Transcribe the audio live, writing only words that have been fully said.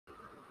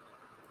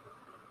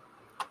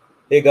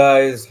Hey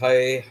guys,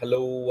 hi,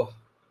 hello,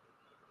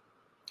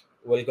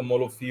 welcome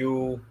all of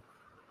you.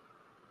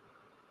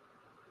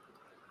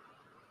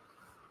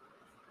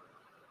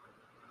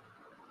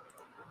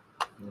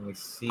 Let me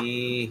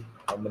see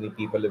how many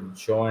people have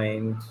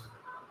joined.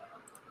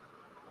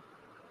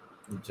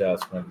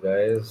 Just my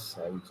guys,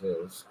 I'll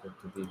just go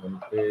to the home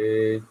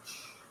page.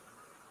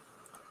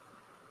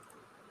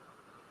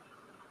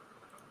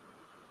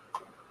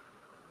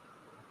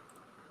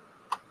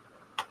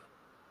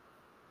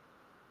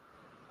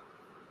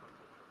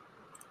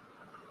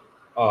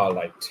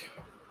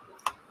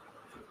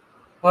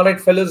 All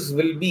right, fellas,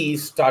 we'll be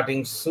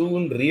starting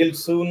soon, real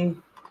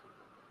soon.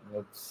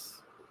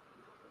 Oops,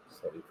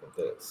 sorry for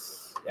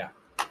this. Yeah,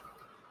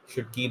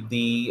 should keep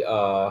the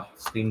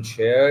screen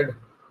shared.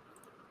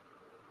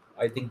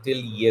 I think till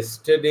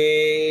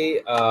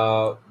yesterday,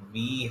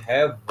 we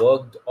have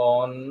worked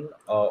on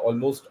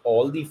almost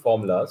all the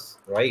formulas,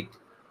 right?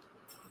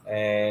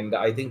 And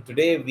I think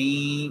today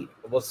we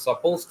were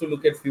supposed to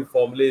look at few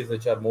formulas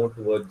which are more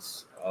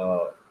towards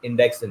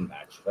index and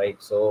match,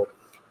 right? So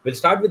we'll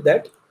start with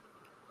that.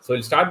 So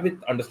we'll start with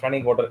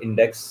understanding what are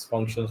index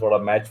functions, what are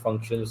match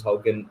functions, how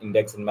can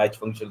index and match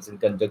functions in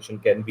conjunction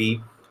can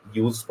be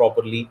used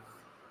properly.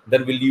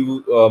 Then will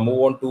you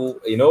move on to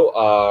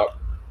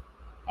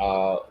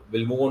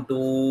we'll move on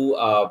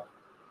to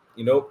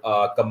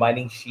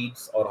combining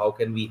sheets, or how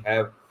can we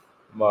have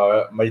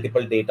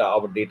multiple data,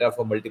 our data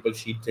for multiple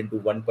sheets into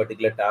one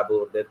particular tab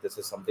over there. This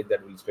is something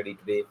that we'll study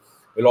today.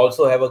 We'll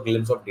also have a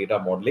glimpse of data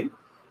modeling,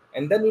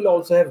 and then we'll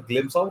also have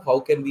glimpse of how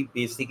can we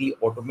basically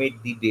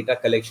automate the data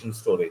collection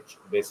storage,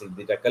 basic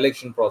data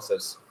collection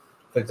process.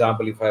 For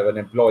example, if I have an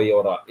employee,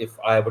 or if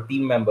I have a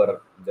team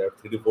member, there are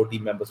 3 to 4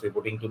 team members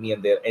reporting to me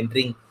and they're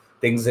entering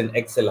things in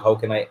Excel, how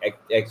can I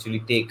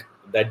actually take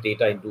that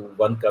data into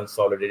one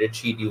consolidated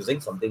sheet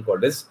using something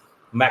called as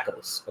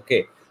macros?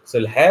 Okay, so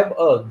we'll have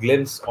a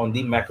glimpse on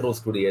the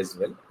macros today as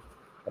well,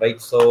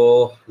 right?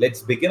 So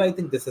let's begin. I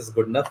think this is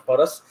good enough for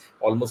us.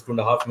 Almost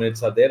 2.5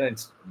 minutes are there, and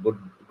it's good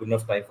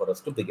enough time for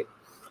us to begin.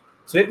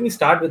 So let me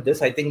start with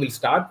this. I think we'll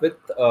start with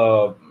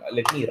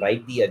let me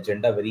write the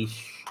agenda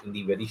in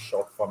the very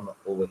short form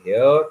over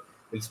here.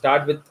 We'll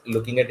start with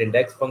looking at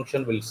index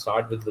function. We'll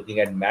start with looking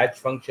at match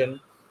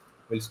function.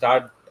 We'll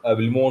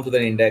move on to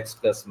the index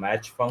plus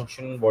match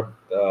function. What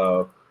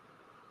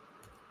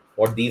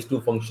these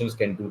two functions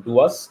can do to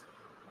us.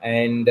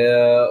 And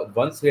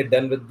once we're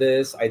done with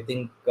this, I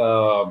think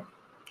we'll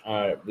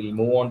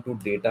move on to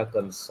data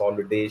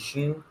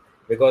consolidation,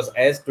 because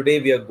as today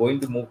we are going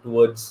to move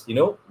towards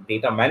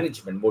data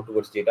management, more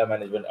towards data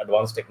management,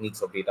 advanced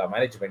techniques of data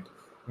management.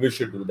 We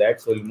should do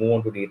that. So we'll move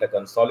on to data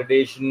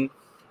consolidation.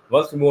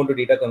 Once we move on to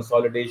data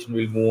consolidation,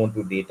 we'll move on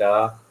to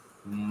data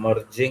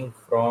merging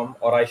from,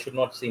 or I should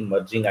not say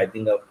merging, I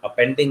think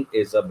appending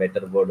is a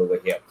better word over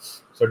here.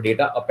 So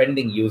data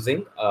appending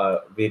using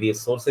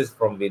various sources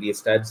from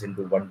various tabs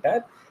into one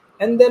tab.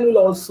 And then we'll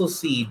also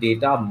see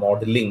data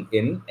modeling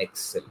in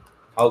Excel.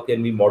 How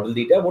can we model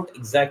data? What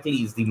exactly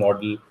is the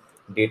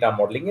data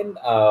modeling, and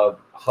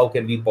how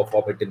can we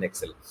perform it in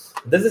Excel?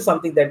 This is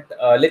something that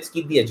let's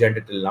keep the agenda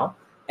till now.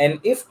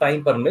 And if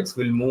time permits,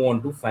 we'll move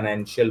on to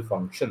financial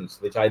functions,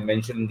 which I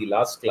mentioned in the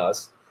last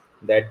class,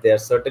 that there are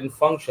certain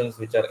functions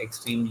which are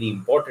extremely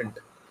important,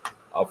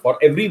 for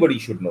everybody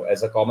should know.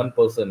 As a common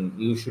person,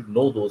 you should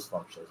know those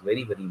functions.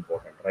 Very, very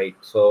important, right?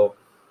 So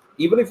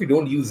even if you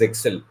don't use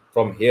Excel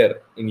from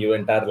here in your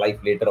entire life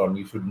later on,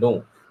 you should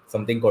know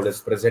something called as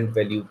present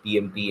value,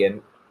 PMT,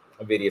 and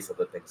various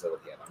other things over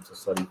here. I'm so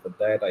sorry for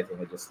that. I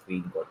think I just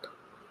screen got.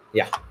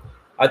 Yeah,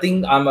 I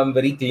think I'm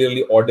very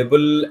clearly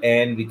audible,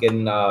 and we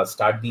can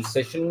start the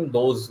session.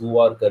 Those who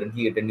are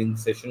currently attending the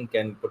session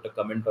can put a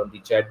comment on the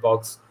chat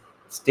box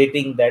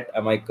stating that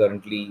am I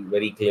currently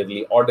very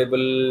clearly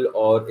audible,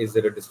 or is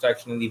there a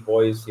distraction in the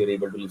voice? You're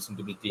able to listen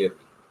to me clearly.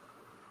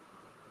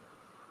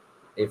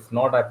 If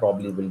not, I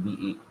probably will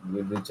be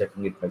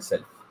checking it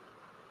myself.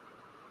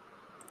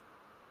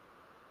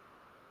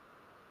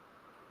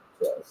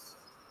 Yes.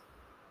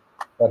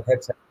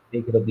 Perhaps I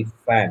take it of the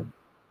fan.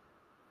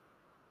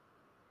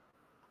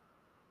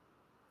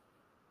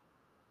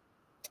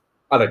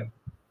 All right.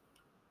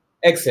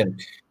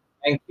 Excellent.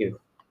 Thank you.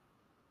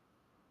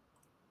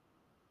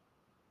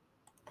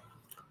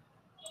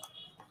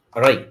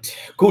 All right,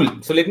 cool.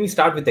 So let me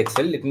start with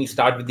Excel. Let me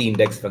start with the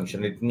index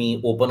function. Let me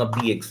open up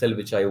the Excel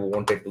which I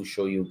wanted to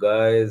show you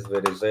guys.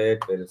 Where is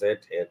it? Where is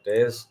it? Here it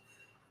is.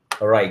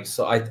 All right.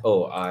 So I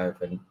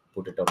haven't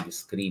put it on the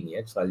screen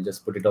yet. So I'll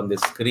just put it on the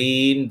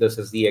screen. This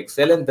is the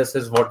Excel, and this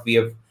is what we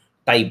have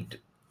typed.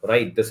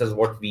 Right. This is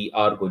what we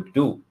are going to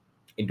do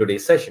in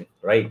today's session.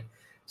 Right.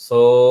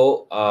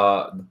 So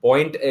the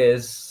point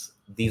is,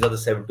 these are the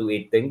 7 to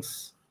 8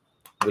 things.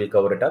 We'll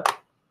cover it up.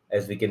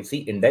 As we can see,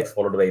 index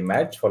followed by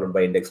match, followed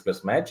by index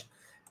plus match.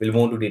 We'll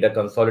move to data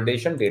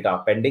consolidation, data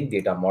appending,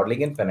 data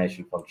modeling, and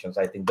financial functions.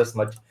 I think this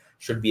much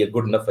should be a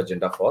good enough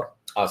agenda for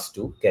us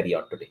to carry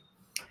out today.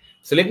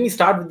 So let me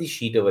start with the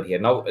sheet over here.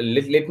 Now,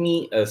 let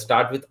me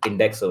start with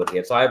index over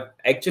here. So I've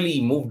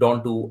actually moved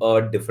on to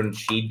a different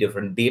sheet,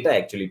 different data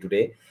actually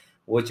today.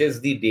 which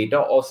is the data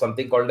of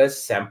something called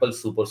as sample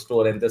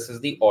superstore, and this is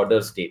the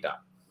orders data.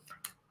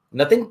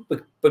 Nothing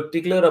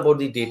particular about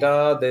the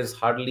data. There's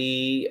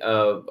hardly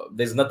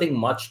there's nothing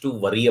much to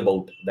worry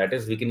about. That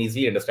is, we can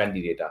easily understand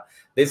the data.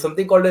 There's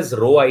something called as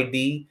row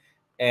ID,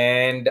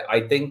 and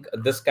I think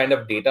this kind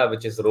of data,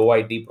 which is row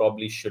ID,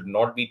 probably should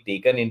not be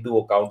taken into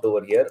account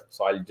over here.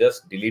 So I'll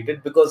just delete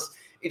it because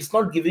it's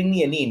not giving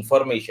me any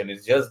information.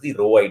 It's just the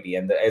row ID,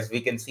 and as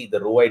we can see,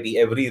 the row ID,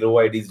 every row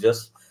ID is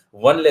just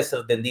one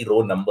lesser than the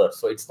row number,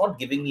 so it's not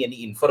giving me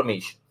any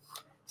information.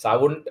 So I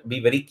wouldn't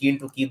be very keen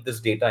to keep this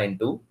data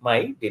into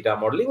my data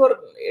modeling, or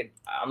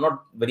I'm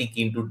not very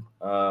keen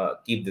to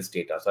keep this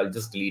data. So I'll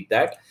just delete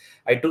that.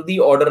 I took the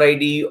order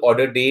ID,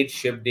 order date,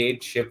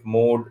 ship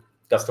mode,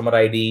 customer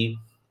ID,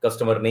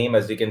 customer name,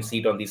 as you can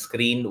see it on the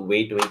screen.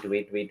 Wait.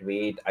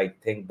 I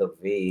think the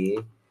way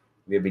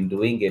we've been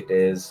doing it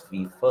is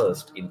we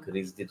first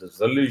increase the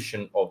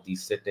resolution of the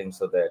settings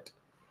so that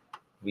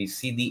we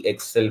see the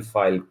Excel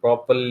file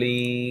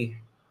properly.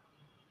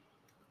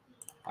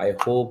 I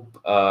hope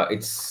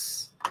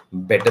it's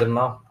better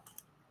now,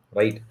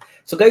 right?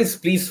 So guys,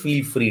 please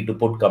feel free to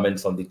put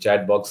comments on the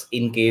chat box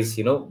in case,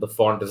 the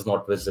font is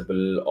not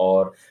visible,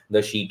 or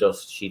the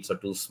sheets are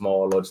too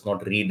small, or it's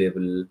not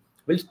readable.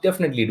 We'll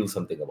definitely do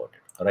something about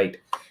it. All right.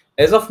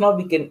 As of now,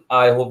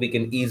 I hope we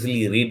can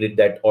easily read it,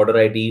 that order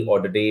ID,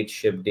 order date,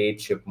 ship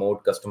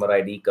mode, customer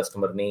ID,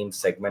 customer name,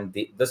 segment.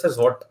 This is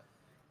what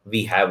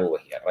we have over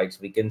here, right? So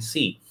we can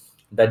see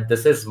that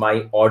this is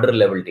my order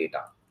level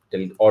data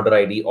till order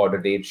ID, order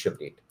date, ship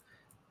date,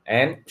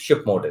 and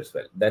ship mode as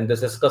well. Then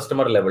this is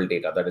customer level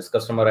data, that is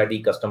customer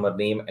ID, customer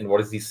name, and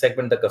what is the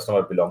segment the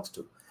customer belongs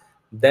to.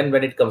 Then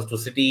when it comes to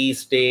city,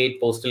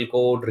 state, postal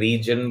code,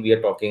 region, we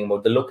are talking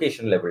about the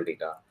location level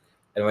data.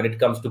 And when it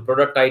comes to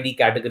product ID,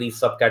 category,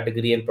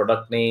 subcategory, and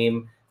product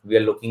name, we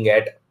are looking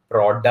at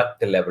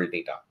product level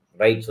data,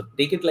 right? So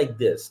take it like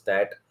this,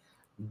 that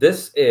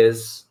this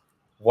is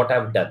what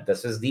I've done.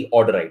 This is the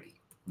order ID.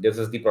 This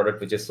is the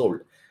product which is sold.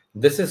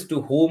 This is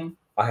to whom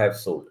I have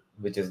sold,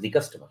 which is the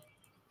customer.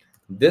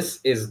 This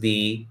is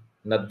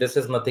this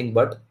is nothing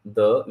but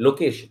the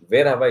location.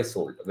 Where have I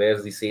sold?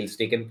 Where's the sales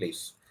taken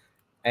place?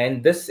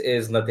 And this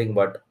is nothing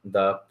but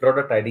the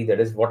product ID, that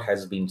is what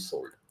has been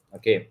sold.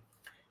 Okay.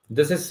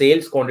 This is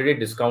sales, quantity,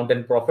 discount,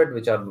 and profit,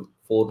 which are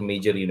 4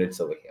 major units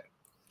over here.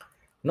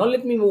 Now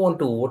let me move on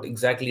to what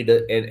exactly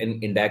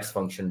an index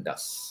function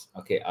does.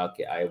 Okay,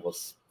 I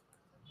was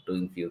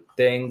doing few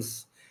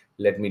things.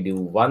 Let me do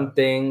one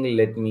thing.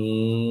 Let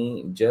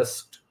me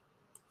just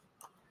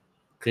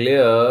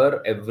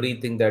clear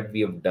everything that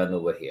we have done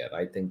over here.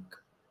 I think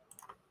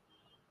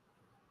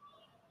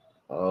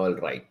all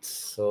right.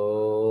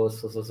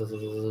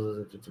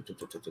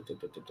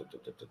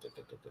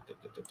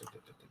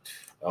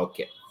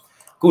 Okay,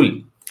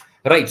 cool.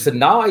 Right. So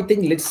now I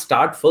think let's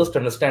start first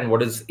understand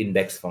what is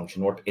index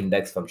function, what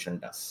index function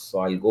does. So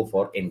I'll go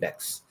for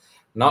index.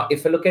 Now,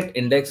 if I look at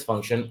index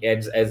function,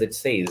 as it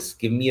says,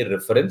 give me a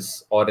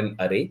reference or an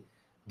array,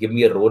 give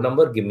me a row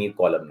number, give me a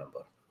column number,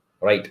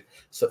 right?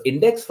 So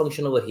index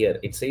function over here,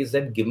 it says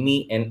that give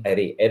me an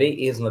array. Array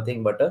is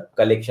nothing but a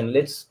collection.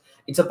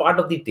 It's a part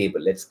of the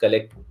table. Let's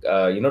collect,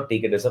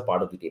 take it as a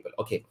part of the table.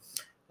 Okay.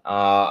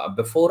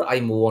 Before I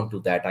move on to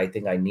that, I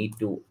think I need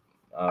to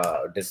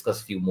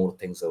discuss few more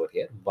things over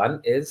here. One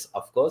is,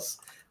 of course,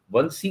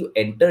 once you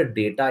enter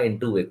data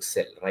into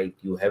Excel, right,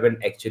 you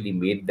haven't actually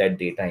made that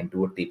data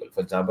into a table.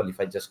 For example, if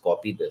I just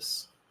copy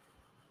this,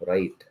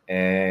 right,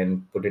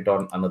 and put it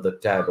on another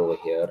tab over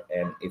here,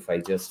 and if I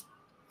just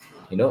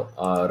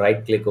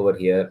right click over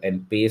here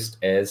and paste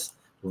as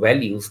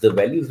values, the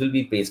values will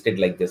be pasted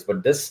like this,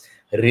 but this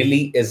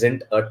really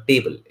isn't a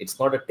table. It's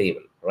not a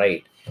table,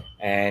 right?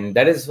 And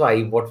that is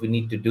why what we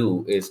need to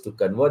do is to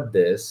convert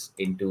this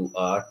into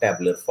a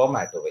tabular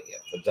format over here.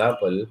 For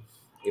example,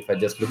 if I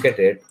just look at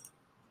it,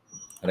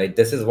 right,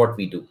 this is what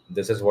we do.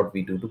 This is what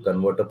we do to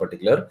convert a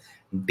particular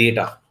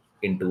data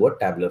into a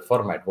tabular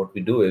format. What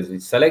we do is we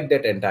select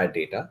that entire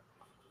data.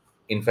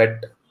 In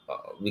fact,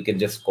 we can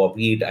just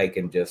copy it. I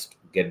can just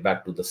get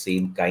back to the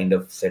same kind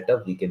of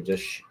setup. We can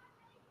just,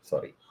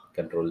 sorry,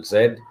 Control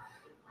Z.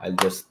 I'll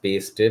just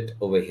paste it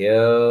over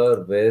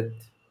here with,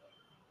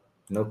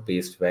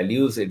 paste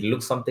values. It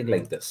looks something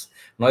like this.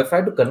 Now, if I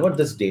have to convert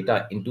this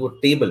data into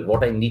a table,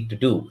 what I need to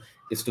do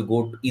is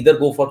to either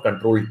go for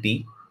Control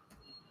T,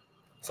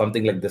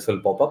 something like this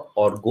will pop up,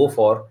 or go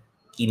for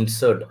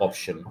insert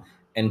option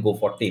and go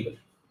for table,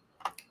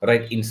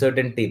 right? Insert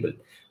and table.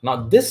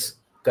 Now this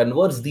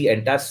converts the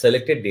entire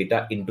selected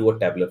data into a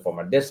tabular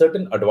format. There are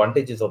certain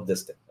advantages of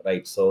this thing,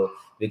 right? So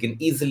we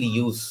can easily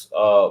use,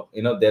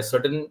 there are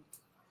certain,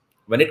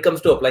 when it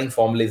comes to applying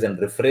formulas and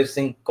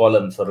referencing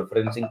columns or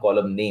referencing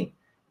column name,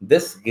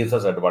 this gives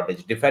us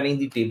advantage. Defining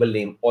the table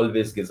name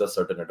always gives us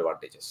certain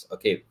advantages.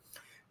 Okay.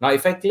 Now,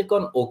 if I click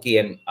on OK,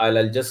 and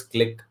I'll just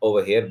click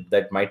over here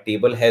that my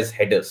table has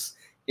headers,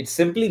 it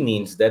simply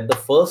means that the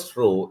first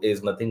row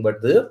is nothing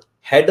but the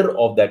header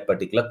of that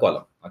particular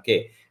column.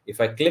 Okay. If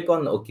I click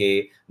on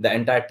OK, the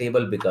entire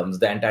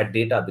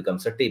data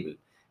becomes a table.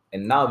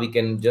 And now we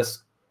can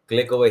just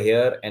click over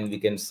here and we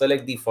can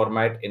select the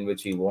format in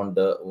which we want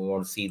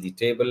to see the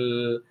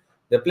table.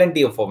 There are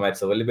plenty of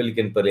formats available. You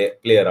can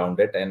play around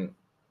it and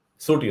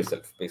suit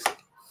yourself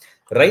basically.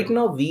 Right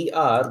now we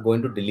are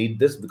going to delete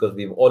this because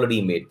we've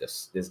already made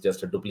this. This is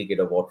just a duplicate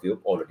of what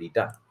we've already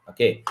done.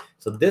 Okay,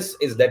 so this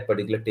is that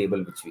particular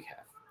table which we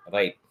have.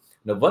 Right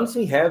now, once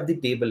we have the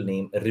table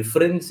name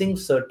referencing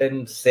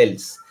certain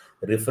cells,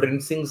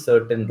 referencing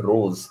certain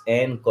rows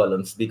and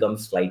columns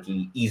becomes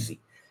slightly easy.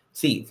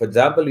 See, for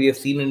example, we have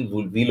seen in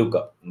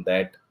VLOOKUP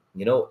that,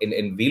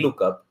 in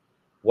VLOOKUP,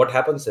 what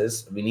happens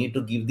is we need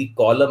to give the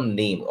column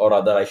name, or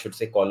rather I should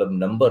say column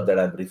number that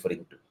I'm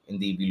referring to in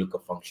the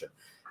VLOOKUP function.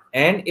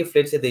 And if,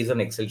 let's say, there is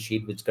an Excel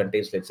sheet which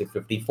contains, let's say,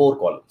 54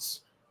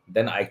 columns,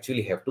 then I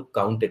actually have to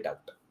count it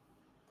out,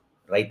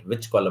 right?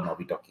 Which column are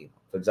we talking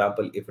about? For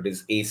example, if it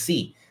is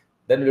AC,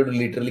 then we have to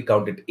literally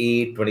count it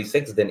A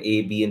 26, then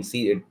A, B, and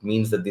C. It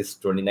means that this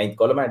 29th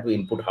column, I have to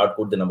input hard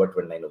code the number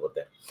 29 over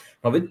there.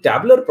 Now, with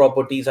tabular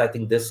properties, I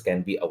think this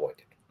can be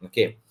avoided.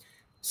 Okay.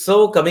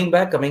 So coming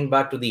back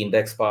to the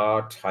index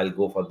part, I'll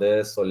go for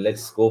this. So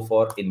let's go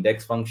for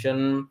index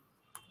function.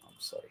 I'm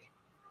sorry.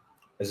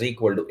 Is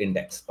equal to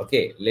index.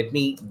 Okay, let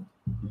me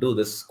do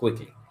this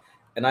quickly,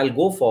 and I'll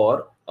go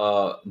for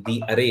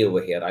the array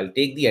over here. I'll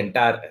take the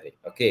entire array.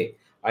 Okay,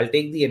 I'll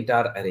take the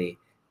entire array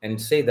and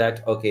say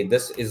that, okay,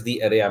 this is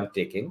the array I'm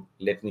taking.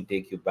 Let me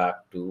take you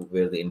back to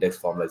where the index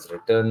formula is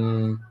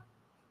written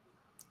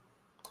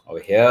over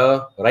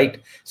here,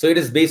 right? So it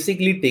is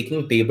basically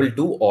taking table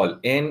to all,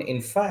 and in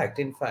fact,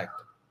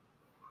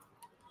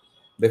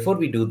 before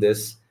we do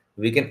this,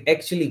 we can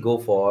actually go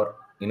for,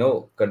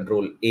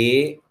 control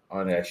A,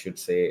 or I should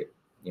say,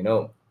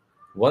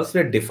 once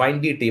we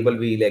define the table,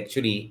 we'll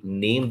actually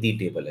name the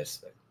table as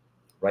well,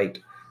 right?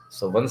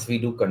 So once we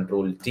do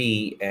control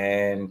T,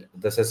 and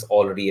this is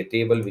already a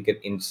table, we can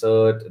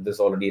insert this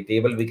already a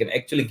table, we can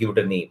actually give it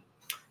a name.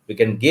 We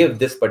can give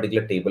this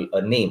particular table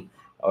a name,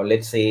 or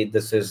let's say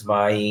this is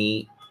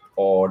my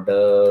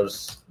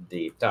orders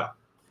data,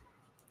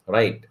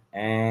 right?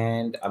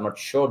 And I'm not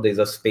sure there's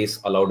a space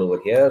allowed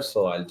over here,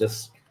 so I'll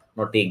just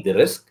not take the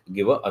risk,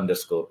 give a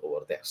underscore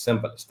over there.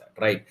 Simple as that,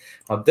 right?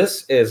 Now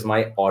this is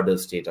my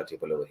orders data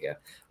table over here.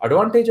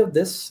 Advantage of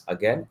this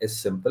again is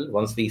simple.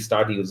 Once we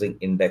start using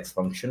index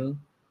function,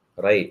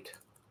 right,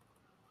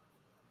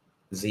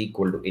 is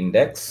equal to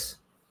index,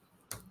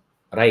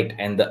 right?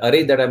 And the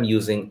array that I'm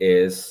using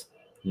is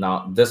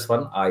now this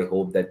one. I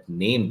hope that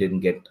name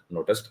didn't get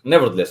noticed.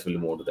 Nevertheless, we'll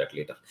move to that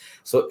later.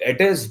 So it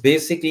is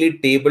basically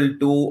table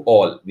to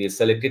all. We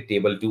selected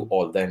table to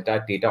all. The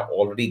entire data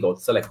already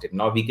got selected.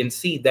 Now we can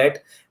see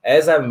that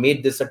as I've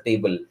made this a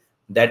table,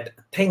 that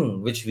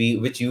thing which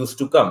used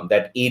to come,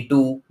 that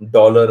A2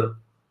 dollar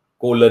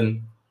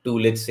colon to,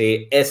 let's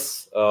say,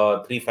 S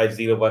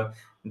 3501,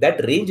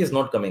 that range is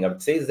not coming up.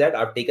 It says that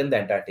I've taken the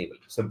entire table.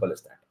 Simple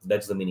as that.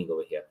 That's the meaning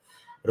over here.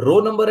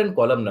 Row number and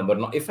column number.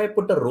 Now, if I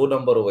put a row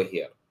number over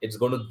here, it's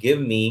going to give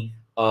me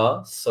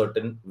a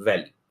certain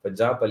value. For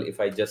example, if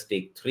I just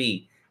take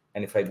 3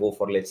 and if I go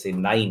for, let's say,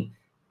 9,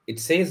 it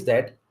says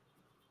that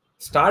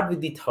start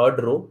with the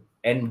third row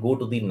and go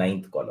to the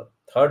ninth column.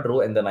 Third row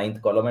and the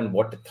ninth column, and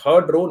what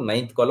third row,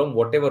 ninth column,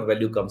 whatever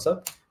value comes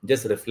up,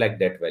 just reflect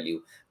that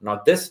value.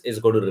 Now, this is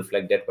going to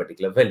reflect that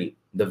particular value.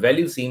 The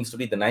value seems to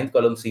be, the ninth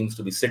column seems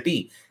to be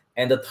city,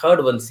 and the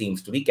third one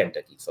seems to be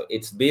Kentucky. So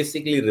it's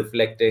basically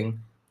reflecting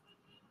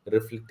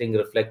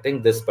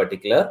this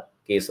particular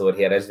case over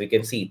here. As we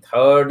can see,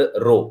 third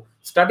row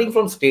starting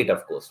from state,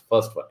 of course,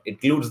 first one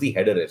includes the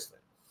header as well.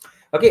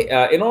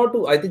 Okay, in order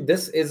to, I think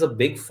this is a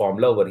big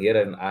formula over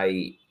here, and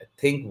I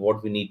think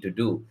what we need to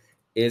do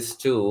is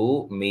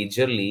to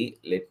majorly,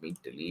 let me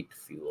delete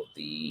few of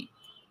the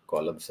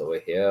columns over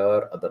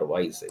here,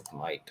 otherwise it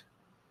might,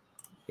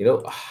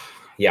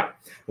 yeah,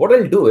 what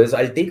I'll do is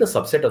I'll take a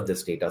subset of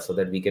this data so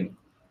that we can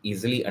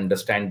easily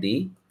understand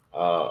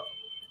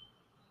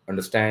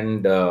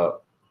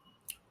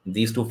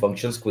these two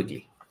functions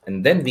quickly,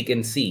 and then we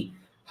can see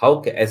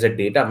how as a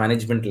data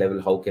management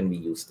level, how can we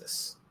use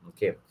this.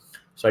 Okay,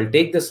 so I'll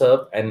take this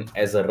up, and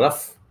as a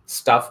rough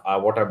stuff,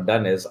 what I've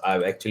done is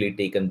I've actually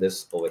taken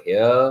this over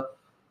here,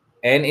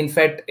 and in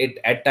fact, it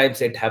at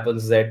times it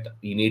happens that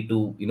you need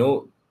to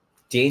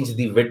change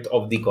the width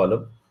of the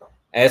column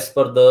as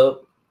per the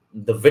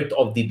width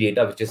of the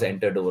data which is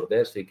entered over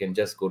there. So you can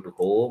just go to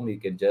home, you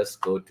can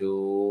just go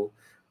to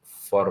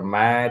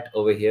format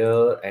over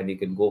here, and you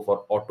can go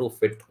for auto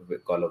fit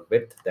column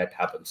width. That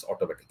happens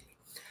automatically.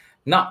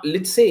 Now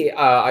let's say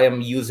I am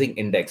using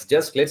index.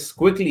 Just let's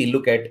quickly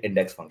look at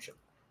index function.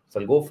 So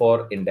I'll go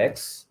for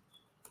index,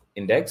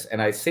 and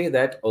I say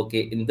that, okay,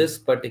 in this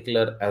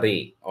particular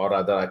array, or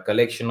rather a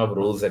collection of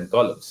rows and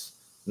columns.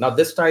 Now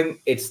this time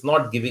it's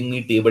not giving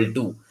me table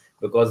 2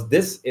 because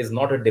this is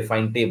not a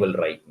defined table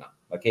right now.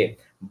 Okay,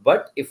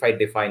 but if I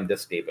define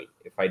this table,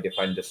 if I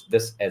define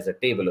this as a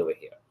table over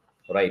here,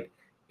 right?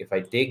 If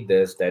I take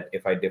this, that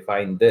if I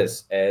define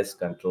this as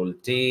control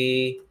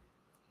T,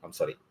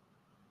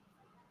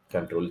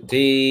 control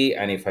T,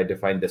 and if I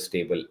define this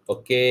table,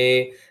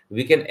 okay,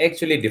 we can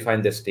actually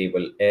define this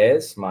table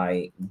as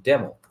my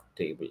demo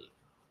table.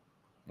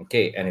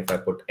 Okay, and if I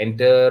put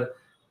enter,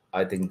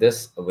 I think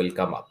this will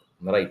come up,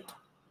 right?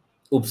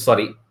 Oops,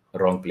 sorry,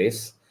 wrong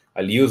place.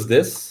 I'll use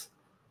this,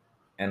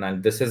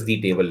 and this is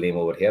the table name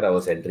over here. I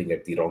was entering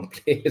at the wrong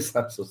place.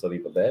 I'm so sorry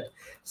for that.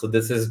 So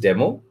this is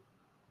demo,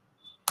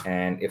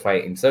 and if I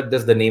insert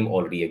this, the name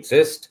already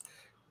exists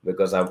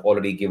because I've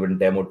already given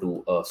demo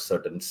to a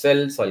certain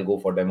cell. So I'll go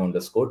for demo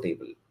underscore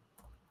table,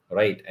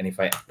 right? And if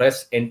I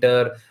press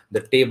enter,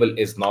 the table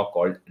is now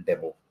called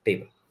demo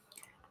table.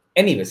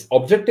 Anyways,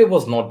 objective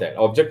was not that.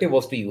 Objective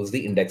was to use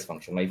the index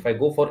function. Now, if I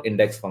go for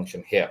index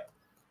function here,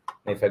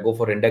 if I go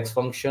for index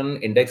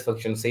function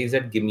says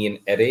that give me an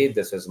array.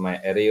 This is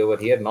my array over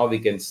here. Now we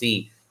can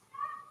see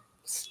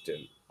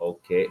still.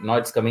 Okay, now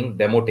it's coming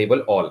demo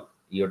table all.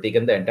 You've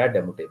taken the entire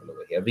demo table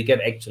over here. We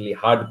can actually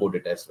hard code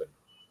it as well.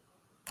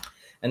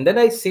 And then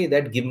I say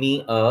that give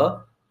me a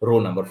row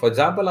number. For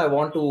example, I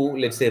want to,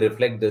 let's say,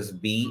 reflect this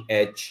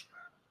BH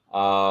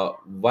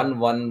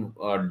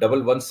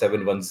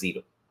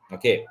 1111710.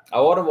 Okay, I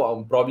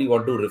probably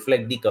want to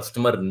reflect the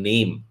customer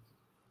name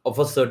of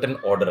a certain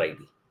order ID.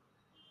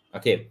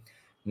 Okay,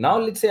 now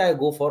let's say I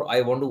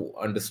want to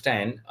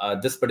understand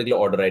this particular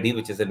order ID,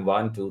 which is in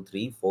 1, 2,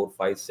 3, 4,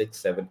 5, 6,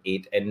 7,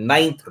 8, and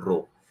ninth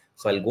row.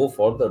 So I'll go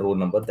for the row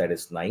number that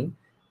is 9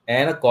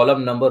 and a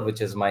column number, which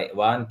is my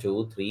 1,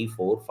 2, 3,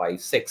 4,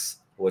 5, 6,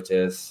 which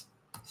is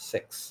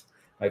 6.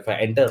 Now, if I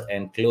enter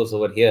and close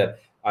over here,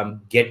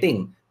 I'm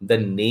getting the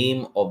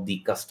name of the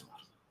customer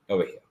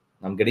over here.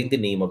 I'm getting the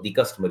name of the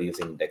customer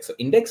using index. So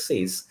index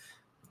says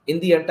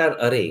in the entire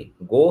array,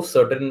 go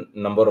certain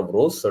number of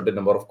rows, certain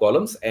number of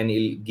columns, and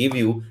it'll give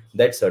you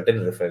that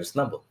certain reference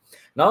number.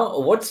 Now,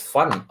 what's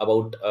fun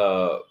about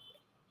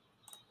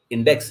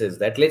index is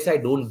that let's say I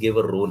don't give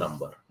a row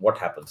number. What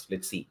happens?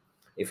 Let's see.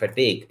 If I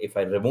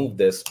remove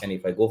this and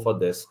if I go for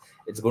this,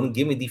 it's going to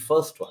give me the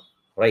first one,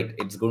 right?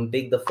 It's going to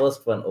take the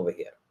first one over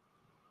here,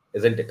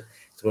 isn't it?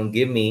 It's going to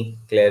give me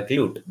Claire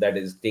Clute, that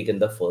is taken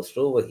the first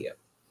row over here.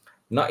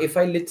 Now, if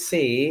I, let's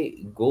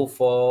say, go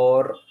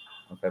for,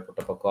 if I put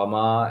up a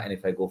comma and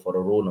if I go for a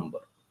row number,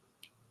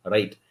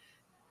 right?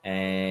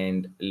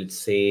 And let's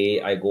say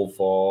I go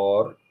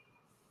for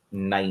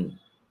 9.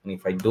 And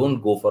if I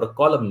don't go for a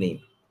column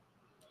name,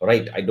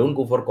 right? I don't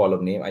go for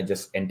column name. I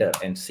just enter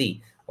and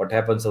see what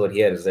happens over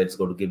here is that it's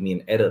going to give me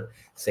an error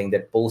saying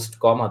that post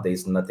comma, there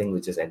is nothing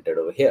which is entered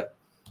over here.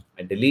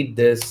 I delete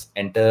this,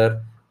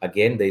 enter,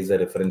 again, there is a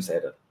reference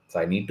error. So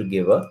I need to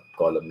give a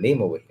column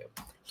name over here.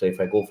 So if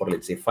I go for,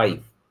 let's say,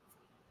 5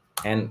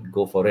 and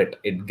go for it,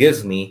 it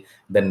gives me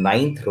the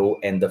 9th row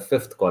and the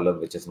 5th column,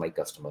 which is my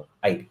customer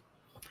ID.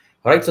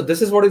 All right, so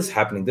this is what is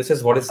happening. This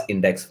is what is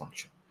index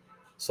function.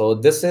 So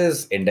this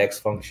is index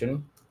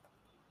function,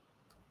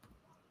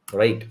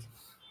 right?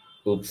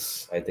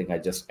 Oops, I think I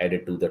just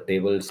added to the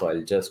table. So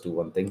I'll just do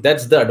one thing.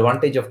 That's the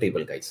advantage of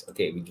table, guys.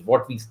 Okay,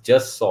 what we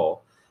just saw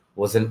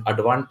was an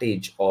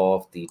advantage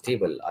of the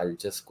table. I'll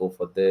just go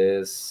for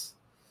this.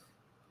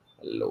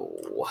 Hello,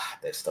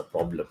 that's the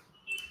problem.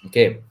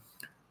 Okay,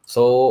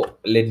 so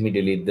let me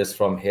delete this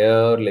from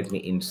here. Let me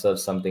insert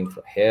something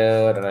from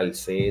here, and I'll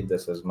say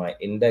this is my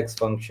index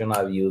function.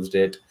 I've used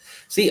it.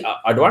 See,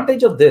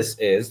 advantage of this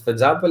is, for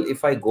example,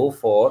 if I go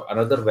for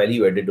another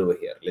value added over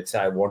here, let's say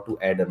I want to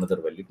add another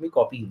value. Let me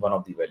copy one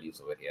of the values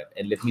over here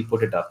and let me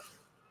put it up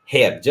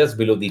here just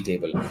below the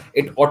table.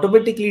 It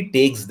automatically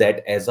takes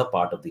that as a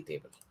part of the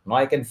table. Now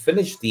I can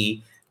finish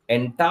the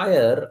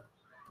entire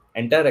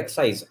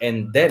exercise,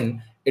 and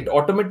then it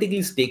automatically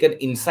is taken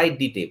inside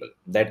the table,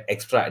 that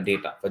extra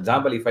data. For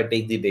example, if I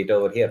take the data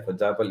over here, for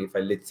example, if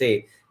I, let's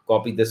say,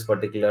 copy this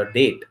particular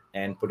date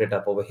and put it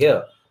up over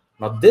here,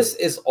 now this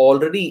is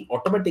already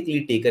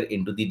automatically taken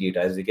into the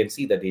data. As you can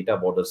see, the data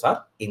borders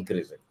are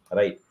increasing,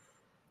 right?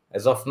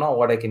 As of now,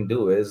 what I can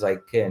do is I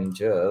can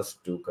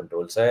just do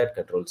Control Z,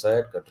 Control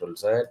Z, Control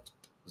Z,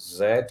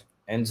 Z,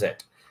 and Z.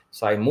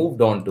 So I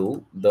moved on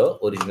to the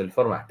original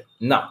format.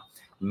 Now,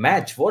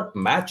 match, what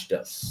match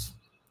does?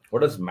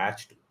 What does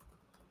match do?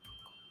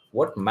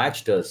 What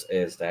match does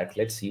is that,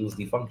 let's use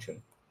the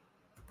function.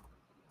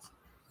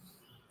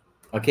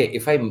 Okay,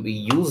 if I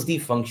use the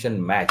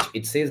function match,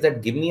 it says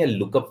that give me a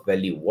lookup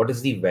value. What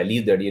is the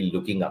value that you're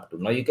looking up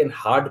to? Now you can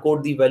hard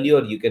code the value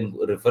or you can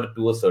refer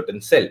to a certain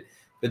cell.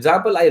 For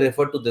example, I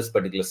refer to this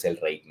particular cell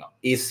right now,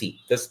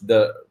 AC. This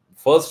the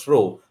first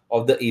row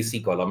of the AC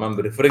column. I'm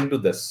referring to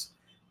this.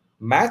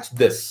 Match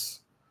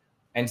this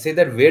and say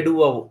that where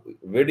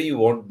do you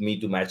want me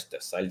to match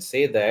this? I'll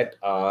say that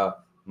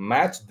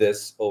match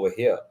this over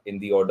here in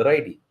the order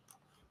ID.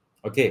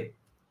 Okay,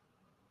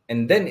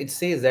 and then it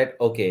says that,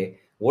 okay,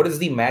 what is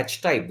the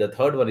match type? The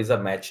third one is a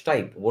match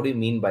type. What do you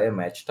mean by a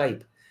match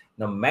type?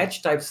 Now,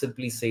 match type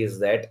simply says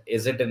that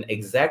is it an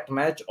exact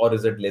match or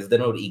is it less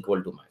than or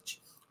equal to match?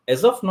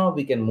 As of now,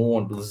 we can move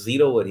on to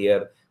 0 over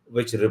here,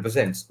 which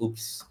represents,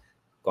 oops,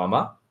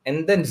 comma,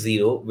 and then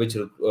 0, which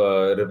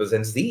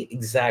represents the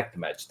exact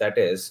match. That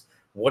is,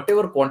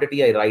 whatever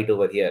quantity I write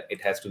over here,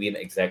 it has to be an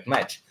exact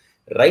match.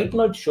 Right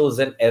now, it shows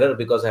an error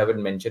because I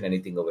haven't mentioned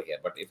anything over here.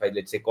 But if I,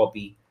 let's say,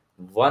 copy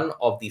one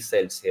of the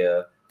cells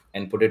here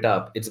and put it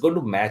up, it's going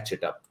to match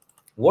it up.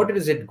 what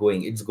is it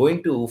going? It's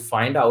going to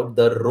find out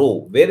the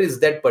row. Where is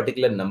that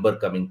particular number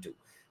coming to?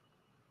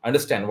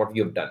 Understand what we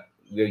have done.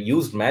 We have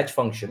used match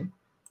function.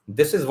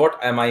 This is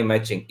what am I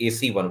matching?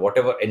 AC1,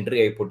 whatever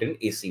entry I put in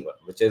AC1,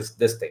 which is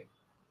this thing.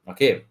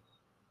 Okay.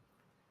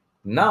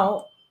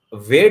 Now,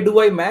 where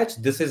do I match?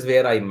 This is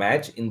where I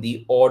match in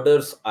the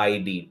orders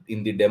ID,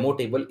 in the demo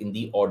table, in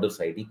the orders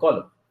ID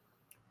column.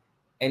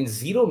 And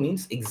 0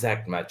 means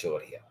exact match over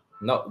here.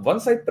 Now,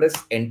 once I press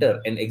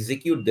enter and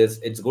execute this,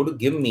 it's going to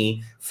give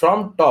me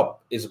from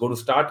top, it's going to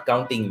start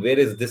counting where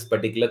is this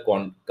particular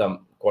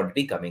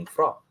quantity coming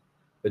from.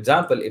 For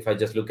example, if I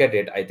just look at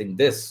it, I think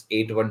this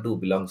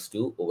 812 belongs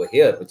to over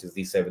here, which is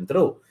the seventh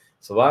row.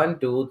 So 1,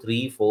 2,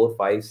 3, 4,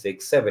 5,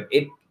 6, 7.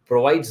 It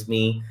provides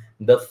me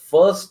the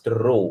first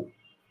row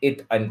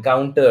it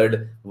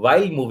encountered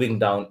while moving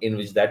down in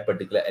which that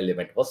particular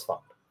element was found.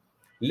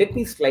 Let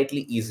me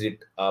slightly ease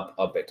it up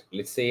a bit.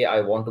 Let's say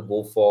I want to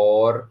go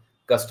for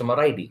customer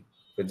ID.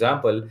 For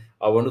example,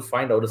 I want to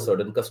find out a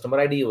certain customer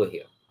ID over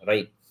here,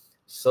 right?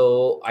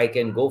 So I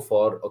can go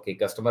for, okay,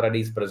 customer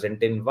ID is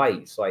present in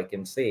Y. So I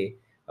can say,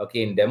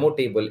 okay, in demo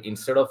table,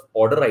 instead of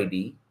order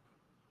ID,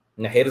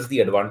 now here is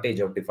the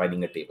advantage of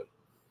defining a table.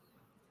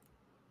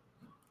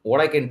 What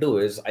I can do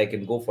is I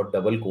can go for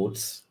double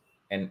quotes,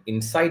 and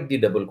inside the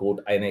double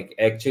quote, I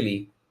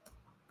actually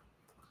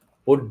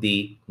put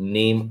the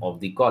name of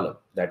the column,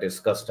 that is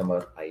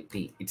customer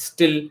ID. It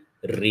still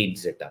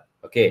reads it up.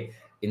 Okay.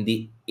 In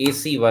the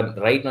AC1,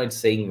 right now it's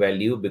saying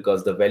value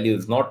because the value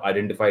is not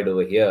identified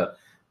over here.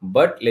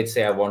 But let's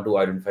say I want to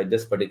identify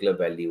this particular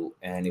value,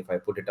 and if I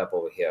put it up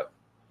over here,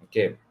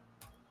 okay.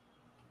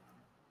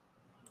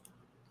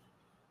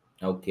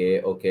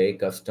 Okay,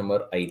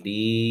 customer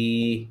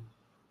ID.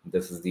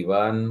 This is the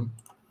one.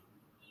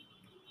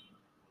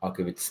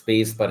 Okay, with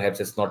space, perhaps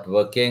it's not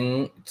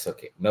working. It's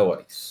okay, no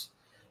worries.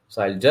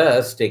 So I'll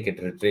just take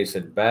it, retrace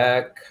it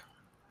back.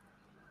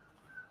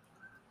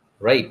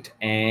 Right,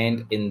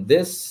 and in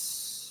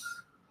this,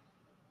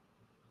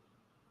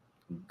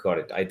 got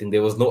it. I think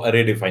there was no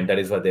array defined. That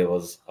is why there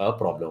was a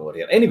problem over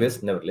here.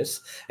 Anyways,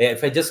 nevertheless,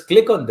 if I just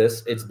click on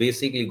this, it's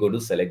basically going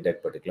to select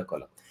that particular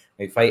column.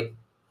 If I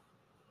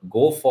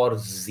go for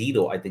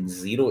 0, I think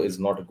 0 is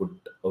not a good,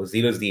 or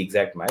 0 is the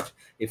exact match.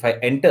 If I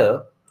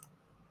enter,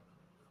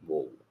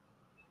 whoa,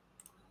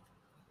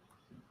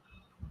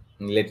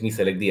 let me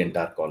select the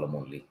entire column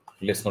only.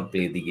 Let's not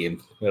play the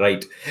game,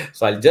 right?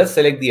 So I'll just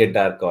select the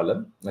entire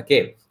column,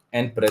 okay,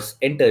 and press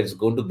enter. It's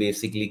going to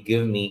basically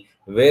give me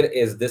where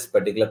is this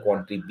particular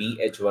quantity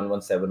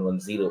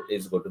BH11710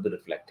 is going to be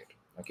reflected.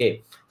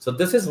 Okay, so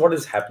this is what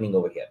is happening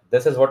over here.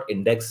 This is what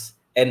index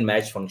and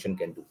match function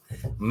can do.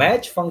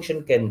 Match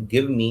function can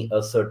give me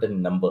a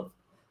certain number.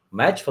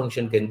 Match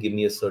function can give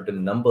me a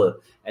certain number,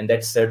 and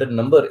that certain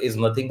number is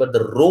nothing but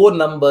the row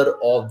number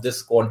of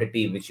this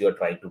quantity which you are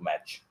trying to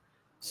match.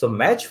 So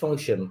match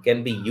function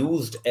can be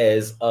used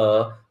as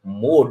a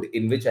mode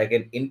in which I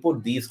can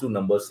input these two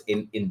numbers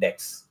in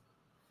index.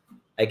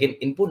 I can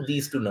input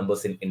these two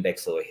numbers in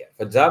index over here.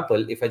 For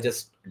example, if I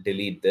just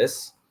delete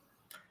this.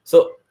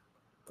 So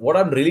what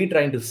I'm really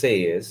trying to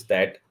say is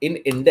that in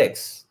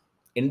index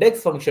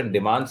function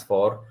demands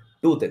for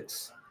two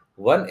things.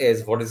 One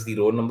is what is the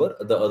row number,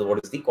 the other what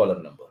is the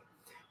column number.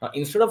 Now,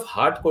 instead of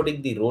hard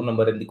coding the row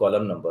number and the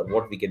column number,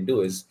 what we can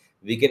do is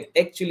we can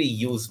actually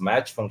use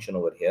match function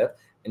over here.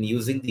 And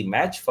using the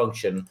match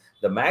function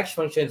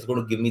is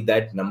going to give me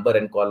that number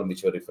and column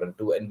which you're referring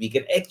to. And we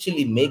can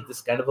actually make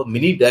this kind of a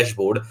mini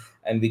dashboard,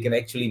 and we can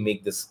actually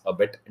make this a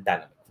bit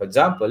dynamic. For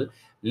example,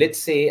 let's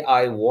say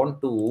I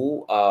want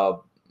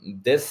to,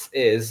 this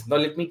is, now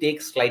let me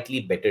take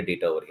slightly better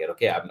data over here.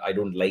 Okay, I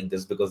don't like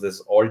this because this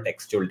is all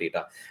textual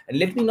data. And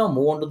let me now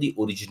move on to the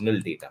original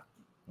data.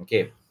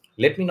 Okay,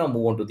 let me now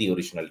move on to the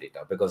original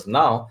data, because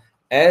now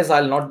as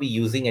I'll not be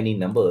using any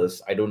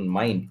numbers, I don't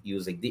mind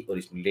using the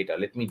original data.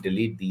 Let me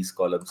delete these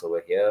columns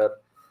over here.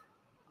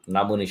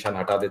 Namu nishan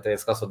hata dete hai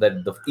iska, so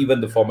that even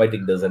the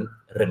formatting doesn't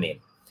remain.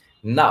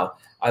 Now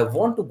I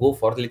want to go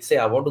for, let's say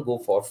I want to go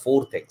for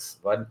four things.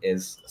 One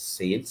is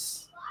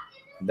sales,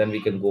 then we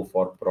can go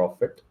for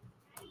profit,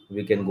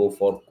 we can go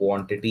for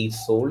quantity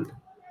sold,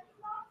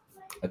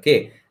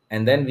 okay,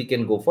 and then we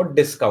can go for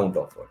discount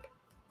offered.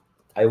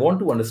 I want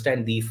to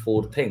understand these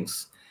four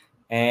things,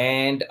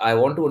 and I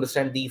want to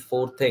understand these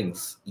four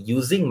things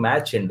using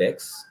match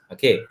index,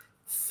 okay,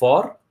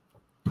 for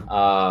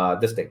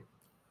this thing.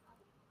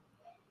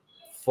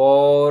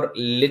 For,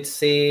 let's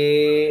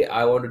say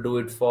I want to do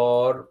it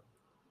for,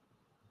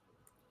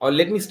 or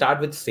let me start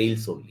with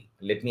sales only.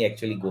 Let me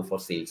actually go for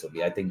sales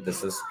only. I think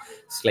this is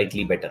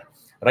slightly better,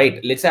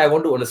 right? Let's say I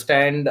want to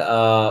understand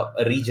a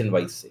region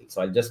wise sales.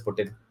 So I'll just put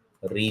in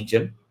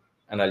region,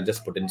 and I'll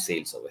just put in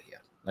sales over here.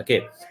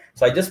 Okay,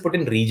 so I just put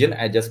in region,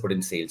 I just put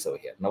in sales over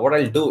here. Now what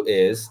I'll do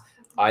is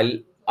I'll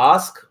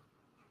ask,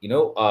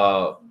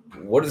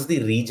 what is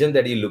the region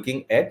that you're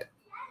looking at?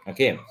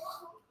 Okay,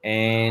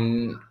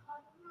 and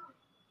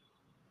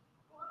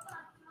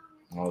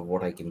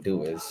what I can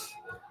do is,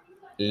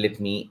 let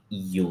me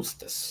use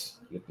this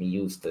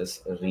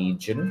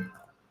region,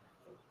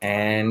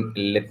 and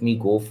let me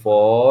go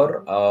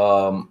for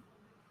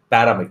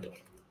parameter.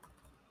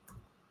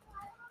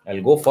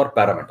 I'll go for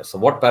parameter. So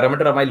what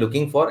parameter am I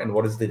looking for, and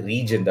what is the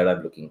region that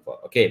I'm looking for?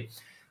 Okay.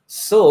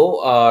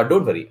 So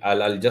don't worry,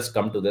 I'll just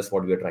come to this,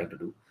 what we are trying to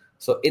do.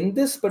 So in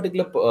this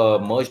particular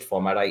merged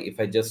format, if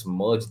I just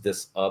merge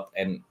this up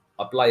and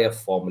apply a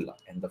formula,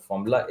 and the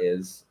formula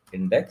is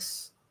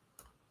index,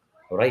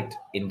 right?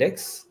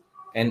 Index,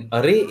 and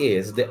array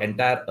is the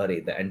entire array,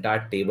 the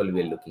entire table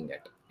we're looking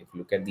at. If you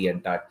look at the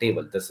entire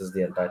table, this is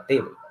the entire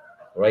table,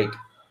 right?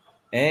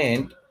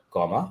 And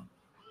comma,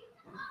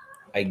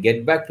 I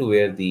get back to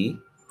where the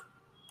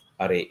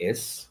array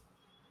is.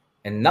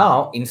 And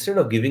now, instead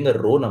of giving a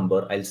row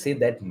number, I'll say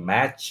that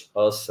match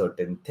a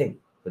certain thing.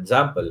 For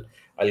example,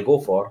 I'll go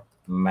for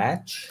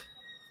match.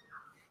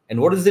 And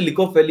what is the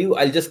lookup value?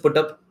 I'll just put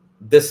up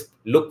this,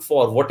 look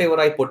for whatever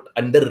I put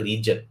under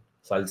region.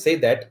 So I'll say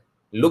that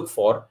look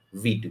for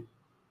V2.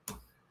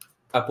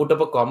 I put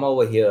up a comma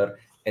over here.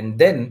 And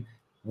then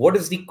what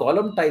is the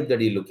column type that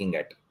you're looking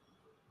at?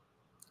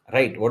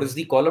 Right, what is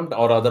the column,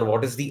 or rather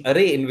what is the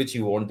array in which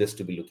you want this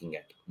to be looking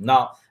at?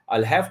 Now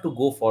I'll have to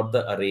go for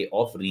the array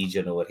of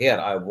region over here.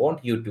 I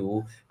want you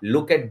to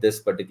look at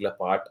this particular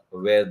part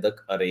where the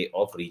array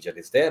of region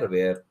is there,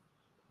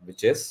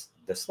 which is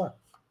this one.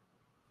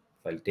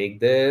 So I'll take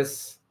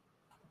this,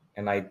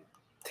 and I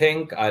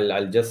think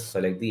I'll just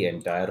select the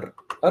entire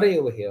array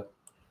over here.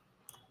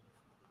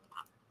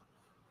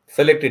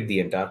 Selected the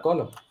entire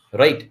column,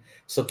 right?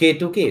 So K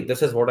to K,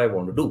 this is what I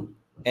want to do,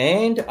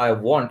 and I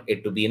want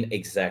it to be an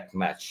exact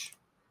match.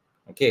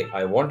 Okay,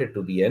 I want it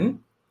to be an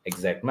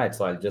exact match.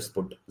 So I'll just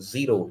put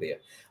 0 here.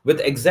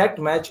 With exact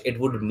match, it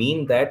would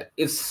mean that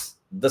if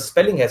the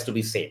spelling has to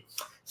be same.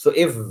 So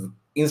if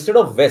instead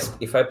of West,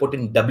 if I put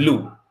in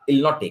W,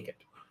 it'll not take it.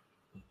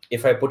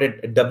 If I put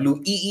it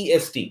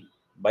WEEST,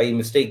 by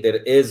mistake, there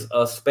is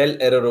a spell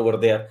error over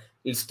there,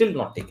 it'll still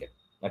not take it.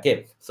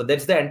 Okay, so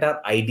that's the entire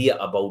idea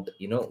about,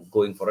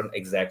 going for an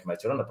exact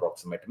match or an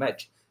approximate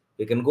match.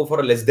 We can go for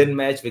a less than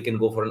match. We can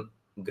go for a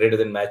greater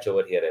than match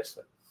over here as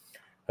well.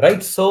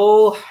 Right,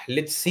 so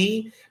let's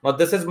see. Now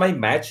this is my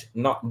match.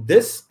 Now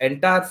this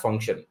entire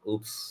function,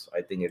 oops,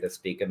 I think it has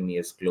taken me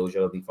as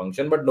closure of the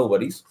function, but no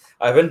worries.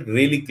 I haven't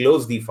really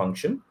closed the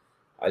function.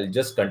 I'll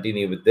just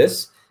continue with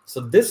this.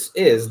 So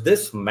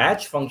this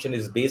match function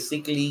is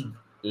basically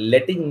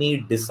letting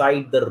me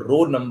decide the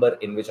row number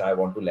in which I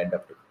want to land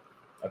up to.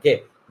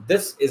 Okay,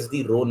 this is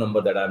the row number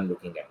that I'm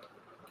looking at.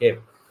 Okay,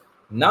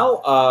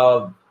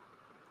 now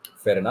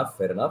fair enough.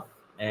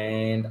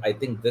 And I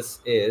think this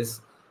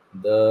is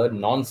the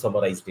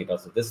non-summarized data.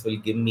 So this will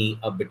give me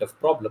a bit of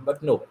problem,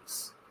 but no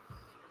worries.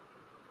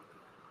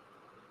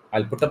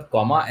 I'll put up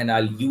comma and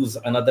I'll use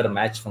another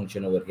match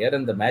function over here.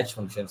 And the match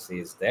function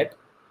says that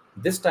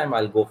this time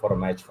I'll go for a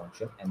match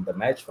function. And the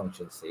match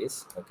function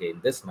says, okay,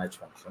 in this match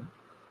function,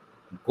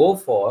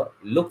 look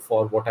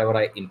for whatever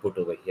I input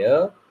over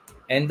here.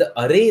 And the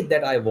array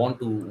that I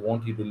want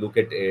you to look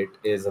at it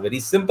is a very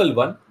simple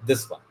one,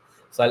 this one.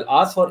 So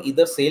I'll ask for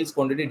either sales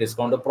quantity,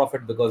 discount, or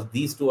profit, because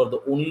these two are the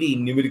only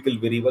numerical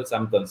variables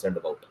I'm concerned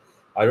about.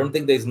 I don't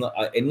think there's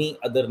any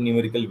other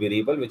numerical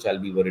variable which I'll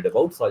be worried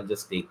about. So I'll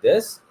just take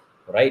this,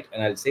 right?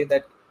 And I'll say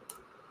that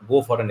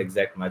go for an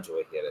exact match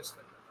over here as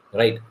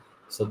well, right?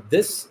 So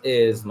this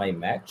is my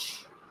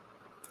match,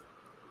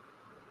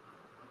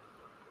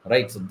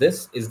 right? So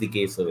this is the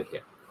case over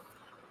here,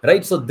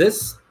 right? So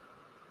this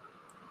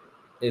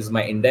is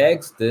my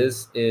index.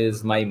 This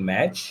is my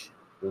match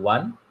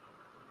 1.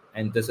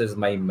 And this is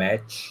my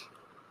match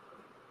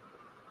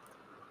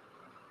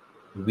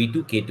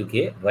V2 K to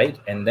K, right?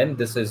 And then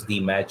this is the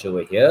match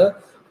over here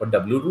for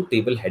W2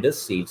 table header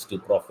sales to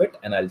profit.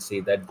 And I'll say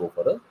that go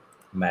for a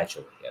match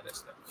over here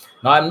as well.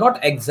 Now I'm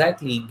not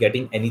exactly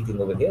getting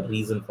anything over here.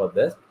 Reason for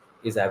this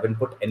is I haven't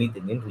put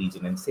anything in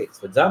region and sales.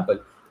 For example,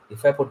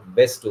 if I put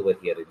West over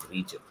here in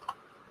region,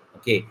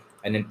 okay,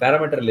 and in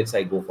parameter, let's say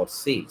I go for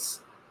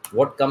sales.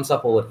 What comes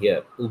up over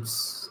here?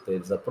 Oops,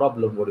 there's a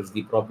problem. What is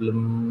the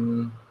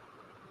problem?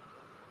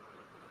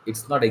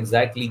 It's not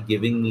exactly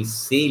giving me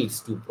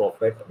sales to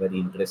profit. Very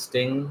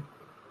interesting.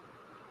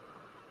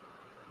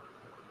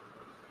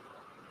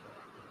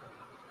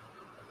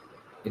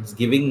 It's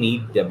giving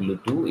me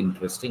W2.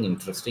 Interesting.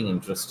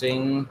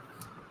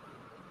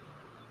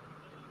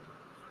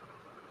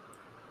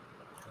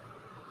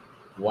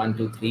 1,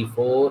 2, 3,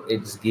 4.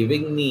 It's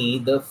giving me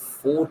the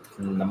 4th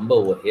number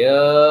over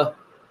here.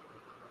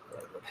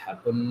 What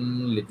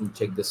happened? Let me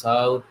check this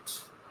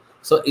out.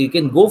 So you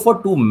can go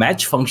for 2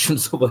 match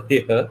functions over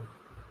here.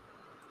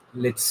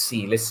 Let's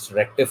see. Let's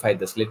rectify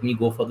this. Let me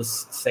go for the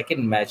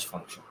second match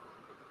function.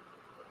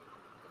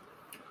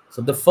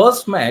 So the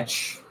first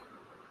match,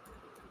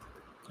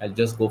 I'll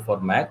just go for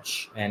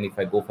match. And if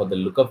I go for the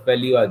lookup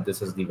value,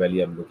 this is the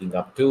value I'm looking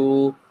up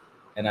to.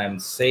 And I'm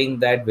saying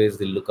that where's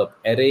the lookup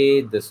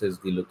array? This is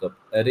the lookup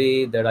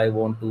array that I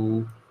want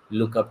to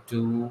look up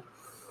to.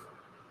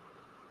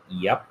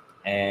 Yep.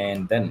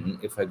 And then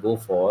if I go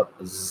for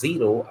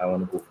 0, I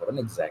want to go for an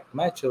exact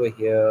match over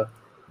here.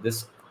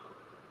 This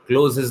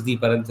closes the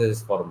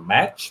parenthesis for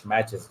match.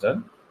 Match is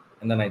done.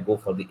 and then I go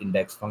for the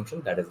index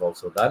function. That is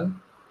also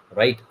done,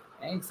 right?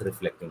 And it's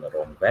reflecting a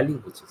wrong value,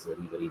 which is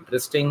very, very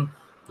interesting.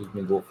 Let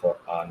me go for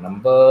a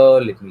number.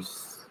 Let me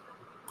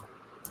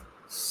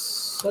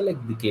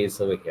select the case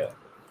over here.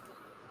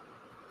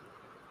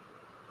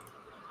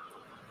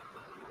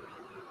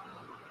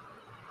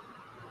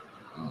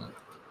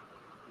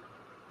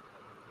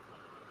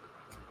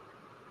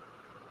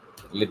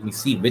 Let me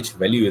see which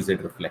value is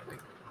it reflecting.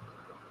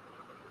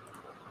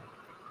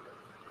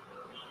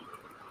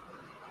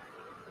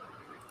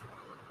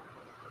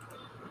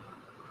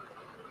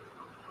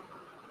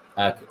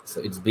 Okay, so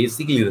it's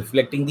basically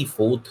reflecting the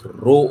fourth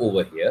row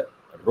over here.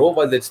 Row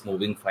wise it's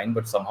moving fine,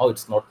 but somehow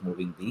it's not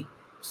moving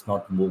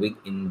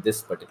in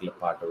this particular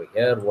part over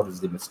here. What is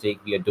the mistake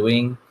we are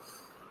doing?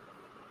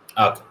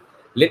 Okay,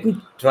 let me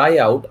try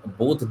out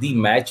both the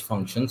match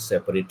functions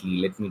separately.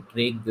 Let me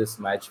take this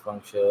match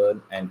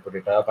function and put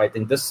it up. I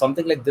think this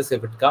something like this,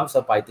 if it comes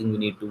up, I think we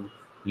need to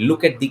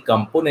look at the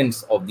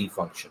components of the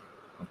function.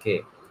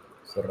 Okay,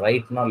 so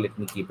right now let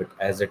me keep it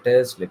as it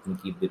is. Let me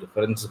keep the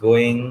reference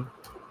going.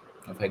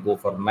 If I go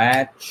for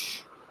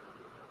match,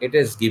 it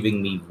is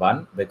giving me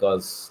 1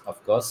 because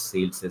of course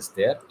sales is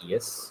there.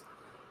 Yes,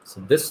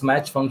 so this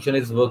match function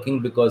is working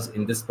because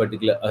in this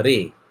particular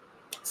array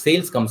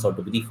sales comes out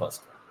to be the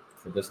first one.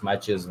 So this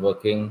match is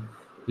working.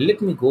 Let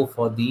me go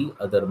for the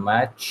other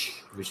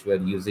match which we are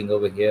using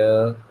over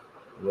here,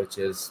 which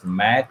is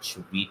match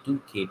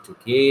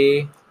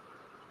v2k2k.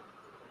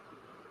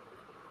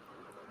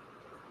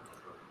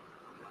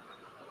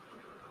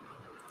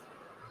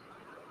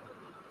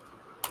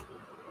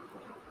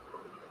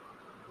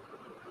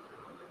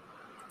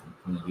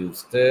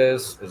 Use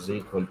this is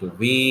equal to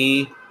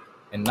v,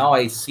 and now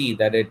I see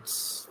that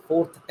it's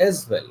fourth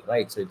as well,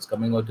 right? So it's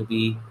coming out to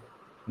be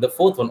the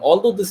fourth one,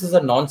 although this is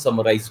a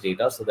non-summarized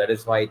data, so that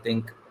is why I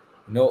think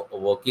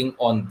working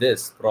on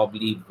this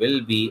probably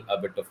will be a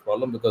bit of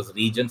problem, because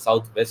region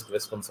southwest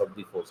west comes out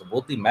before, so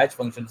both the match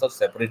functions are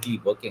separately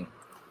working.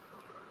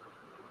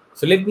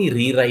 So let me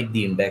rewrite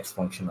the index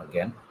function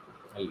again,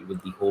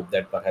 with the hope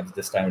that perhaps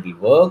this time it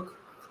will work.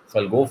 So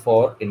I'll go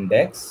for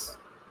index,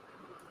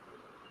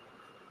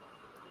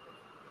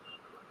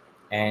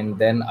 and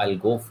then I'll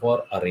go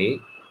for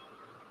array,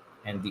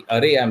 and the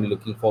array I'm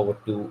looking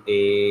forward to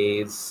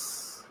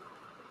is,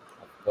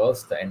 of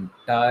course, the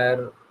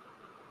entire.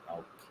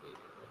 Okay,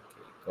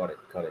 got it.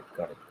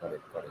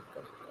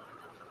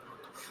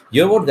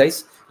 You know what,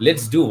 guys?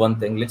 Let's do one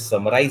thing. Let's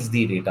summarize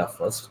the data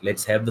first.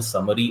 Let's have the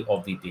summary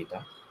of the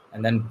data,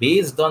 and then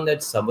based on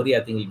that summary, I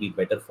think it'll be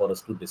better for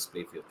us to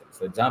display few things.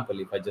 For example,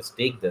 if I just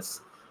take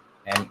this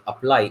and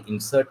apply,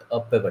 insert a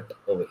pivot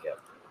over here,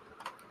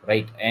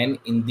 right? And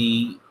in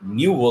the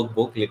new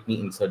workbook, let me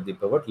insert the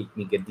pivot. Let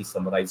me get the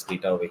summarized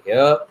data over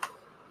here.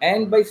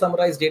 And by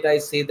summarized data, I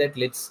say that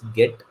let's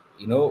get,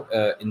 in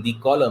the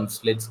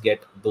columns, let's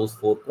get those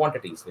 4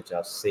 quantities, which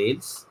are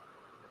sales,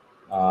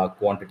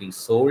 quantity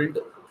sold,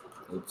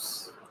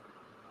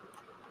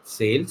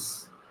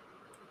 sales,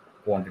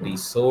 quantity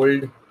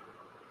sold,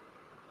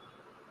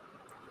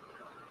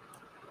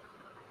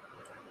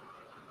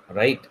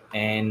 right?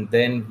 And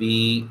then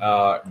we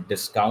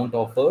discount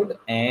offered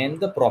and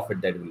the profit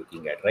that we're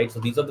looking at, right? So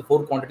these are the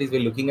 4 quantities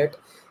we're looking at.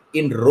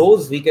 In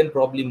rows, we can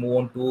probably move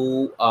on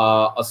to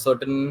a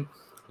certain,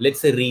 let's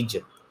say,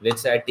 region.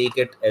 Let's say I take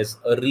it as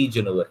a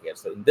region over here.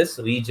 So in this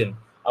region,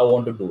 I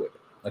want to do it.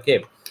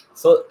 Okay,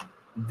 so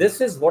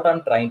this is what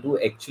I'm trying to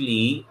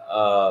actually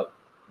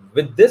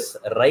with this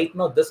right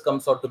now. This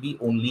comes out to be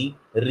only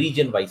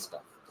region wise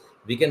stuff.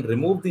 We can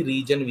remove the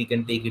region, we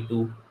can take it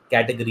to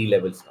category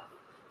level stuff.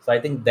 So I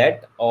think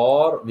that,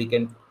 or we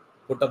can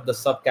put up the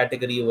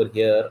subcategory over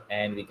here,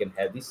 and we can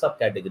have the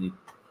subcategory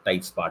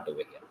types part over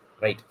here,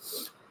 right?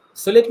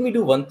 So let me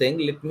do one thing.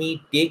 Let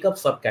me take up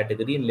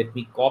subcategory and let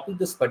me copy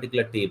this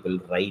particular table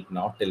right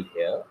now till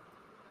here.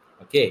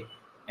 Okay.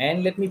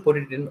 And let me put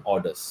it in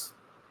orders,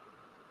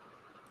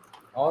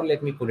 or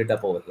let me put it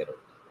up over here.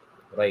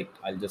 Right.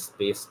 I'll just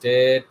paste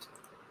it.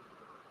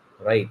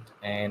 Right.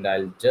 And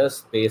I'll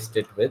just paste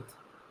it with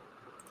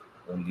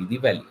only the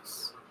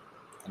values,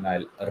 and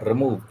I'll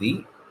remove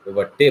the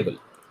pivot table.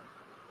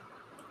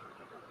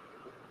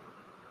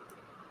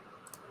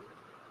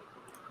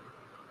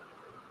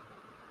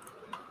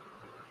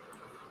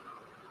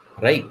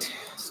 Right,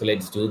 so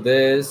let's do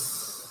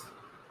this.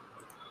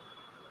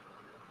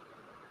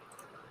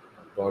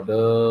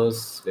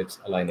 Borders, let's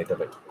align it a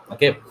bit.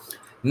 Okay,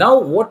 now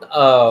what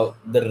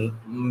the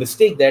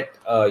mistake that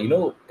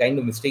kind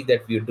of mistake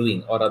that we're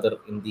doing, or other,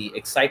 in the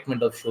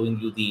excitement of showing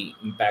you the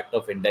impact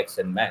of index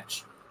and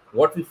match,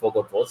 what we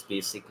forgot was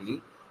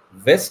basically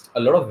west. A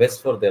lot of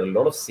west were there, a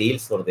lot of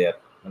sales were there.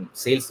 And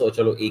sales तो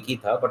चलो एक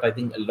ही था, but I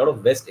think a lot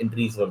of west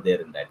entries were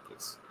there in that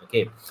case.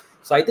 Okay,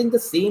 so I think the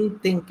same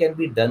thing can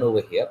be done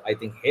over here. I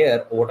think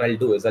here what I'll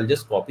do is I'll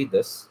just copy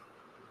this,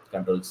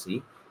 Control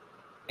C,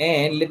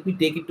 and let me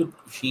take it to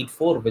sheet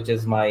 4, which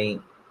is my,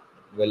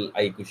 well,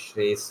 I could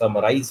say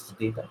summarized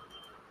data.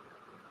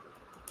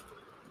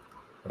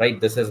 Right,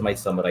 this is my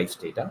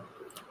summarized data.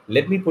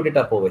 Let me put it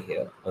up over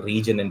here,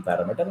 region and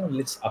parameter, and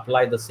let's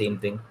apply the same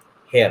thing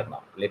here.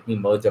 Now let me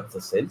merge up the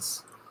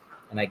cells,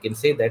 and I can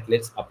say that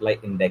let's apply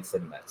index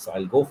and match. So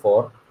I'll go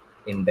for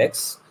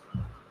index,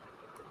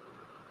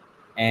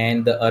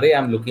 and the array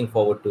I'm looking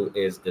forward to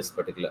is this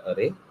particular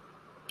array.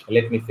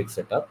 Let me fix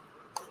it up.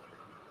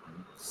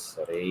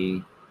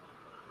 Sorry,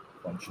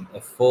 function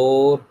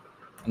f4,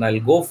 and I'll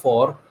go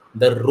for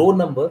the row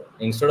number.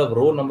 Instead of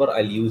row number,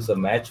 I'll use a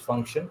match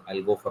function.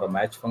 I'll go for a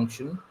match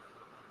function,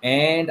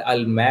 and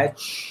I'll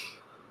match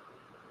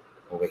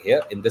over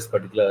here in this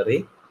particular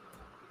array.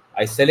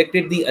 I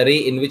selected the array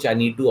in which I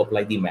need to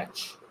apply the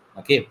match.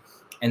 Okay,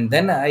 and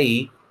then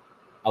I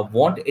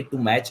want it to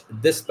match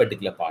this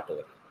particular part over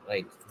here,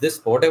 right? This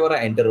whatever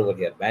I enter over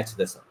here, match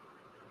this up.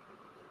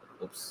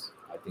 Oops,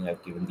 I think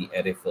I've given the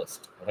array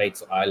first, right?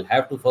 So I'll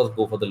have to first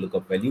go for the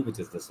lookup value, which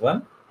is this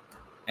one,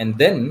 and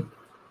then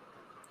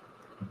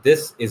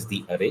this is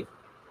the array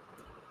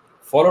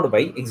followed by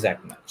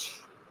exact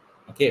match.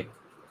 Okay,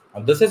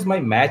 now this is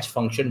my match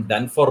function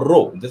done for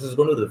row. This is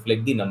going to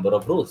reflect the number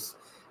of rows.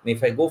 And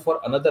if I go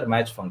for another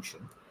match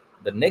function,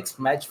 the next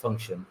match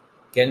function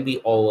can be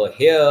over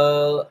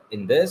here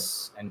in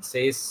this and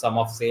says sum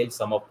of sales,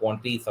 sum of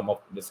quantity, sum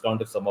of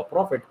discounted, sum of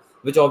profit,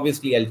 which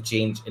obviously I'll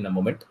change in a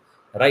moment,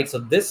 right? So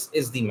this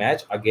is the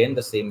match. Again,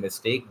 the same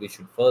mistake. We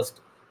should first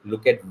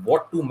look at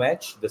what to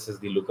match. This is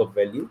the lookup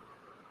value.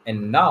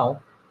 And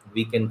now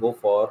we can go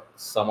for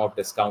sum of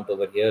discount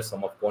over here,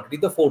 sum of quantity,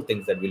 the four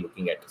things that we're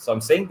looking at. So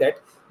I'm saying that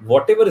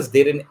whatever is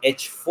there in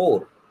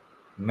H4,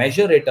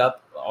 measure it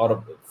up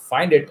or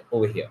find it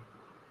over here.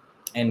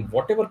 And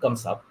whatever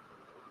comes up,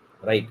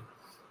 right,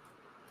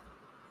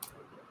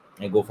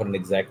 I go for an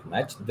exact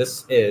match.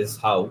 This is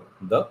how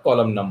the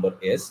column number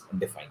is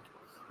defined.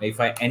 Now, if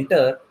I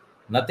enter,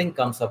 nothing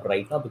comes up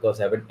right now because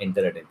I haven't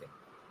entered anything.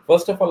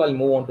 First of all, I'll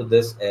move on to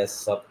this as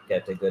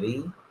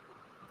subcategory.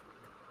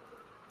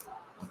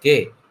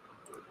 Okay.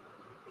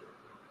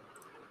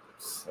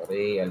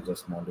 Sorry, I'll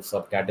just move to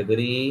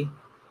subcategory.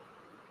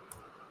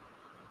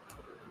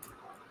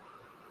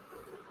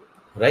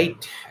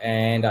 Right,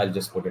 and I'll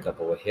just put it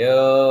up over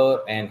here,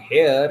 and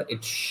here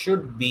it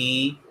should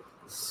be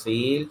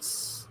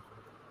sales,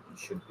 it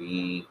should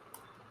be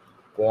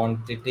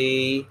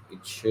quantity,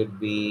 it should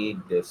be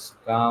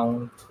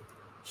discount,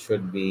 it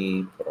should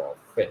be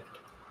profit.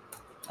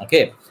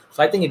 Okay,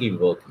 so I think it will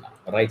work now,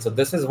 right? So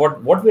this is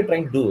what we're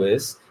trying to do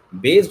is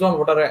based on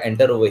whatever I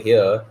enter over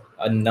here,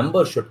 a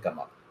number should come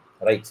up,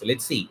 right? So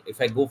let's see,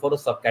 if I go for a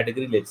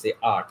subcategory, let's say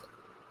art,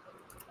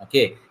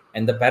 okay,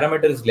 and the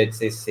parameter is, let's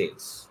say,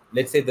 sales.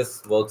 Let's say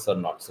this works or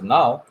not. So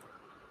now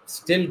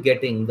still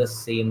getting the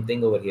same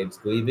thing over here. It's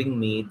giving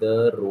me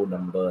the row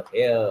number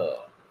here.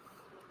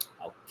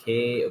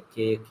 Okay.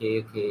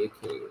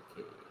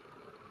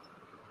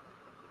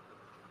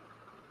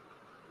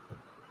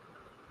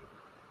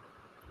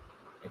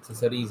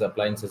 Accessories,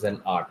 appliances,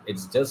 and art.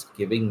 It's just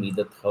giving me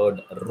the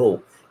third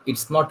row.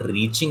 It's not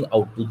reaching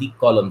out to the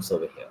columns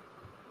over here.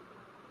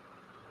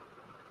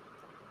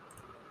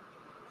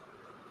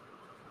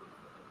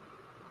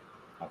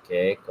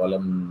 Okay,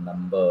 column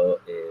number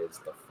is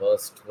the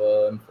first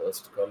one,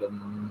 first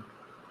column.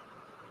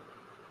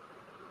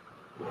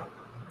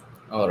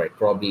 All right,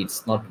 probably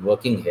it's not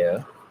working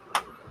here.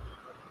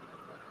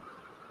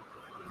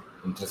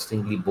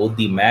 Interestingly, both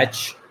the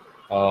match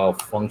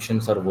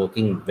functions are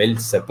working well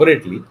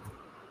separately.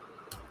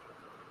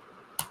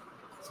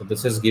 So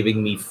this is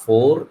giving me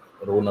 4,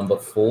 row number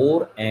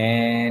 4,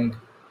 and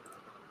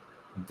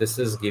this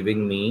is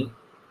giving me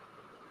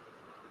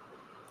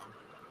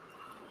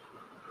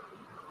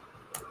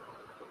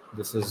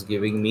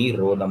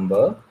row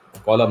number,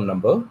 column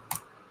number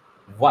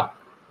 1.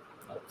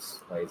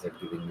 Why is it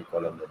giving me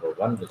column number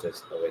 1, which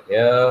is over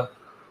here?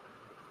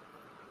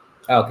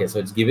 Okay, so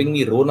it's giving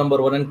me row number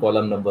 1 and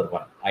column number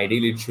 1.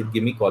 Ideally, it should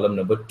give me column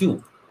number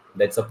 2.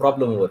 That's a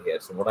problem over here.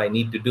 So what I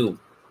need to do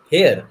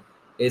here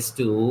is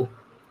to,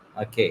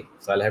 okay,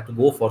 so I'll have to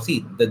go for,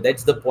 see,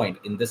 that's the point.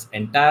 In this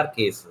entire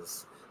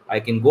cases, I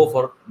can go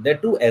for, there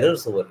are 2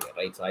 errors over here,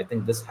 right? So I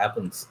think this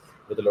happens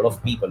with a lot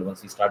of people.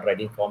 Once we start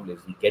writing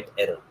formulas, we get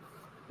error.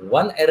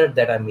 One error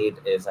that I made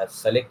is I've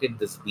selected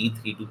this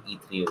B3 to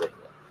E3 over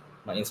here.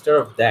 Now, instead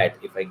of that,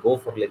 if I go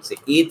for, let's say,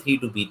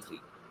 A3 to B3,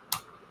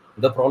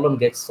 the problem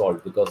gets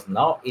solved because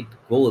now it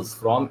goes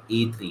from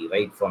A3,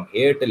 right, from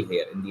here till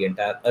here in the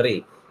entire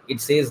array.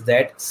 It says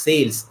that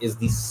sales is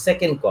the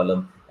second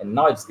column, and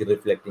now it's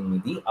reflecting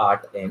me the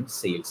art and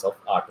sales of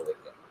art over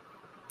here.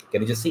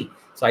 Can you just see?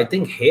 So I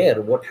think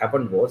here what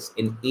happened was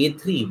in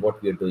A3,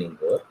 what we're doing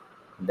here,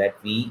 that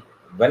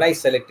when I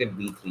selected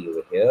B3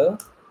 over here,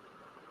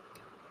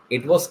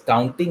 it was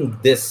counting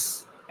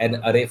this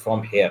an array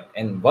from here.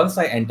 And once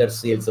I enter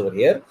sales over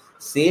here,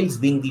 sales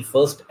being the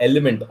first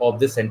element of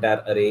this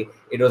entire array,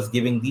 it was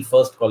giving the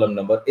first column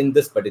number in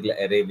this particular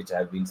array, which I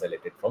have been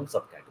selected from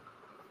subcategory.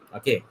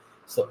 Okay,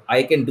 so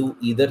I can do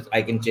either,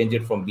 I can change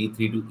it from B3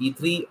 to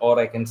E3, or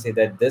I can say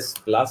that this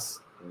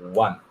plus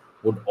 1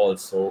 would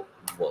also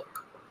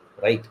work,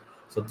 right?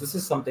 So this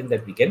is something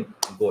that we can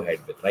go ahead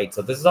with, right?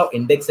 So this is how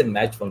index and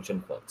match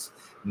function works.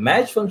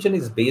 Match function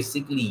is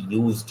basically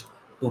used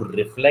to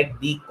reflect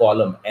the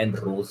column and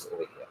rows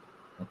over here.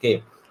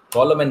 Okay,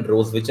 column and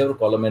rows, whichever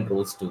column and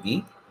rows do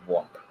we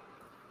want.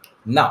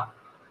 Now,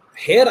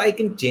 here I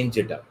can change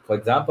it up. For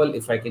example,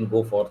 if I can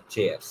go for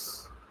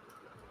chairs,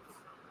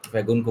 if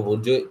I go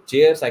for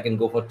chairs, I can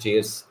go for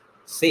chairs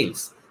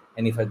sales.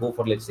 And if I go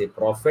for, let's say,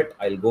 profit,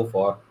 I'll go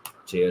for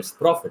chairs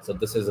profit. So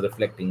this is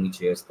reflecting the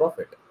chairs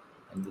profit.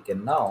 And we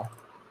can now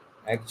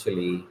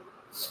actually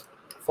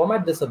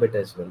format this a bit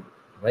as well,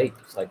 right?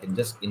 So I can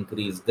just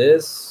increase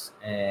this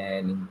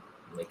and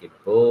make it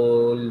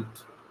bold.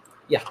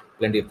 Yeah,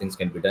 plenty of things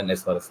can be done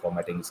as far as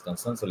formatting is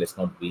concerned. So let's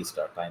not waste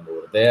our time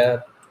over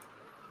there.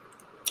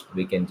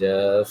 We can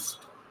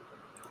just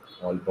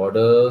all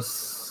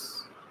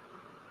borders,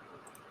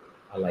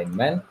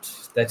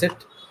 alignment, that's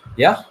it.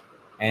 Yeah,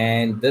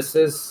 and this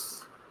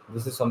is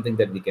something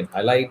that we can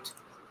highlight,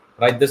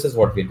 right? This is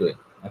what we're doing.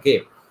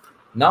 Okay,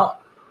 now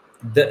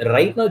the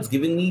right now it's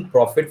giving me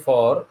profit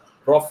for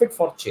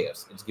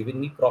chairs. It's giving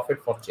me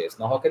profit for chairs.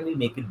 Now how can we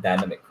make it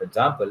dynamic? For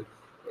example,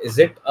 is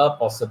it a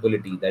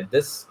possibility that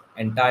this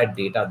entire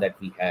data that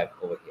we have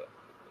over here,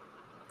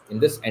 in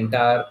this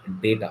entire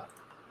data,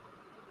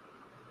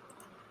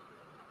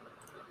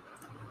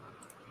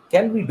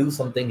 can we do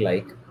something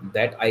like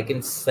that? I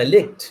can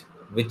select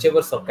whichever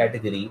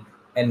subcategory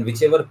and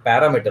whichever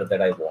parameter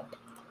that I want,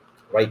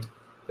 right?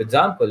 For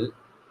example,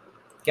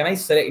 can I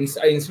select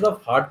instead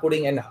of hard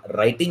coding and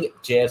writing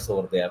chairs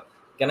over there,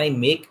 can I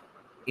make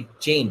it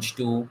change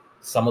to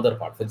some other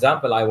part? For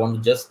example, I want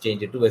to just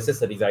change it to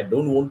accessories. I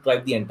don't want to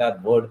type the entire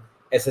word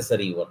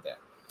accessory over there.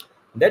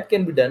 That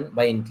can be done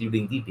by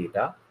including the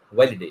data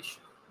validation.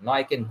 Now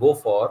I can go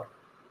for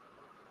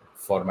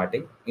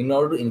formatting. In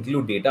order to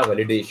include data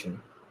validation,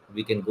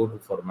 we can go to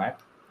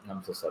format.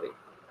 I'm so sorry,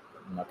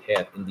 not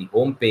here in the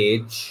home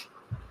page,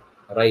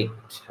 right?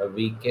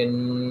 We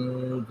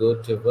can go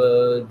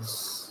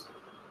towards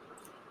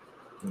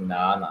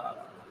no.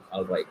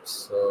 All right,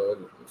 so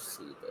let me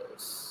see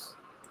this.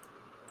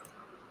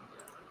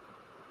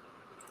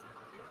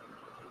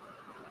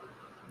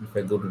 If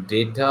I go to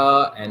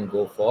data and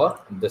go for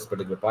this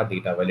particular part,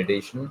 data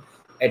validation,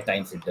 at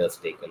times it does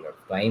take a lot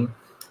of time.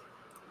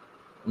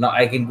 Now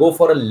I can go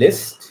for a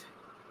list.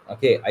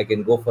 Okay, I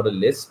can go for a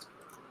list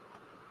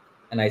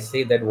and I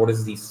say that what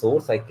is the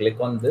source. I click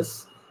on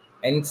this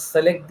and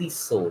select the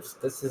source.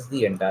 This is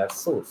the entire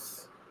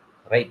source,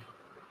 right?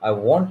 I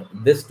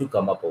want this to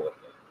come up over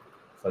here.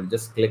 So I'll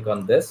just click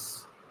on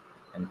this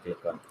and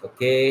click on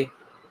OK.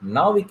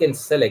 Now we can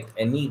select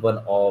any one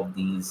of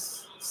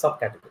these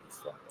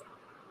subcategories from here.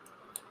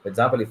 For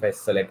example, if I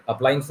select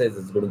appliances,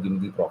 it's going to give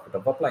me the profit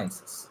of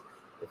appliances.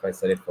 If I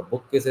select for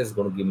bookcases, it's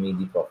going to give me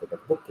the profit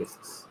of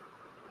bookcases.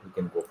 We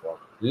can go for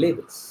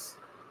labels,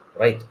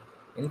 right?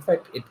 In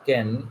fact, we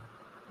can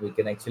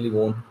actually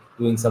want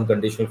doing some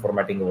conditional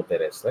formatting over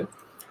there as well.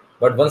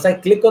 But once I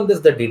click on this,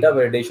 the data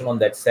validation on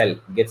that cell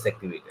gets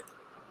activated.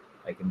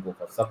 I can go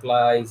for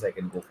supplies, I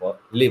can go for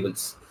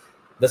labels.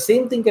 The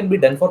same thing can be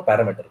done for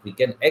parameter. We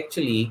can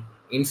actually,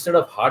 instead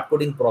of hard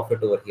coding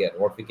profit over here,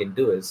 what we can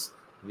do is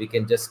we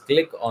can just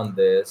click on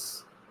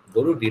this,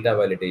 go to data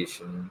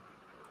validation,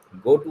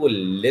 go to a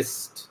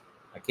list,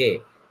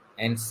 okay,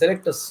 and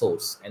select a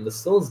source. And the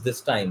source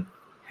this time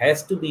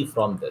has to be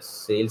from this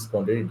sales,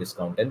 quantity,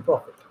 discount, and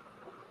profit,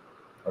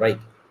 right?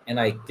 And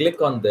I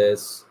click on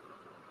this,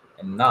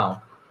 and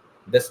now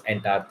this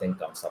entire thing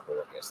comes up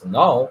over here. So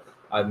now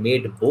I've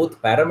made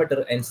both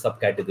parameter and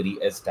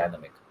subcategory as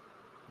dynamic.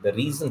 The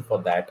reason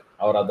for that,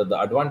 or rather the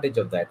advantage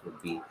of that,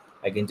 would be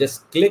I can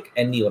just click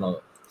any one of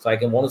them. So I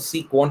can want to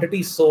see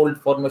quantity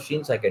sold for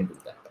machines, I can do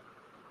that.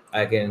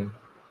 I can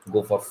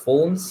go for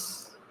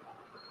phones,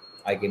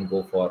 I can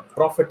go for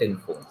profit in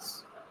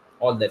phones.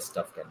 All that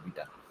stuff can be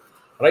done.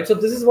 Right. So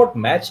this is what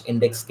match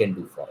index can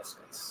do for us,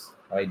 guys.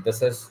 Right.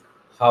 This is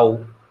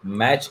how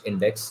match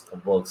index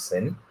works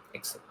in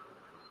Excel.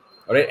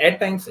 All right. At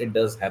times it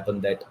does happen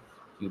that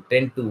you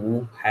tend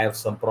to have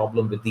some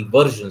problem with the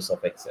versions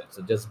of Excel.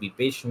 So just be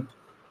patient.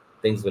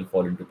 Things will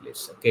fall into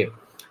place. Okay.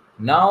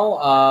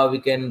 Now we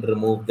can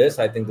remove this.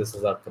 I think this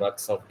is our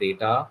crux of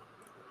data.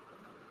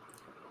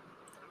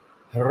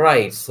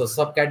 Right. So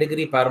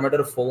subcategory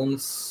parameter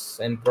phones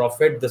and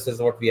profit. This is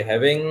what we are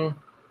having.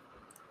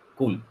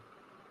 Cool.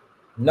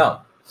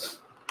 Now,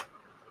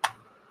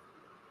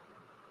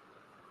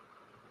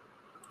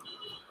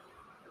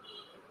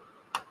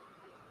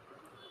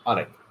 all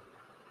right.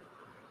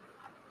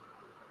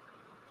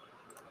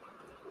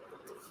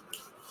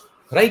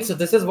 Right, so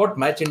this is what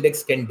match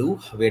index can do.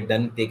 We're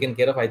done, taken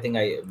care of. I think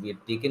we're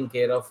taken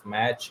care of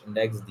match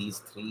index. These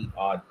three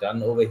are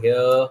done over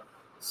here.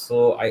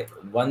 So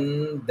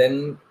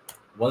then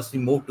once we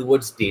move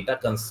towards data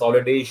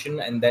consolidation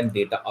and then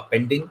data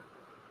appending,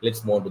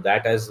 let's move on to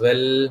that as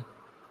well.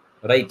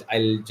 Right,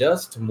 I'll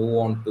just move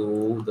on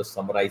to the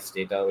summarized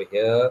data over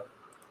here.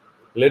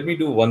 Let me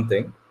do one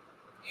thing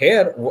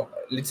here.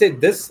 Let's say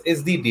this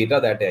is the data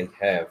that I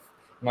have.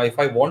 Now if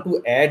I want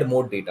to add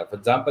more data, for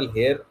example,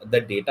 here the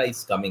data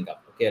is coming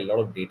up. Okay, a lot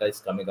of data is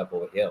coming up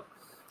over here,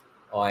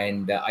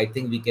 and I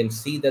think we can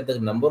see that the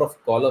number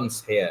of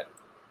columns here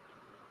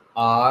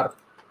are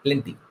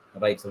plenty,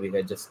 right? So we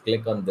can just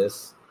click on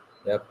this.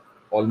 Yep,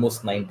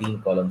 almost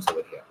 19 columns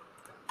over here,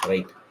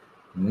 right?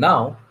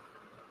 Now,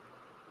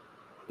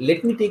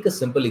 let me take a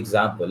simple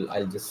example.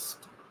 I'll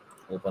just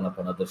open up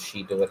another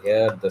sheet over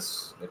here.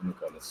 This, let me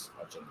call this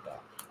agenda.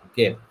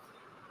 Okay.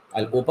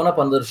 I'll open up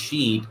another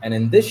sheet, and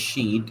in this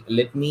sheet,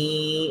 let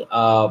me,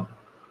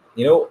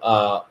 you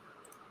know,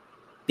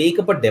 take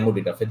up a demo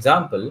data. For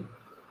example,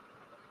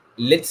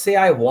 let's say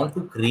I want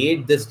to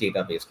create this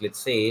database. Let's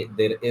say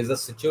there is a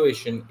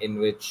situation in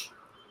which,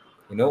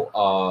 you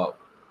know,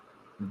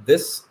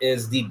 this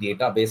is the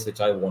database which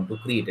I want to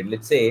create. And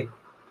let's say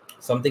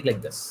something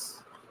like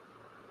this.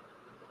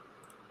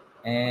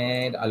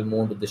 And I'll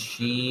move to the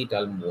sheet.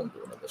 I'll move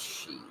to another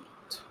sheet.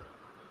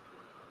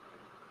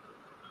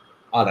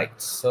 All right.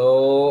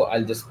 So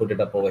I'll just put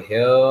it up over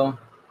here.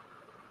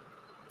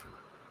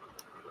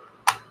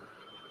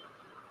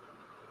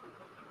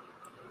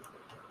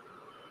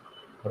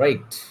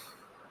 Right.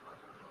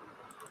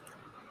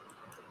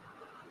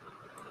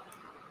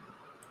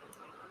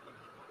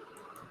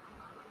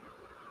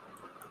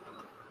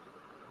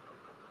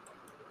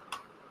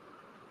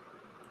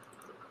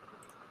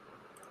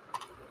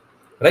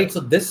 Right,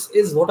 so this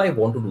is what I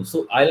want to do.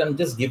 So I'm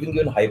just giving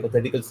you a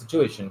hypothetical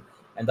situation,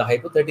 and the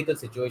hypothetical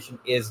situation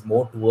is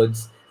more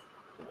towards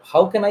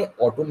how can I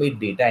automate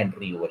data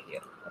entry over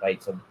here,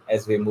 right? So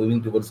as we're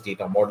moving towards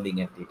data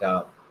modeling and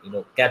data,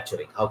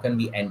 capturing, how can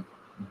we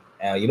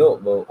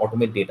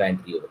automate data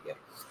entry over here?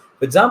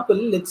 For example,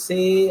 let's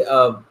say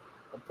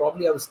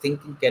probably I was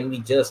thinking, can we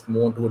just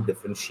move on to a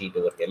different sheet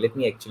over here? Let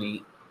me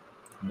actually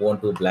move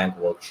on to a blank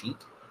worksheet,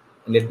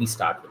 and let me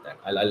start with that.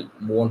 I'll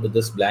move on to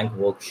this blank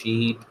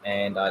worksheet,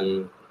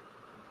 and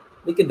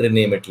we can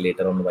rename it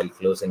later on while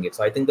closing it.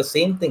 So I think the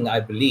same thing, I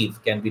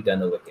believe, can be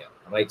done over here,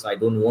 right? So I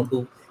don't want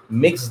to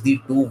mix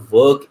the two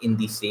work in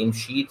the same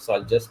sheet. So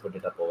I'll just put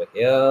it up over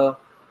here.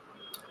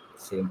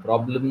 Same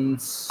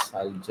problems.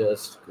 I'll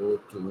just go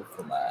to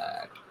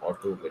format,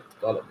 auto with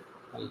column.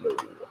 Hello.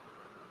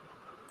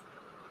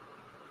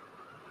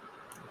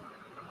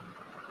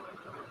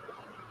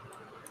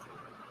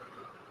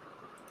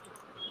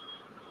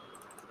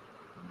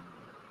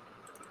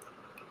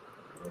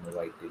 I don't know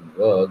why it didn't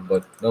work,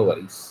 but no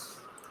worries.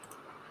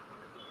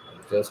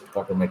 I'll just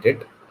automate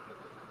it.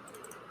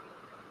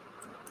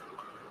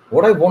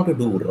 What I want to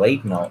do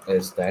right now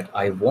is that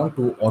I want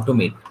to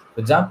automate. For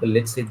example,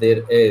 let's say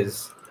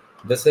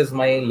this is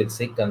my, let's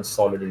say,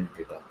 consolidated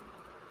data.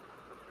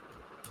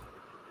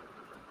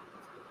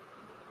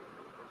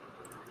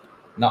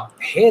 Now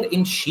here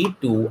in sheet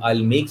 2,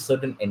 I'll make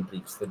certain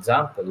entries. For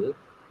example,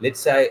 let's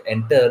say I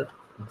enter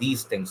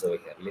these things over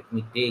here. Let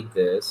me take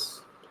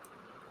this,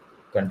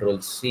 Control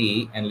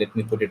C, and let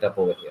me put it up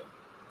over here.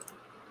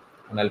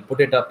 And I'll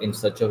put it up in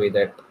such a way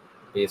that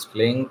paste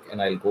link,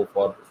 and I'll go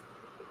for,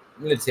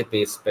 let's say,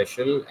 paste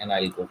special, and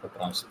I'll go for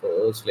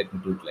transpose. Let me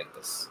do it like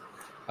this.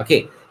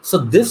 Okay, so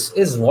this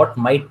is what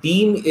my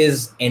team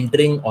is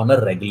entering on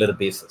a regular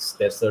basis.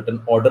 There's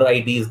certain order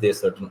IDs, there's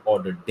certain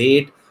order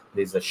date,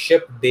 there's a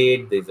ship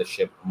date, there's a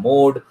ship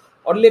mode,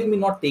 or let me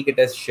not take it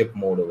as ship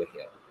mode over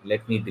here.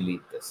 Let me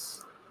delete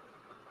this.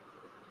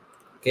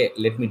 Okay,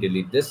 let me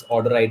delete this.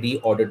 Order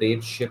ID, order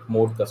date, ship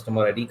mode,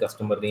 customer ID,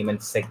 customer name,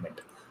 and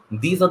segment.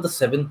 These are the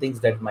 7 things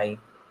that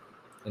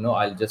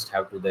I'll just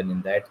have to then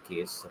in that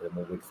case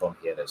remove it from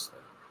here as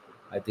well.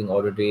 I think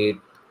order date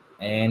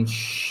and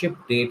ship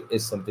date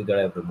is something that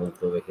I've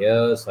removed over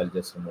here. So I'll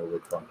just remove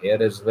it from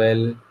here as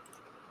well.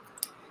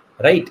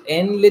 Right.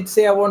 And let's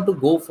say I want to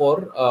go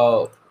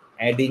for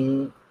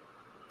adding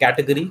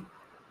category.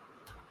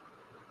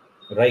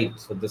 Right.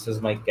 So this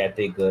is my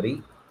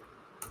category.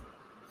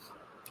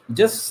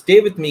 Just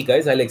stay with me,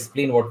 guys. I'll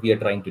explain what we are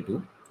trying to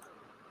do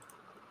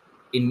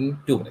in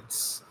 2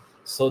 minutes.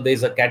 So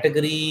there's a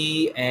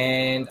category,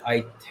 and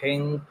I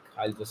think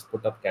I'll just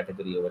put up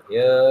category over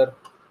here.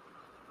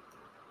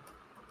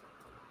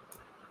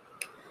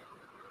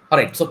 All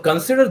right, so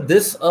consider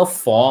this a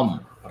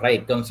form,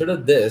 right? Consider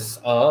this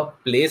a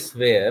place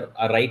where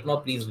right now,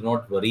 please do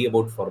not worry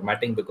about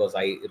formatting because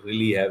I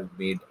really have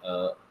made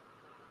a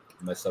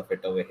mess of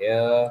it over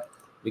here.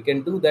 We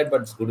can do that,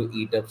 but it's going to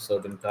eat up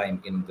certain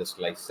time in this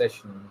live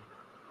session.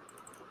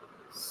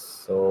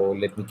 So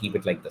let me keep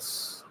it like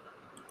this.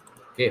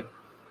 Okay.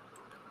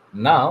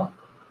 Now,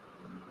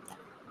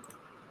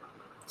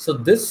 so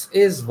this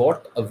is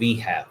what we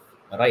have,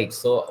 right?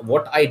 So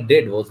what I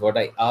did was, what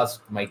I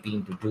asked my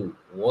team to do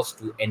was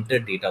to enter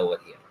data over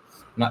here.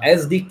 Now,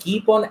 as they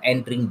keep on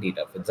entering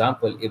data, for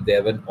example, if they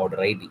have an order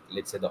ID,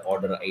 let's say the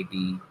order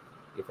ID,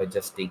 if I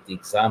just take the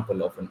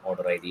example of an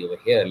order ID over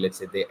here, let's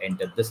say they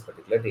enter this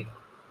particular data,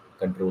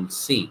 Control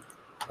C,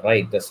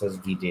 right? This is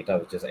the data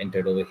which is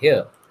entered over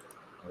here,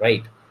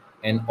 right?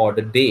 And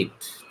order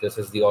date, this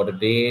is the order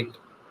date,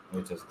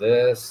 which is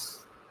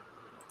this.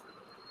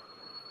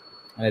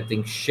 And I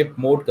think ship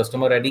mode,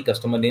 customer ID,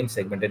 customer name,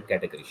 segment, and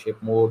category. Ship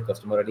mode,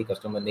 customer ID,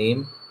 customer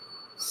name,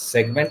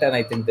 segment, and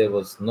I think there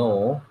was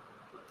no.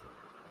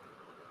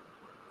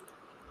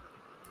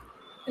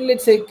 And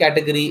let's say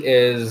category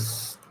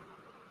is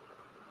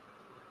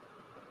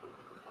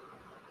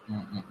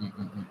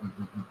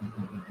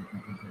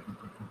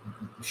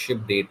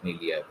ship date नहीं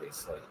लिया है भाई,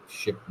 sorry,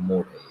 ship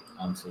mode है ये.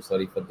 I'm so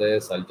sorry for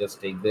this. I'll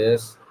just take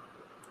this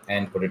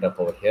and put it up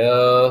over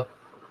here.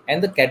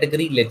 And the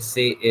category, let's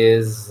say,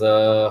 is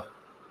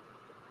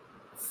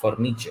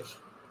furniture.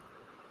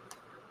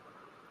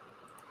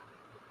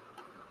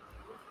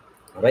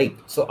 Right.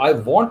 So I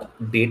want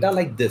data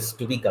like this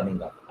to be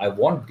coming up. I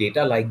want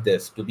data like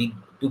this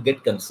to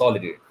get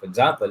consolidated. For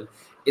example,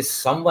 if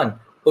someone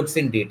puts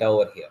in data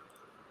over here,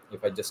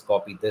 if I just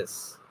copy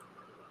this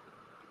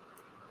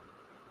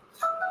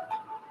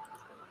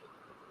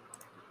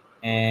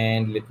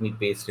and let me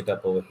paste it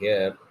up over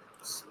here,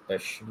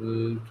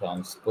 special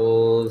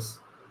transpose,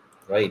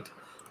 right?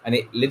 And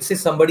let's say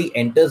somebody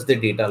enters the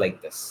data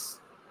like this.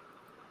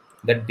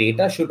 The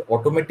data should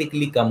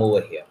automatically come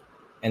over here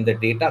and the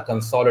data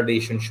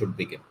consolidation should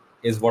begin,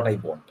 is what I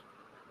want.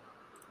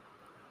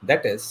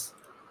 That is,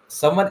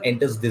 someone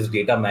enters this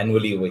data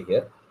manually over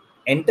here,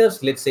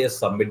 enters, let's say, a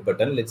submit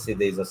button. Let's say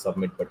there is a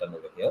submit button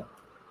over here.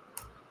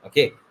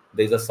 Okay,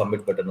 there is a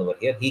submit button over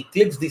here. He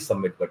clicks the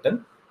submit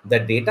button. The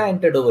data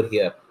entered over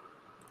here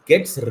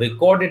gets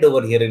recorded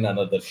over here in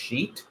another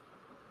sheet,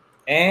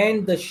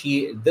 and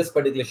this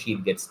particular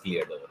sheet gets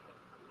cleared over here.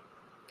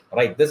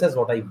 Right, this is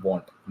what I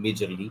want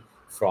majorly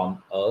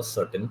from a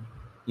certain,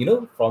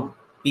 from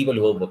people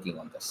who are working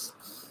on this.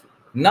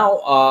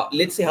 Now,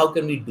 let's say, how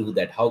can we do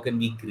that? How can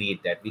we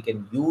create that? We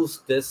can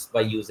use this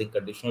by using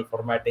conditional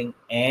formatting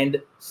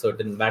and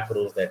certain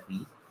macros that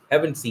we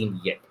haven't seen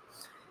yet.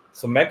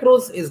 So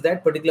macros is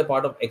that particular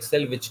part of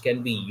Excel which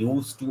can be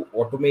used to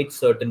automate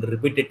certain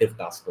repetitive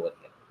tasks over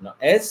here. Now,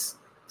 as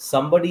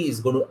somebody is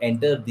going to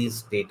enter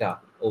this data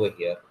over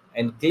here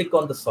and click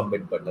on the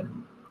submit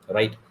button,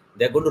 right?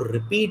 They're going to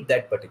repeat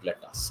that particular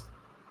task,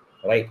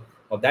 right?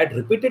 Now, that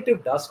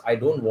repetitive task, I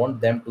don't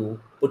want them to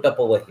put up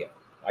over here.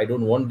 I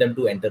don't want them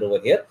to enter over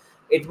here.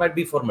 It might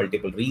be for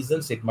multiple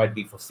reasons. It might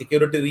be for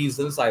security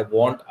reasons. I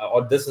want,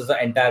 or this is an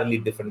entirely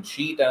different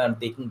sheet and I'm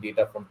taking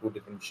data from two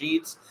different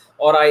sheets,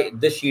 or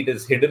this sheet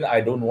is hidden. I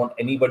don't want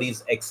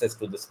anybody's access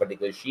to this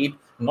particular sheet,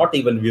 not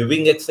even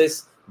viewing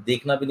access.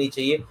 Dekhna bhi nahi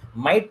chahiye.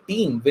 My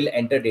team will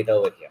enter data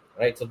over here,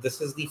 right? So this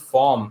is the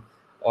form,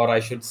 or I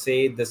should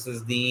say, this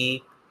is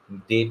the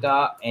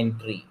data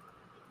entry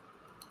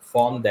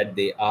form that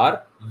they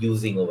are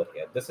using over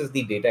here. This is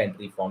the data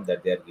entry form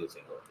that they are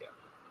using over here.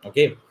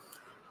 Okay.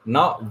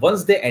 Now,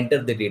 once they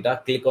enter the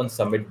data, click on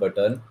submit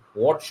button.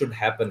 What should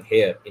happen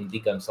here in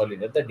the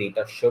consolidator? The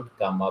data should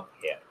come up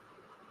here.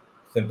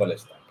 Simple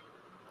as that,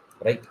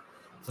 right?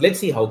 So let's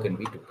see how can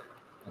we do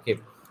that. Okay.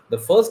 The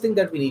first thing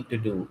that we need to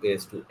do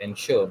is to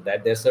ensure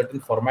that there's certain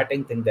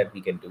formatting thing that we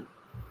can do.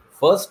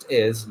 First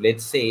is,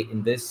 let's say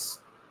in this,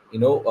 in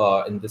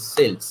the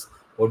cells,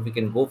 what we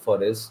can go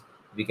for is,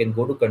 we can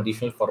go to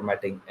conditional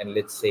formatting and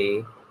let's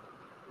say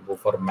go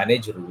for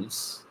manage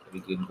rules. We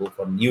can go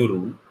for new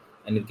rule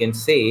and we can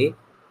say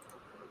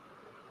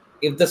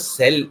if the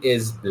cell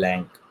is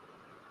blank,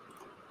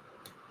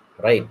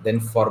 right, then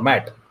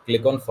format,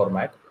 click on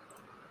format,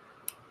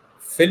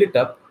 fill it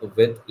up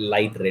with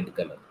light red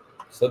color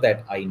so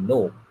that I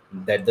know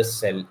that the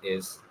cell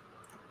is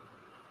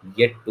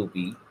yet to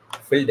be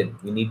filled in.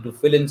 We need to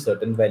fill in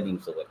certain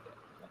values over here.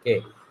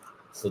 Okay,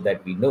 so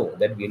that we know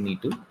that we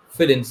need to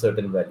fill in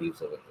certain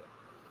values over here.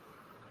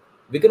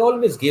 We can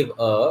always give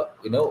a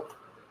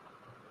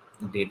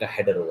data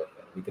header over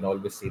here. We can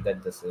always say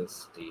that this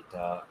is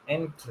data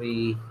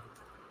entry,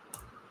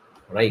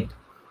 right?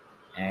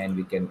 And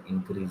we can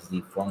increase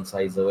the font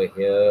size over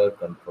here,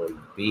 control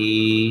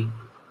B,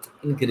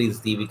 increase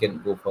the, we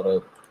can go for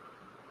a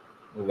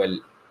well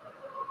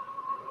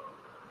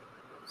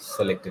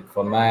selected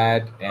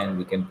format and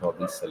we can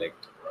probably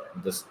select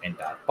this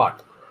entire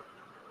part,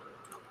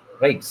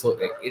 right? So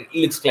it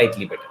looks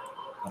slightly better,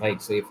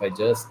 right? So if I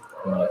just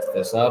merge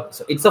this up,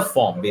 so it's a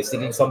form.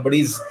 Basically,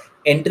 somebody's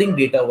entering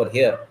data over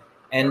here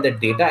and the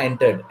data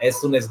entered as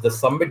soon as the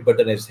submit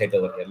button is hit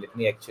over here. Let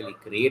me actually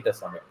create a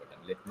submit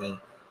button. Let me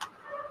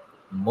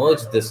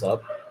merge this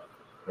up,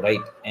 right?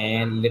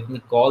 And let me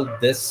call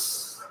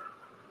this,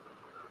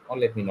 or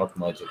let me not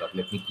merge it up.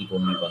 Let me keep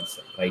only one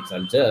cell, right? So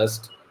I'll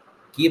just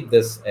keep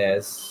this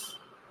as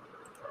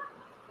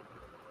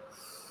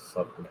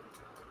submit,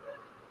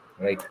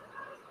 right?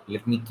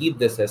 Let me keep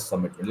this as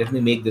submit button. Let me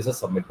make this a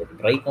submit button.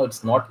 Right now,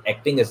 it's not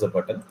acting as a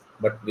button,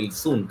 but we'll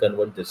soon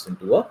convert this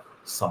into a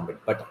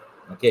submit button.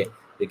 Okay,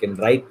 you can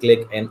right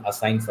click and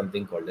assign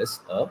something called as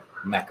a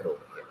macro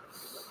over here.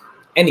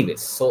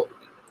 Anyways, so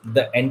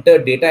the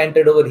data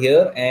entered over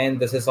here, and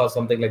this is how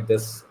something like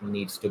this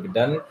needs to be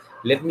done.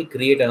 Let me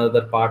create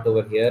another part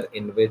over here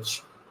in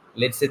which,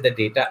 let's say, the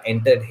data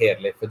entered here.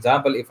 Like, for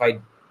example, if I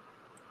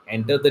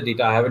enter the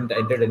data, I haven't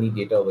entered any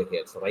data over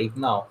here. So right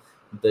now,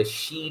 the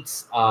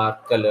sheets are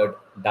colored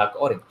dark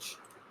orange.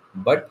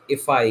 But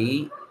if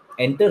I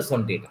enter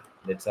some data,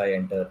 let's say I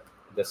enter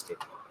this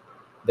data,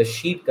 the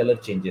sheet color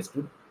changes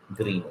to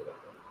green over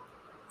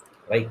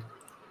here, right?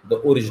 The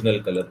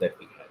original color that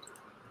we had,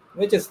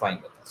 which is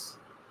fine with us,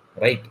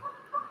 right?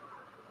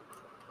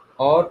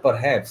 Or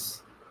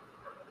perhaps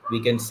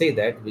we can say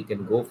that we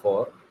can go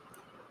for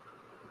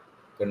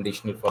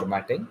conditional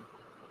formatting,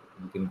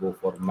 We can go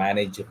for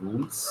manage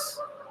rules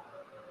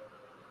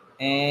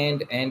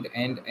and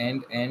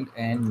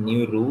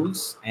new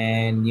rules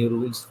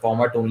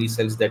format only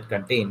cells that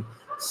contain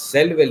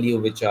cell value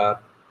which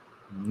are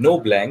no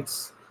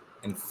blanks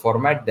and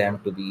format them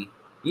to be,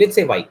 let's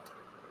say, white.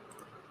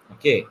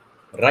 Okay,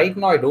 right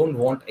now I don't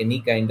want any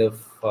kind of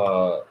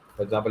for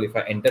example, if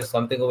I enter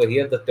something over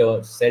here,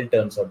 the cell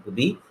turns out to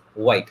be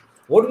white.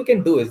 What we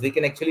can do is we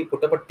can actually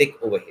put up a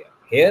tick over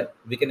here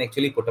we can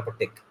actually put up a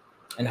tick.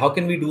 And how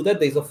can we do that?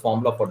 There is a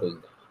formula for doing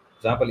that.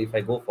 Example, if I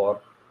go for,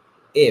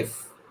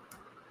 if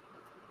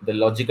the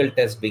logical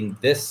test being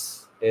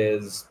this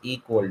is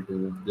equal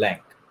to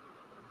blank,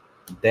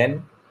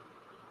 then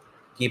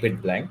keep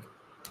it blank,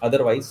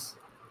 otherwise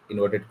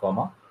inverted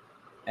comma,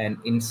 and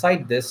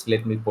inside this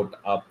let me put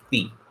a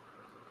p.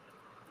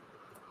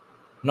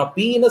 Now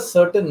p in a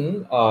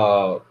certain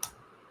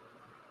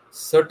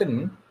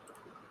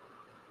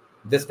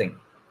this thing,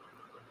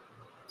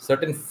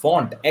 certain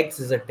font x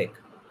is a tick,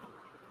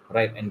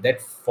 right? And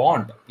that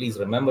font, please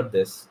remember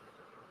this,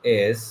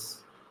 is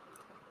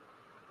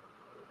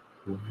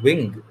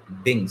wing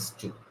dings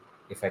 2.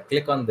 If I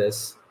click on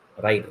this,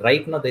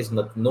 right now there's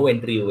no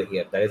entry over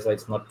here, that is why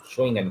it's not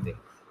showing anything.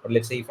 But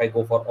let's say if I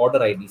go for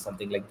order id,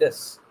 something like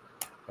this,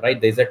 right,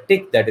 there's a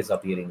tick that is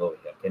appearing over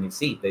here. Can you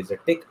see there's a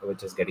tick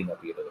which is getting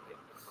appeared over here?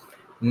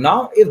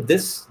 Now if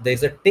this,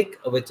 there's a tick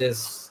which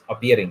is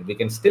appearing, we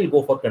can still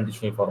go for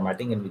conditional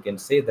formatting and we can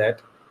say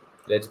that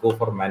let's go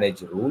for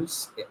manage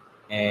rules.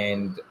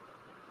 And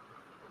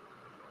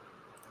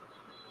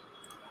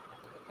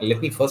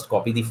let me first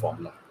copy the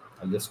formula.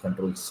 I'll just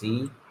control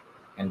C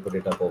and put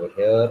it up over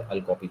here.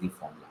 I'll copy the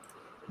formula.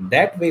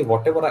 That way,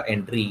 whatever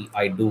entry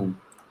I do,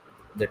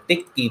 the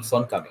tick keeps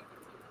on coming.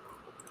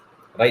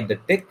 Right? The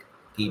tick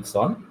keeps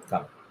on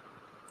coming.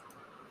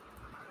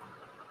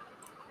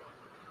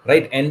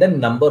 Right? And the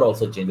number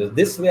also changes.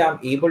 This way, I'm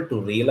able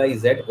to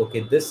realize that, okay,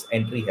 this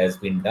entry has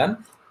been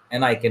done.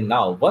 And I can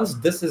now, once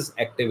this is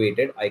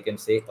activated, I can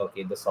say,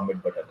 okay, the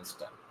submit button is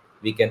done.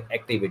 We can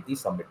activate the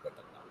submit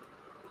button now.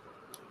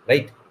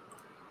 Right?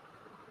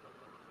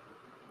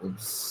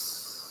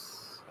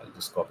 Oops, I'll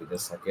just copy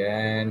this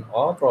again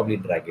or probably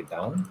drag it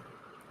down.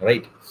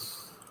 Right,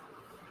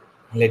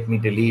 let me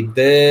delete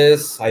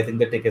this. I think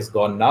the tick is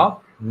gone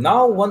now.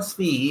 Once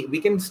we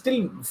can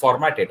still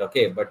format it,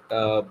 okay, but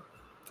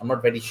I'm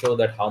not very sure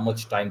that how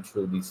much time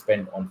should we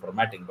spend on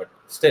formatting, but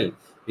still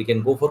we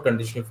can go for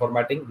conditional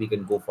formatting. We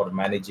can go for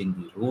managing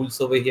the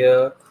rules over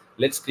here.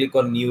 Let's click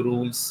on new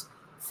rules,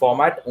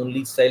 format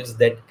only cells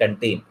that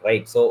contain,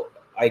 right? So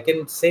I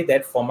can say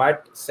that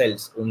format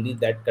cells only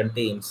that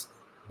contains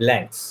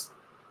blanks,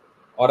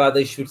 or rather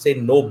I should say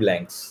no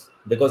blanks,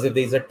 because if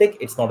there is a tick,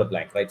 it's not a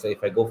blank, right? So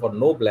if I go for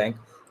no blank,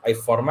 I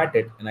format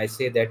it and I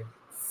say that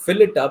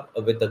fill it up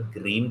with a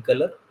green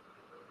color.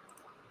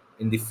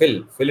 In the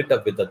fill it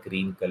up with a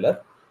green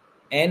color,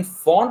 and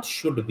font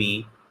should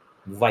be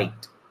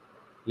white.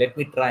 Let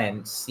me try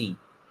and see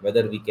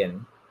whether we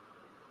can.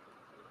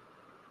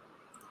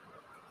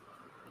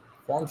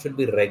 Font should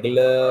be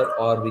regular,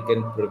 or we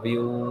can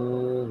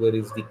preview. Where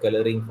is the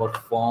coloring for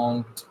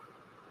font?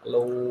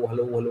 Hello.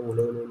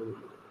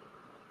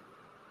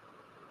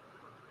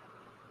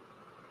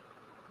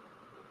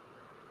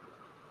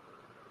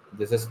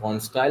 This is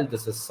font style,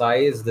 this is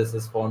size, this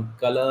is font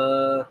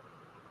color.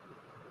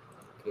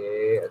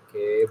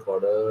 Okay,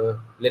 border.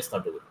 Let's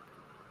not do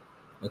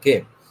it.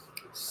 Okay,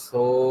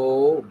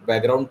 so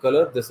background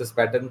color, this is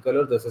pattern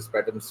color, this is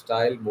pattern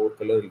style, more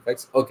color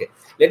effects. Okay,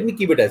 let me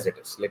keep it as it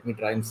is. Let me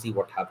try and see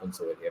what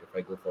happens over here if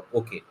I go for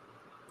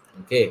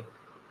okay,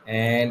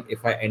 and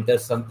if I enter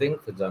something,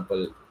 for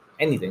example,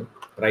 anything,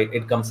 right,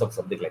 it comes up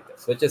something like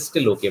this, which is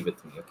still okay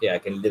with me. Okay, I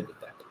can live with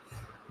that.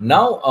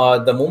 Now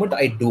the moment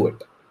I do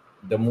it,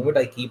 the moment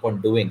I keep on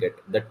doing it,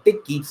 the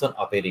tick keeps on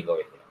appearing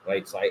over here,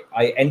 right? So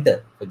I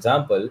enter, for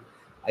example,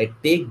 I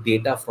take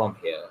data from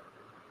here.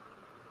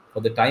 For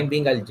the time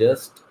being, I'll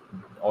just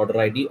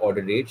order id,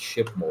 order date,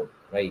 ship mode,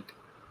 right?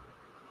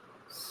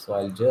 So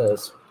I'll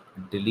just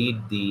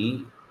delete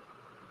the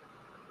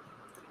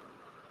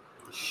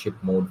ship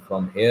mode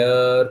from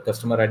here.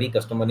 Customer id,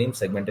 customer name,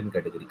 segment and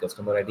category.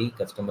 Customer id,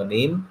 customer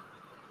name,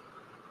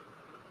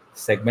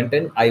 segment,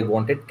 and I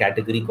wanted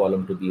category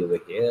column to be over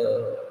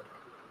here.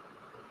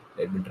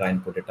 Let me try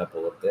and put it up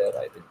over there.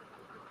 I think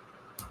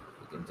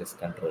we can just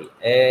control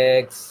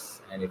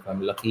X, and if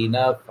I'm lucky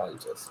enough, I'll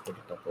just put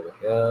it up over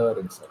here,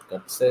 insert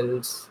cut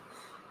cells,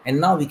 and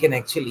now we can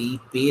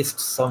actually paste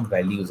some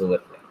values over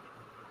here.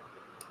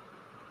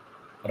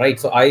 Right,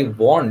 so I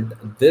want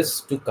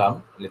this to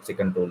come. Let's say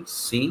control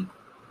C.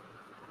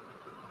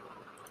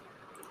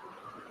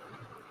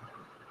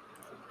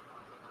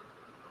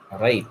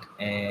 Right,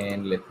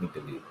 and let me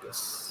delete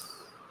this.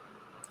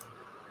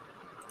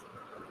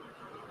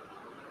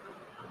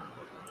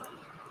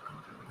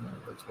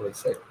 That's what I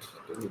said.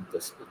 Delete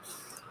this,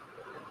 please.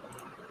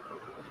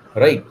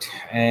 Right,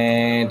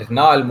 and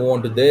now I'll move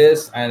on to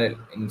this and I'll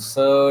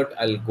insert.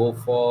 I'll go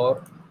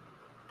for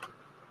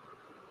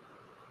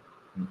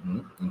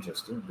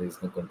interesting. There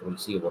is no control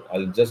C. But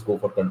I'll just go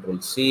for control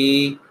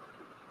C.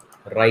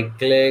 Right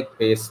click,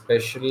 paste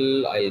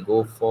special. I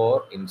go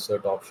for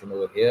insert option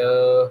over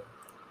here.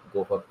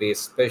 Go for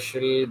paste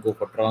special. Go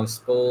for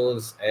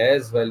transpose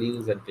as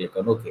values and click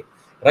on OK.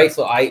 Right.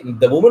 So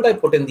the moment I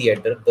put in the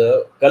enter,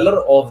 the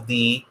color of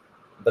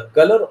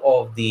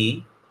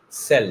the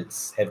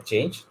cells have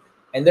changed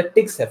and the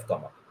ticks have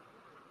come up.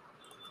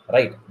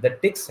 Right, the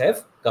ticks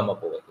have come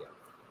up over here.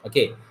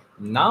 Okay,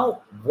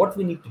 now what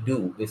we need to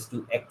do is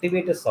to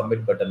activate a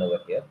submit button over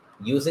here.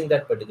 Using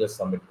that particular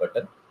submit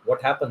button,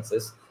 what happens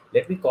is,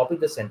 let me copy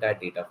this entire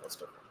data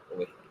first of all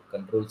over here.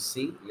 Control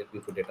C, let me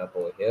put it up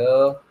over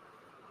here.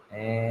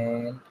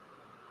 And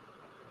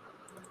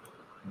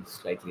it's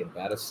slightly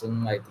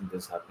embarrassing, I think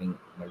this is happening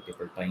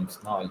multiple times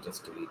now. I'll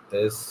just delete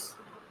this.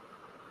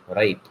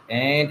 Right,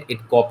 and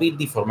it copied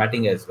the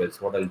formatting as well.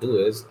 So what I'll do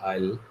is,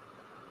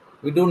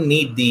 we don't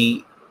need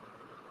the,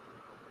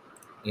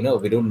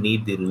 we don't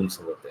need the rules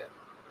over there.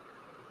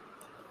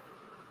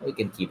 We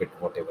can keep it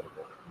whatever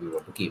we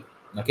want to keep.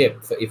 Okay,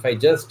 so if I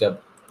just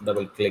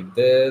double click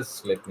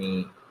this, let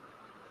me,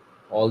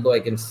 although I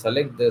can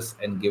select this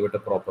and give it a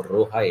proper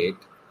row height,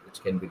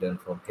 which can be done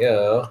from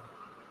here,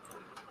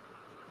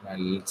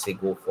 and let's say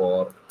go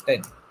for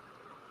 10.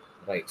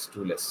 Right, it's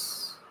too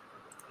less.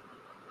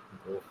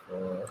 Go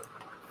for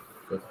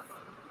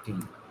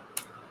 15.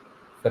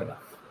 Fair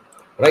enough.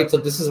 Right, so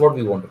this is what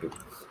we want to do.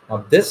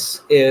 Now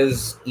this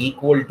is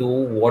equal to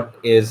what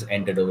is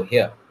entered over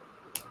here.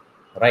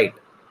 Right,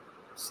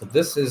 so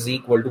this is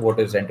equal to what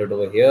is entered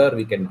over here.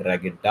 We can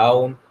drag it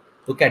down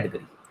to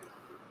category.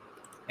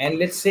 And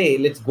let's say,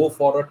 let's go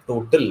for a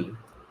total,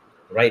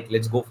 right?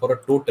 Let's go for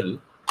a total.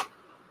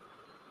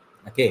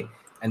 Okay.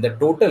 And the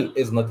total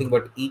is nothing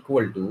but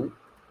equal to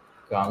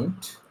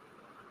count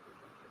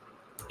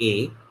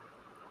A,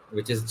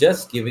 which is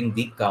just giving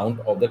the count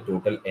of the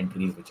total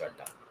entries which are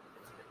done.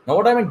 Now,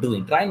 what am I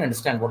doing? Try and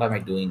understand what am I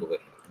doing over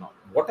here. Now,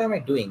 what am I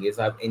doing is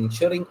I'm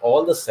ensuring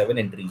all the 7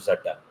 entries are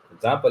done. For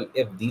example,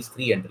 if these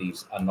 3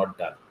 entries are not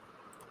done,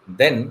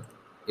 then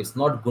it's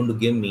not going to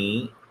give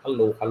me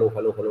hello, hello,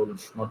 hello, hello. It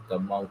should not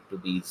come out to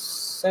be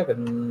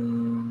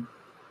 7.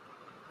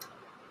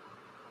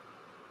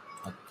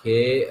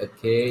 Okay,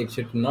 it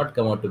should not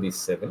come out to be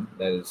 7.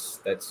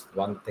 That's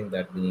one thing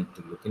that we need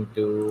to look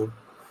into.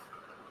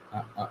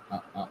 If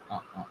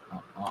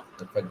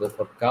I go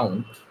for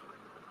count,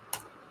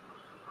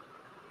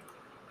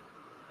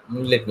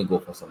 let me go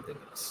for something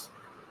else.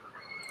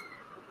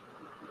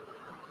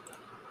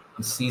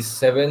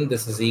 C7,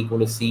 this is equal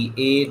to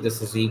C8,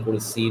 this is equal to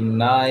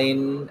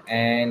C9,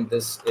 and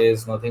this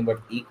is nothing but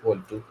equal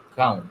to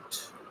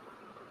count.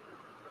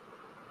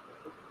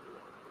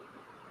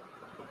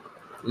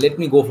 Let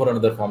me go for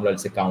another formula. I'll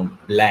say count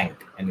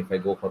blank, and if I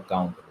go for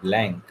count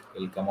blank,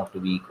 it will come out to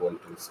be equal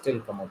to, still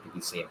come out to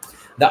be same.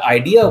 The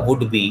idea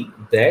would be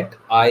that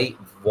I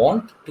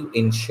want to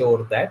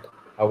ensure that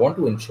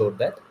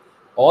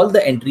all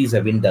the entries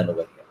have been done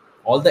over here.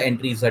 All the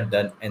entries are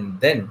done, and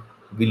then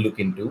we look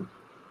into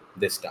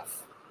this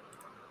stuff.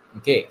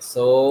 Okay,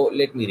 so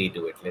let me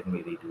redo it. I think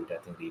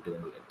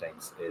redoing it at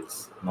times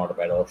is not a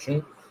bad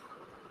option.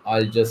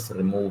 I'll just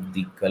remove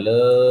the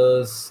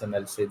colors and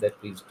I'll say that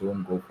please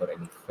don't go for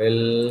any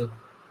fill.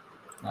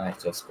 I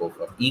just go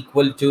for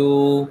equal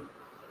to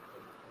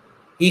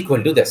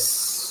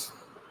this.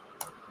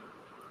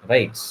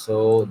 Right,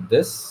 so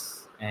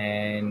this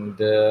and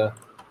this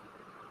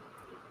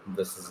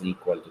is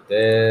equal to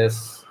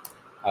this.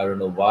 I don't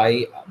know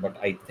why, but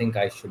I think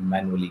I should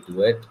manually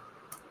do it.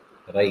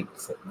 Right,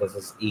 so this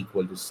is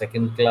equal to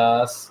second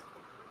class.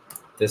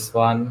 This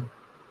one,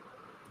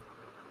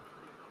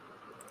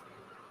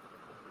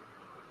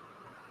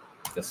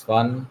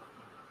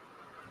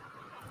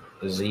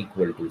 is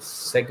equal to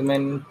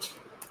segment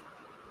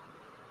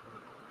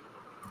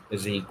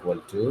is equal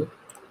to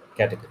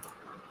category.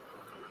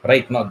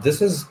 Right, now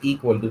this is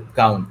equal to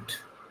count,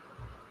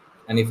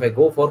 and if I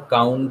go for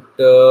count,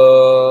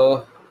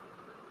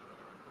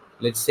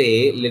 let's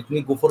say, let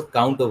me go for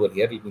count over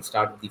here. Let me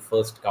start with the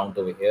first count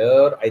over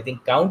here. I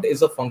think count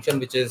is a function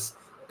which is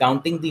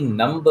counting the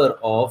number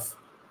of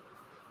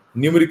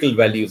numerical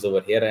values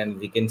over here, and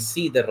we can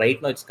see that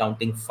right now it's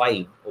counting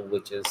 5,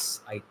 which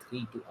is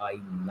I3 to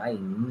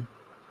I9.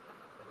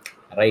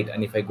 Right,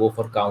 and if I go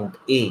for count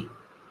A,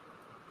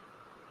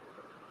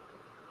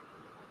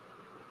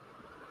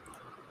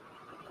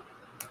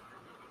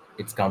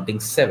 it's counting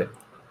 7.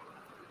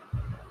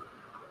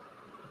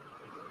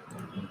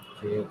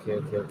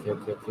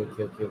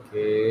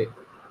 Okay.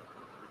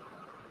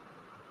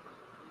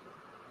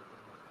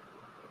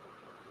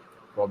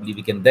 Probably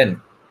we can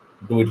then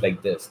do it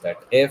like this,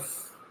 that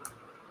if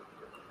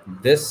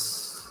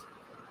this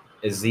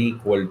is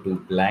equal to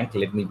blank,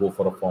 let me go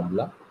for a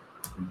formula,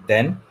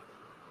 then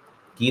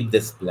keep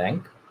this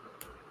blank,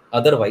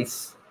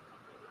 otherwise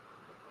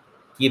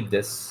keep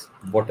this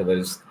whatever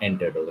is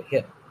entered over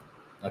here.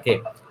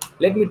 Okay,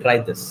 let me try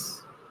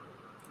this.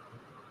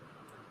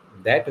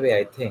 That way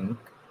I think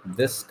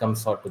this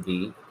comes out to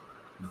be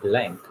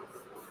blank.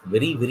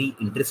 Very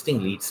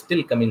interestingly, it's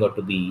still coming out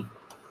to be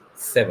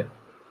 7.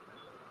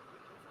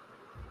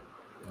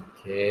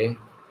 Okay,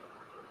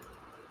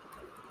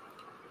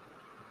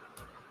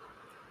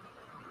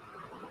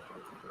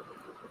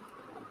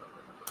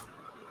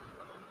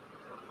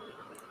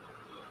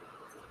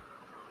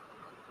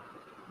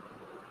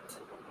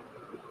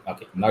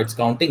 Okay, now it's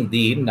counting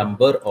the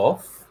number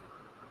of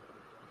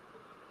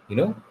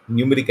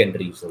numeric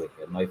entries over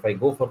here. Now if I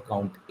go for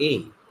count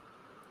A,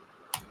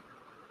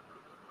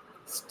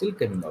 still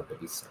coming out to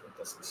be 7.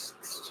 This is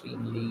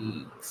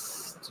extremely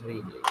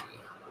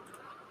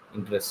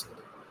interesting.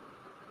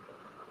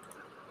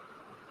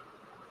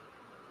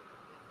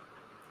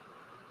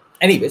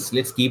 Anyways,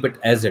 let's keep it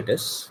as it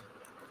is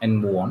and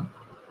move on.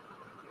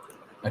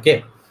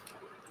 Okay,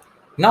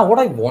 now what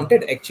I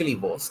wanted actually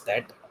was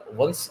that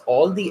once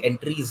all the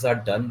entries are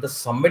done, the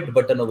submit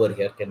button over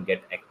here can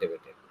get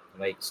activated,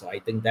 right? So I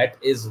think that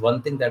is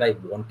one thing that I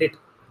wanted,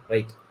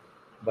 right?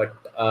 But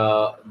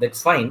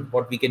that's fine.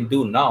 What we can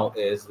do now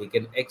is we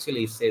can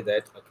actually say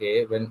that,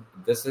 okay, when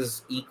this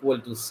is equal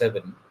to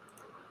 7,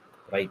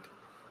 right,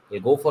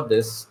 we'll go for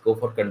this, go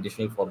for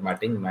conditional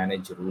formatting,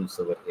 manage rules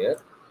over here.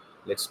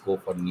 Let's go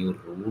for new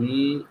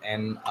rule,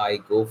 and I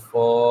go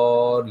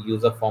for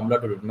use a formula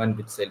to determine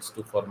which cells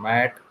to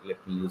format.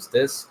 Let me use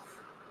this,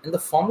 and the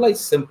formula is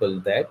simple,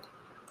 that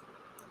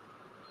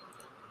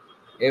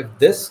if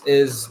this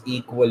is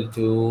equal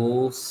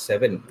to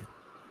 7,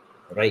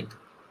 right,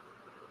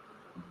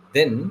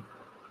 then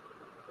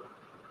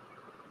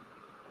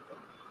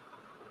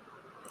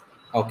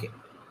okay,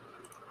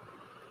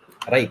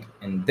 right,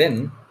 and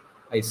then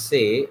I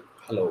say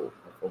hello.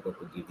 I forgot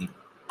to give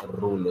the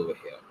rule over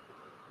here.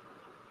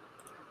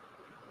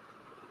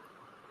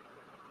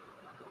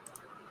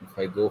 If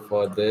I go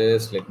for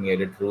this, let me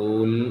edit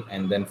rule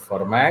and then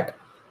format,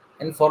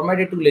 and format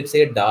it to, let's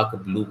say, a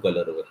dark blue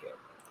color over here.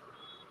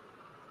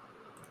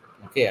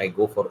 Okay, I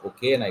go for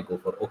okay and I go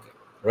for okay,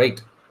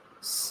 right?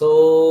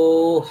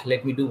 So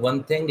let me do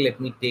one thing. Let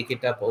me take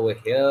it up over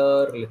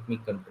here. Let me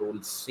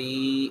control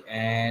C,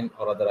 and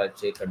or rather I'll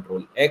say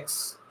control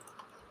X,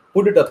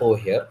 put it up over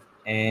here,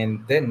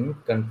 and then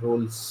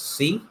control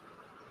C,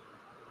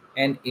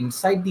 and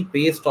inside the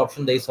paste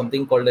option there is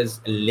something called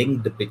as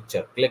linked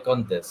picture. Click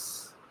on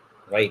this,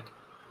 right?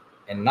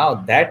 And now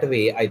that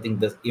way I think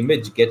the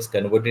image gets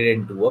converted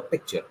into a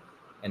picture,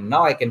 and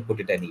now I can put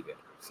it anywhere.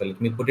 So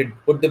let me put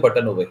the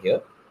button over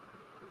here.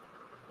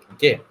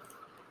 Okay,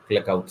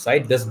 click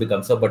outside, this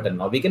becomes a button.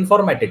 Now we can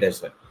format it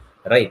as well,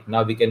 right?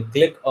 Now we can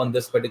click on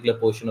this particular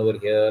portion over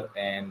here,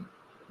 and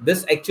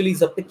this actually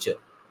is a picture,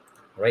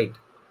 right?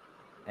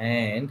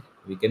 And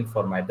we can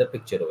format the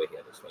picture over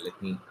here as well.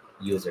 Let me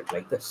use it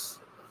like this.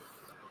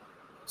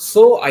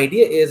 So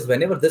idea is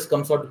whenever this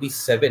comes out to be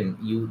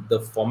 7, the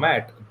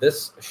format,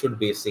 this should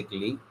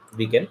basically,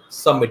 we can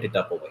submit it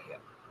up over here.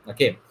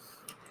 Okay,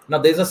 now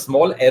there's a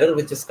small error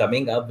which is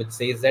coming up which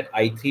says that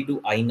I3 to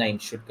I9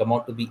 should come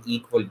out to be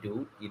equal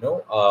to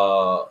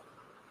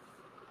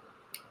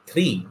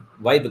 3.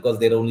 Why? Because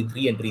there are only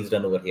 3 entries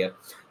done over here.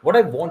 What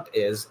I want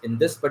is, in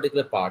this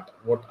particular part,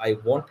 what I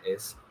want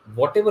is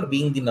whatever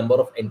being the number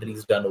of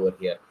entries done over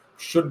here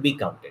should be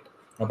counted.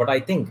 Now, but I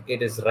think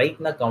it is right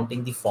now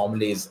counting the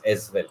formulas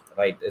as well,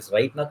 right? It's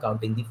right now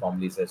counting the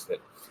formulas as well.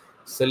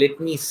 So let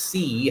me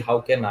see how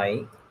can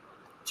I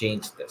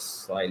change this.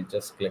 So I'll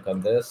just click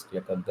on this,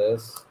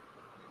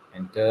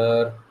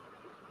 enter.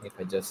 If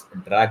I just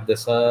drag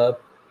this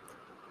up,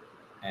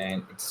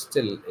 and it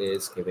still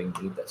is giving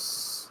me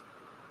this.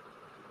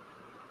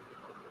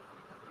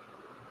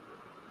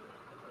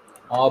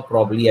 Or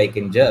probably I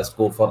can just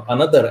go for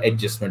another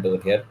adjustment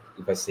over here.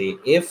 If I say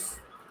if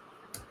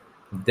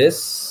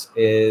this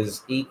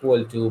is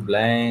equal to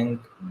blank,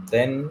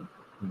 then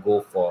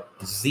go for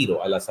 0.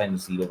 I'll assign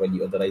 0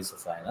 value, otherwise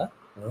assign a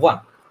 1.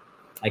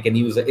 I can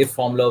use the if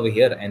formula over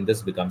here, and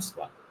this becomes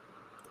 1.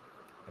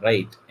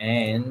 Right,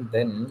 and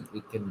then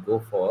we can go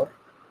for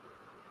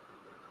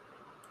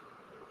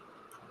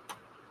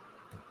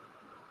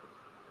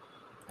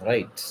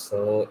right.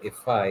 So if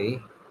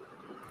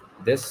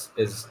this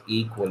is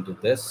equal to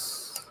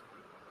this,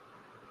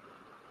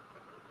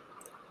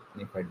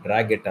 if I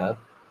drag it up,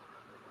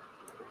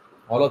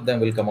 all of them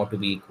will come out to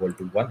be equal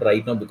to 1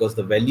 right now because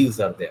the values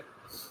are there.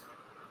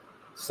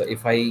 So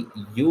if I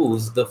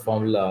use the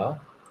formula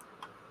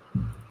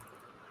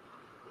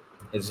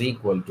is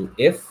equal to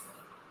if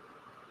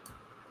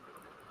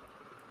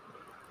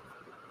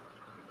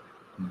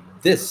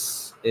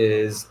this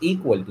is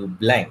equal to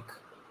blank,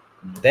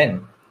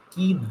 then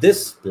keep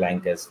this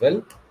blank as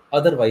well.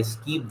 Otherwise,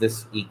 keep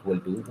this equal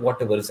to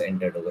whatever is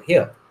entered over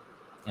here.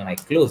 And I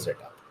close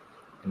it up.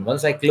 And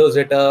once I close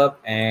it up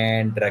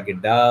and drag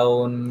it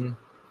down,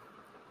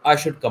 I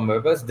should come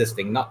up as this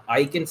thing. Now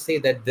I can say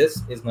that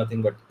this is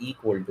nothing but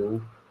equal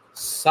to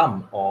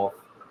sum of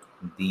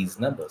these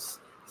numbers.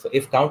 So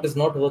if count is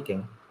not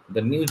working,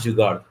 the new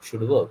jugaad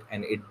should work,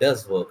 and it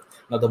does work.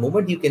 Now the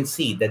moment you can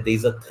see that there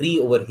is a 3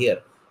 over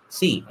here,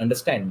 see,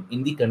 understand,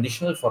 in the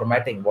conditional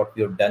formatting, what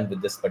we have done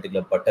with this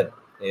particular button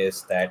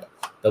is that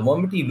the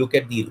moment you look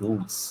at the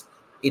rules,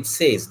 it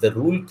says, the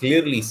rule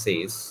clearly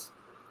says,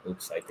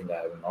 oops, I think I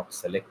have not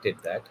selected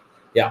that.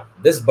 Yeah,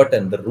 this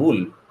button, the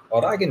rule,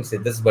 or I can say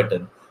this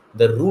button,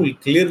 the rule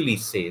clearly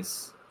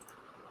says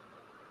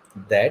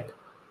that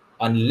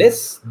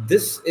unless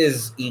this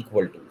is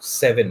equal to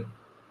 7,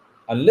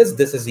 unless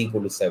this is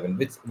equal to 7,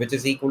 which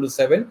is equal to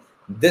 7,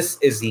 this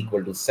is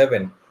equal to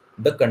 7,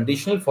 the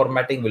conditional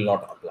formatting will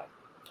not apply.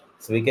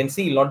 So we can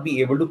see you'll not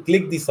be able to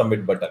click the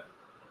submit button.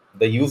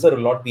 The user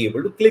will not be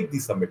able to click the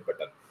submit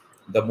button.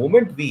 The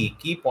moment we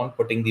keep on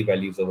putting the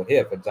values over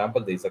here, for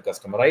example, there is a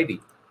customer ID.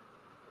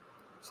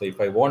 So if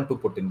I want to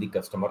put in the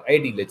customer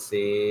ID, let's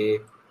say,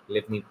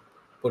 let me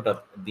put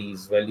up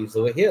these values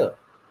over here.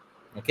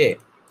 Okay.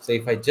 So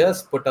if I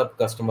just put up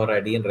customer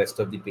ID and rest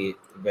of the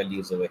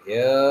values over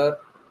here,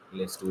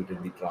 let's do it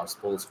in the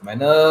transposed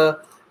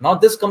manner. Now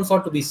this comes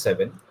out to be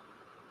 7.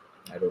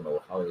 I don't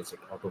know how is it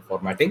auto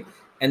formatting,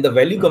 and the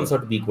value comes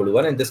out to be equal to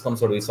 1, and this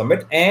comes out to be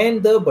submit,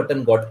 and the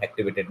button got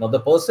activated. Now the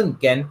person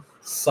can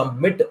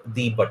submit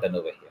the button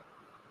over here.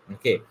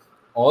 Okay,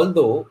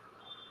 although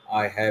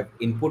I have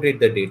inputted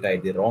the data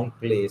in the wrong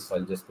place, so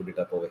I'll just put it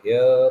up over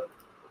here,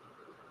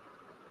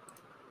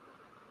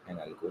 and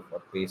I'll go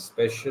for paste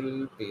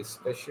special, paste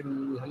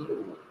special.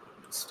 Hello,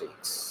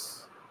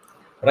 mistakes.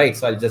 Right,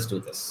 so I'll just do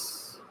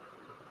this.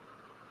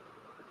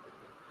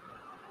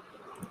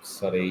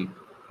 Sorry,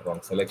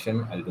 wrong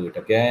selection. I'll do it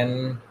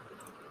again.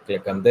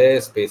 Click on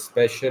this, paste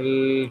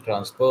special,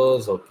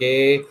 transpose,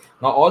 okay.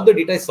 Now all the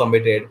data is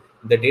submitted.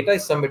 The data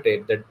is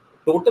submitted. The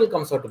total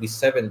comes out to be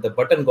 7. The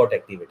button got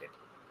activated.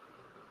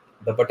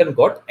 The button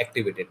got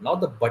activated. Now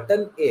the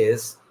button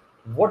is,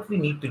 what we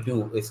need to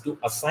do is to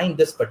assign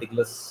this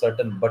particular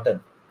certain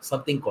button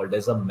something called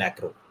as a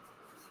macro.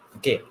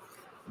 Okay.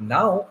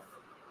 Now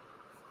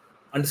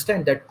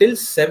understand that till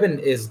 7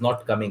 is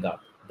not coming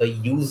up, the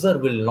user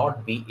will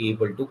not be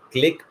able to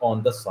click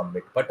on the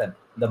submit button.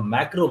 The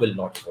macro will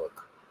not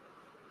work.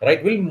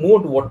 Right, we'll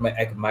move to what my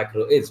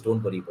macro is,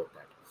 don't worry about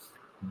that.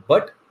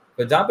 But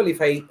for example,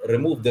 if I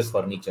remove this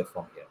furniture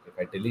from here, if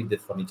I delete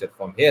this furniture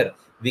from here,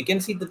 we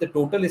can see that the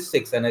total is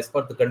 6, and as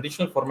per the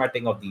conditional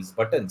formatting of these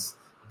buttons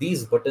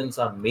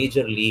are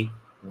majorly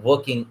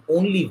working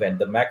only when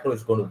the macro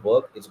is going to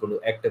work. It's going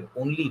to active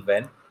only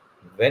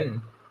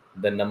when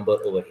the number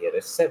over here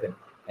is 7,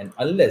 and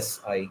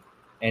unless I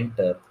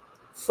enter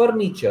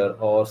furniture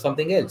or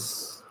something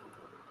else.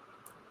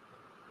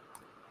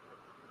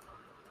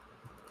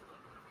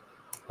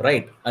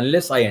 Right,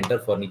 unless I enter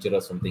furniture or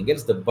something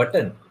else, the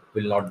button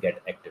will not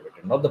get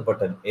activated. Now the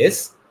button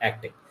is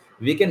active.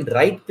 We can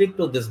right click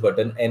to this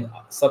button and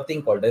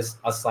something called as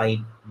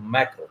assign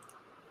macro.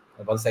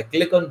 And once I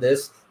click on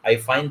this, I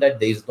find that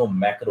there is no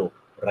macro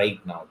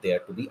right now there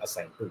to be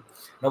assigned to.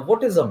 Now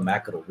what is a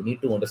macro? We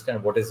need to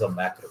understand what is a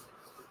macro.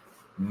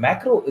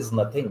 Macro is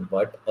nothing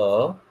but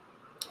a,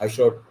 I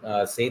should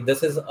say,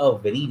 this is a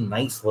very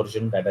nice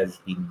version that has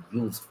been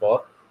used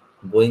for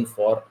going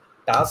for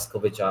tasks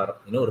which are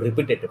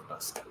repetitive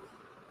tasks.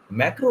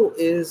 Macro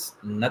is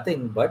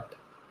nothing but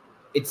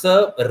it's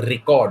a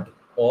record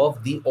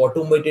of the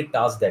automated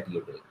task that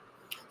you're doing.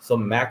 So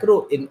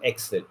macro in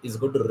Excel is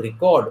going to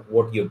record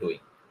what you're doing.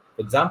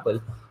 For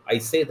example, I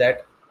say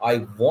that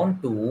I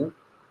want to,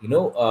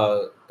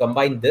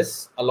 combine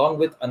this along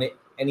with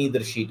any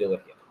other sheet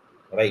over here,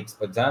 right?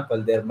 For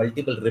example, there are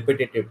multiple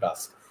repetitive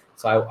tasks.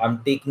 So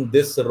I'm taking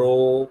this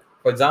row.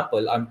 For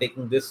example, I'm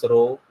taking this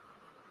row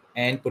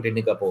and putting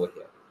it up over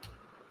here.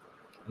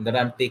 And then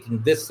I'm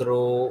taking this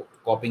row,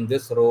 copying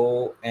this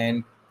row,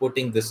 and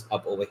putting this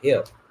up over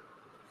here.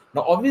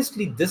 Now,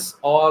 obviously, this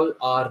all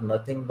are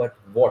nothing but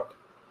what?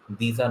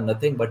 These are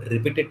nothing but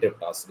repetitive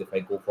tasks. If I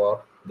go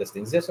for this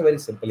thing, it's just a very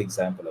simple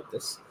example of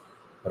this,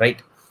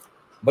 right?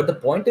 But the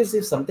point is,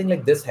 if something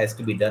like this has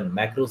to be done,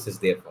 macros is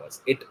there for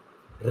us. It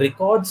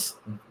records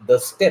the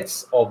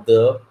steps of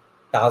the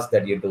task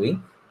that you're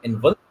doing.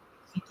 And once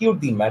you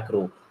execute the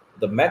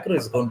macro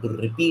is going to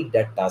repeat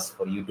that task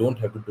for you. You don't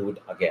have to do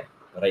it again,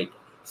 right?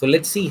 So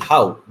let's see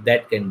how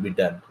that can be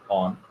done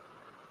on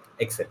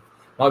Excel.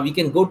 Now we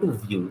can go to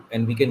view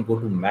and we can go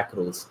to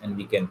macros and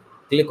we can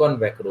click on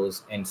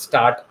macros and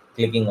start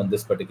clicking on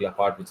this particular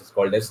part, which is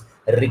called as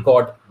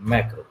record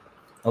macro.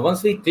 Now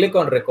once we click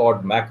on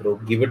record macro,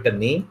 give it a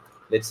name.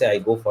 Let's say I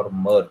go for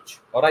merge,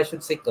 or I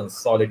should say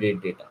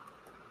consolidate data.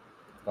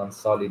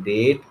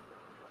 Consolidate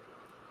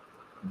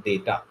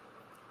data.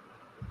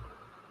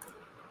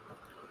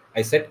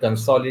 I said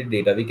consolidate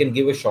data. We can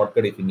give a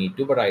shortcut if you need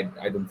to, but I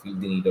don't feel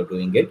the need of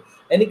doing it.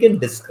 And you can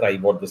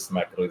describe what this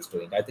macro is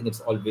doing. I think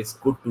it's always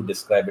good to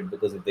describe it,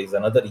 because if there's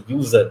another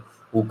user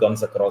who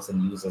comes across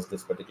and uses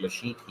this particular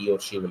sheet, he or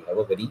she will have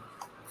a very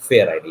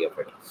fair idea of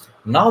it.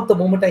 Now, the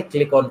moment I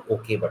click on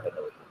OK button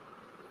over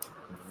here,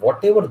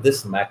 whatever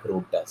this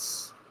macro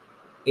does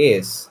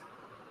is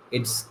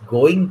it's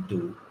going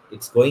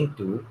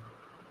to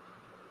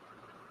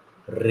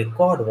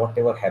record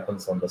whatever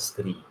happens on the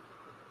screen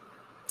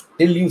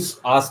till you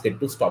ask it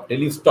to stop, till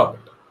you stop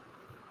it.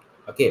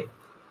 Okay.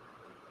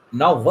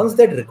 Now, once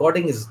that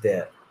recording is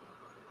there,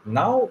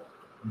 now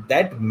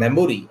that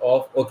memory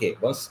of, okay,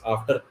 once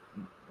after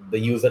the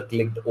user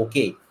clicked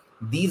OK,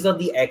 these are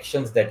the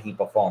actions that he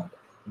performed.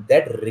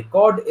 That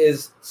record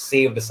is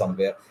saved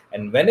somewhere.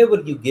 And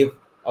whenever you give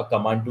a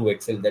command to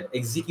Excel that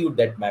execute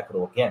that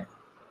macro again,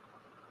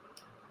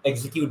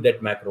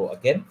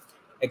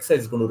 Excel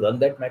is going to run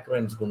that macro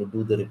and it's going to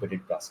do the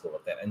repeated task over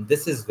there. And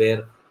this is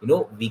where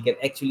we can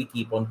actually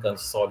keep on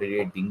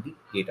consolidating the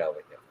data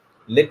over here.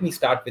 Let me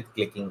start with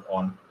clicking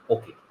on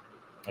OK.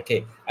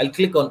 Okay, I'll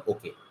click on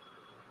OK.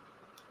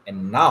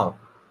 And now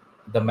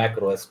the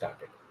macro has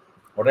started.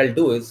 What I'll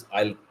do is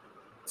I'll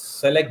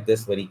select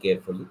this very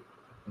carefully,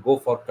 go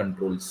for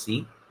Control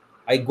C.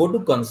 I go to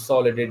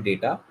consolidate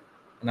data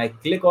and I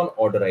click on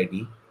order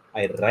ID.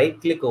 I right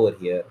click over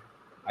here.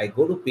 I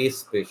go to paste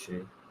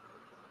special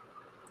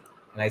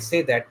and I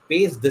say that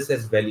paste this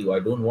as value. I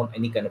don't want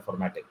any kind of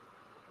formatting.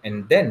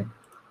 And then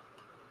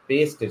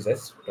paste this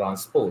as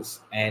transpose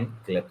and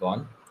click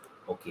on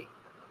OK.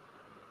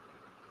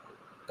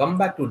 Come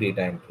back to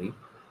data entry,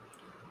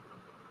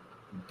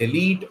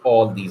 delete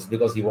all these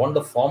because you want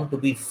the form to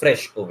be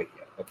fresh over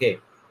here. Okay,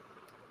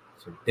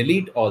 so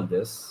delete all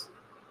this,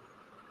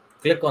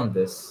 click on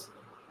this,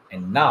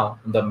 and now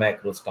the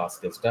macros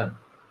task is done.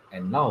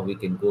 And now we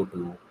can go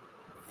to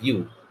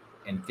view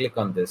and click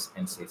on this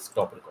and say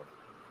stop recording.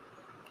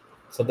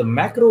 So the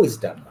macro is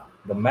done now.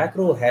 The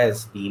macro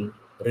has been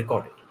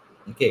recorded.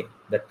 Okay,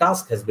 the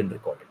task has been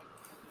recorded.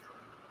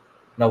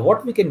 Now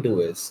what we can do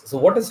is, so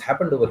what has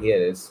happened over here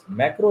is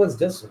macro has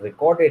just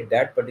recorded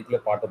that particular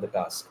part of the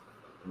task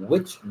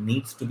which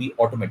needs to be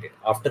automated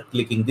after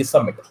clicking the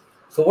submit.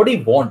 So what do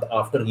you want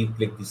after you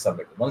click the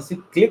submit? Once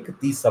you click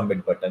the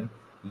submit button,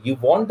 you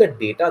want the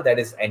data that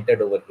is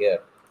entered over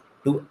here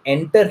to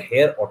enter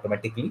here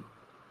automatically.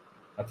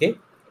 Okay,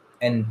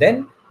 and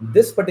then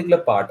this particular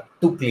part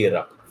to clear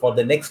up for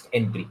the next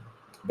entry,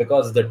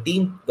 because the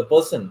team, the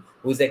person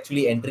who is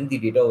actually entering the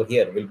data over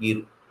here will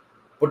be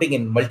putting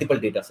in multiple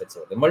data sets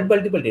over there,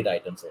 multiple data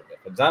items over there.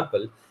 For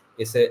example,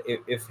 if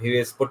he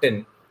has put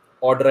in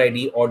order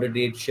ID, order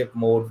date, ship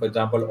mode, for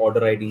example,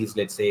 order ID is,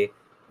 let's say,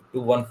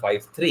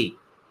 2153,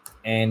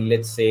 and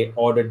let's say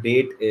order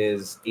date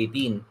is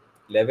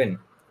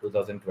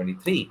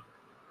 18/11/2023,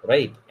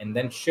 right? And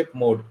then ship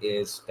mode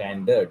is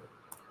standard.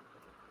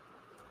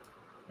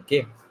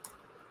 Okay,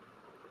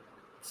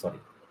 sorry,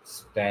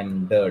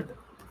 standard.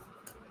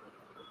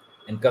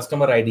 And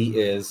customer ID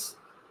is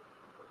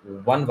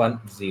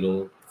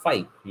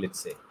 1105, let's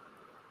say.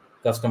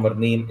 Customer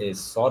name is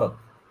Saurabh.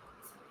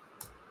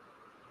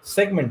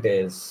 Segment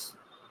is,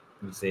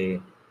 we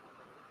say,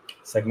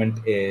 segment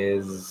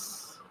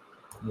is,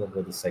 what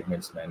were the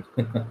segments, man?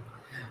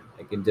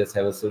 I can just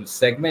have a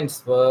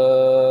segments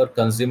for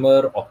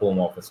consumer or home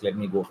office. Let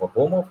me go for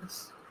home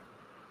office.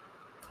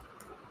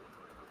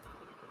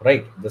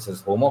 Right, this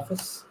is home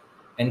office.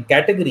 And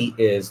category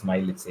is my,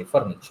 let's say,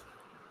 furniture.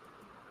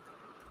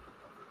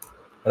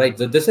 Right,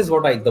 so this is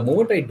what the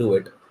moment I do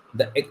it,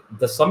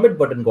 the submit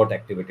button got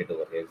activated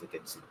over here, as you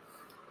can see.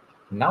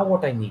 Now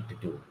what I need to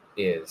do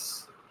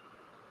is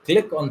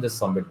click on the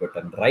submit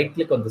button, right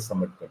click on the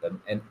submit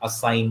button and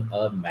assign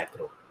a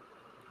macro.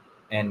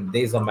 And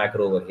there's a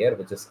macro over here,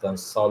 which is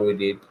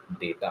consolidate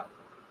data.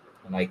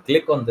 And I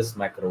click on this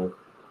macro,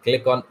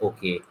 click on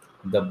OK,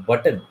 the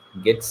button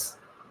gets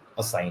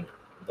assigned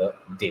the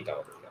data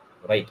over here,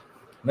 right?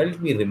 Now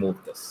let me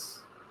remove this.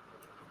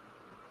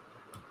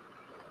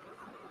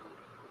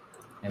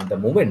 And the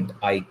moment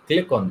I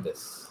click on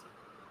this,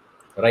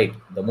 right,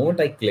 the moment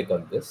I click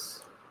on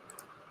this,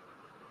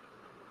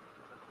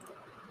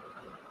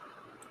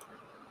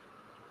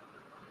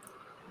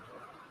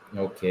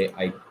 okay,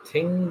 I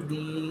think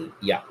the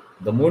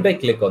moment I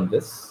click on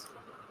this,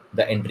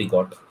 the entry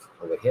got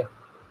over here.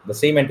 The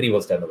same entry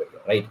was done over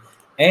here, right?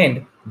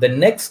 And the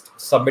next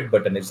submit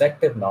button is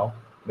active now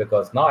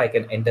because now I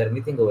can enter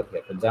anything over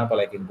here. For example,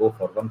 I can go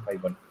for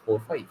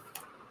 15145.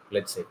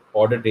 Let's say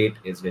order date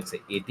is, let's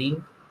say,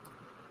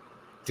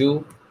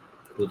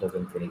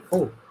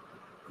 18/2/2024.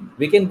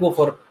 We can go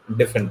for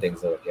different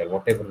things over here.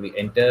 Whatever we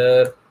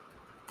enter,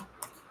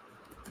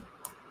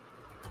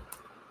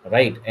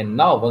 right? And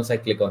now once I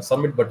click on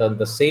submit button,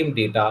 the same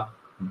data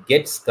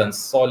gets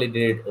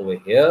consolidated over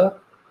here,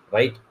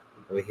 right?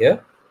 Over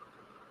here,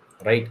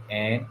 right?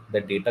 And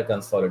the data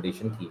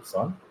consolidation keeps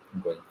on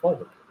going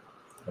forward,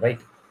 right?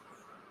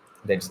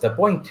 That's the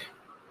point.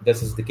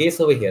 This is the case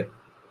over here,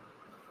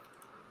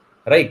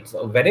 right?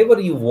 So whenever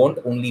you want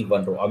only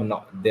one row, I mean,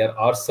 there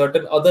are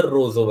certain other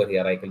rows over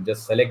here. I can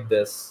just select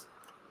this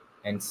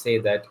and say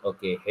that,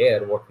 okay,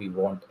 here what we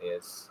want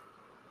is,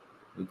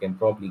 you can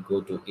probably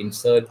go to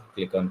insert,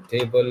 click on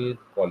table,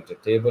 call it a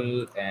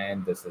table,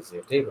 and this is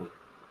your table,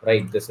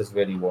 right? This is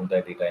where you want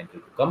the data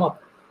entry to come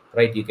up,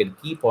 right? You can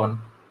keep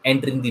on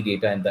entering the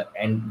data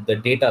and the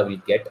data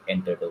will get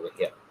entered over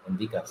here in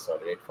the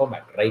consolidate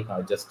format. Right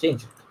now, just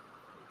change it,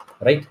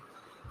 right?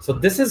 So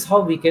this is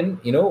how we can,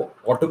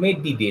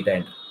 automate the data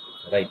entry,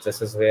 right?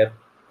 This is where,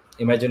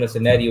 imagine a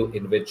scenario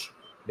in which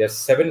there's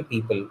 7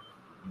 people.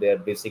 They're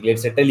basically,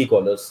 let's say,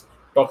 telecallers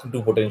talking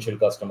to potential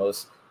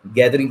customers,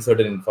 gathering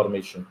certain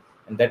information,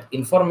 and that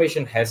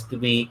information has to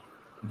be,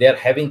 they're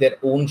having their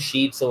own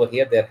sheets over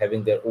here. They're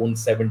having their own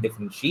 7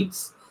 different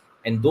sheets,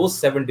 and those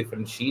 7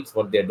 different sheets,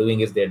 what they're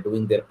doing is they're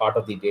doing their part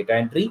of the data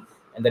entry,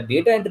 and the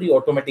data entry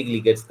automatically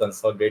gets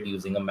consolidated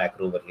using a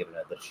macro over here in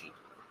another sheet.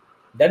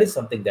 That is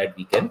something that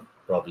we can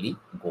probably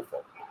go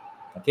for.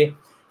 Okay,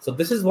 so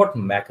this is what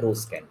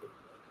macros can do.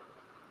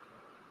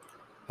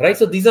 Right,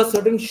 so these are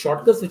certain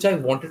shortcuts which I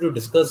wanted to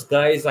discuss,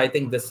 guys. I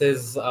think this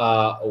is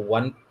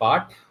one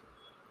part.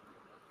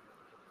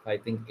 I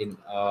think in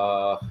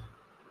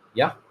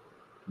yeah,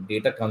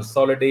 data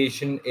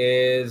consolidation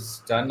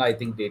is done. I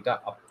think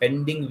data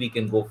appending we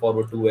can go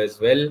forward to as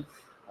well,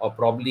 or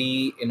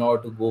probably in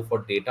order to go for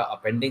data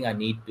appending, I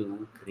need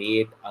to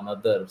create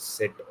another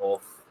set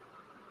of,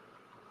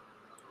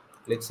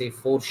 let's say,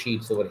 4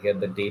 sheets over here.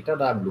 The data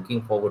that I'm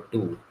looking forward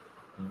to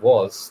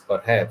was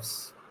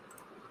perhaps,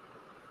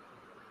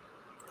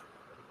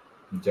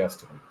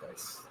 just a minute,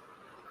 guys.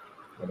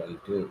 What I'll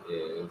do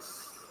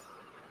is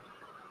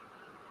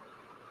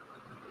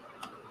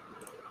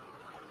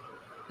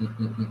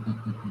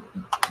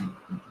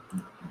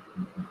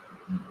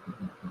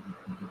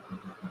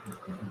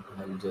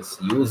I'll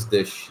just use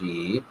this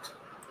sheet,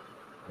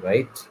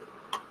 right?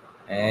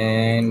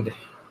 And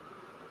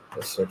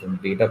there's certain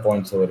data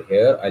points over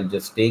here. I'll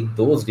just take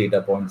those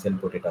data points and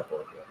put it up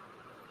over here.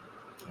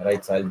 All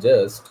right, so I'll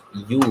just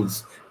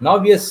use. Now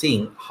we are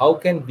seeing how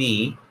can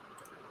we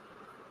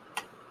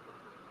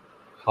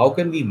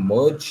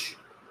merge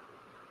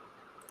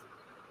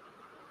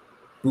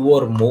two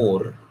or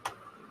more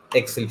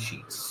Excel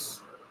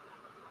sheets.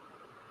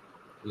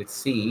 Let's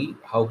see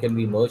how can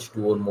we merge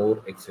two or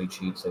more Excel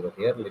sheets over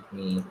here. Let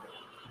me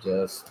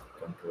just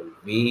Control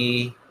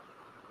V.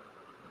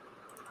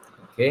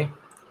 Okay,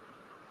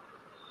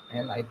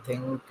 and I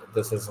think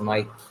this is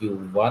my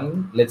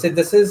Q1. Let's say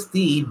this is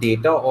the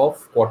data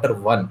of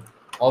Q1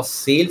 of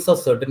sales of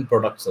certain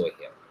products over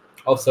here,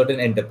 of certain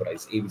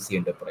enterprise, ABC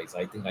enterprise.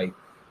 I think I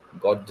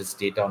got this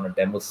data on a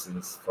demo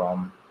since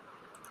from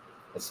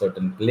a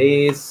certain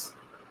place.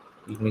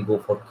 Let me go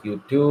for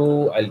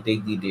Q2. I'll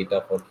take the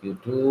data for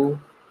Q2.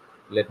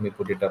 Let me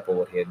put it up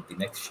over here in the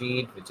next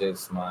sheet, which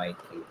is my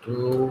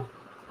Q2.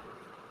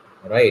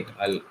 Right,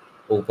 I'll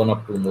open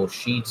up 2 more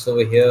sheets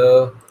over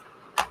here.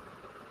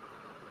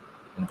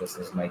 And this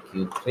is my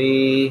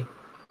Q3.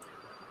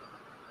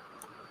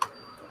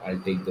 I'll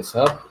take this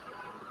up.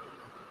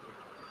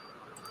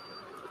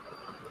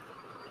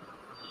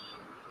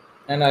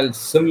 And I'll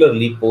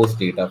similarly post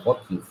data for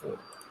Q4.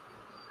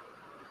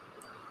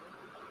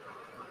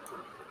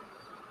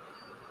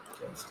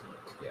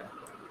 Yeah.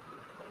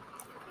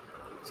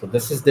 So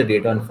this is the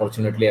data.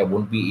 Unfortunately, I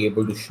won't be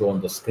able to show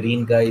on the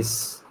screen,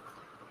 guys.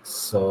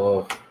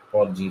 So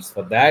apologies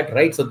for that.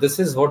 Right. So this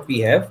is what we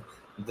have.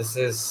 This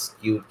is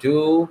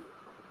Q2.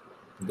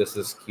 This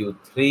is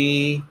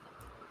Q3.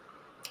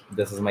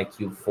 This is my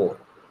Q4.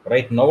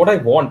 Right. Now what I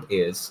want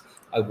is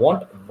I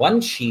want one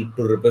sheet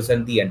to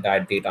represent the entire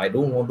data. I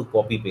don't want to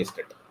copy paste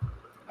it.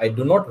 I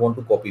do not want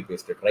to copy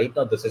paste it. Right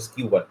now, this is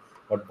Q1.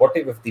 But what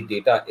if the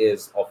data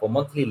is of a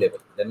monthly level?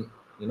 Then,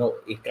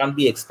 it can't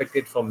be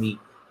expected from me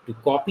to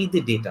copy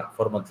the data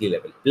for monthly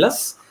level.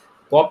 Plus,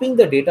 copying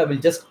the data will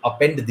just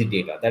append the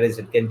data. That is,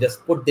 it can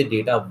just put the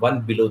data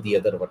one below the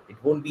other one. It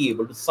won't be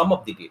able to sum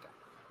up the data.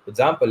 For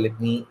example, let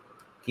me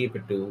keep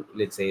it to,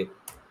 let's say,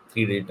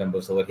 3 digit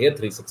numbers over here,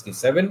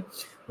 367.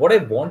 What I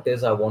want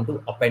is I want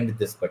to append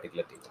this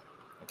particular data.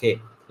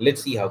 Okay,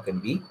 let's see how can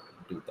we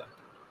do that.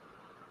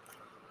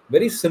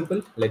 Very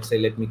simple. Let's say,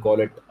 let me call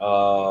it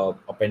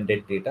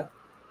appended data,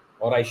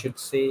 or I should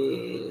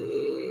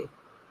say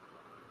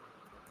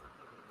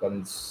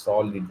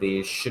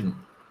consolidation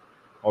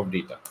of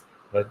data.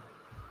 Right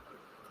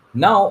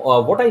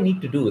now, what I need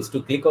to do is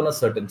to click on a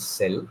certain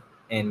cell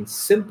and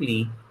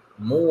simply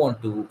move on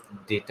to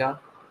data.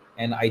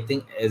 And I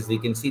think, as we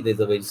can see, there's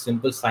a very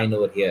simple sign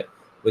over here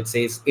which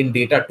says in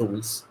data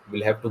tools,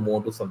 we'll have to move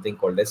on to something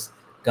called as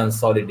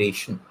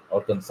consolidation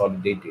or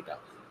consolidate data.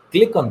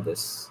 Click on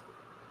this.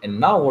 And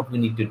now what we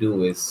need to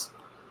do is,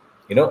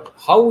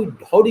 how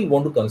do you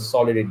want to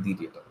consolidate the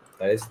data?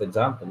 That is, for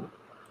example,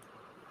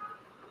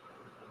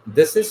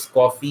 this is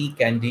coffee,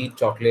 candy,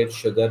 chocolate,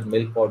 sugar,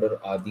 milk powder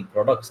are the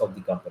products of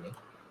the company.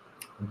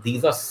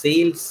 These are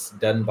sales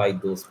done by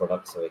those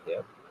products over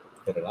here.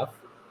 Fair enough.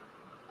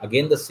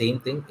 Again, the same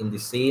thing in the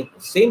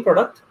same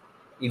product.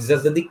 It's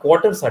just that the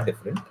quarters are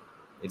different.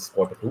 It's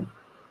Q2,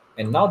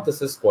 and now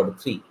this is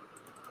Q3.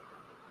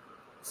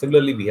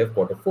 Similarly, we have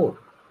Q4. All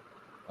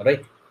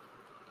right.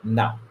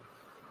 Now,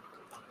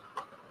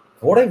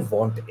 what I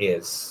want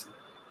is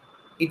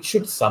it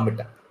should sum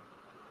it up.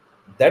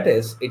 That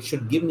is, it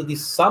should give me the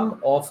sum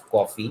of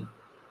coffee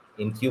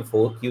in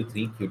Q4,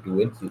 Q3,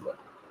 Q2, and Q1.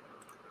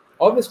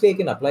 Obviously, I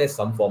can apply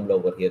some formula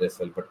over here as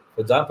well. But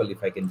for example,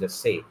 if I can just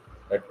say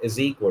that is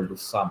equal to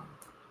sum,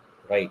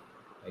 right?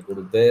 I go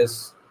to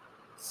this,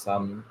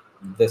 sum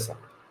this up,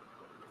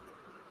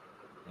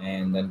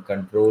 and then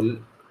control,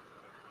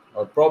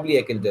 or probably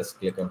I can just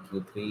click on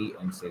Q3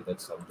 and say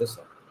that sum this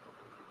up,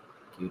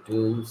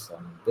 Q2,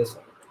 sum this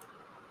up,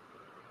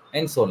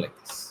 and so on like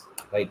this,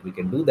 right? We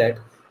can do that,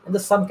 and the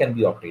sum can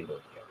be obtained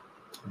over here.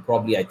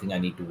 Probably I think I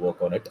need to work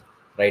on it,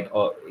 right?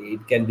 Or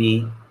it can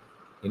be,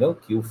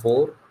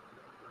 Q4,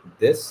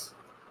 this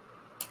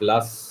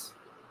plus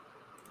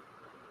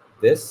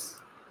this,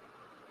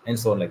 and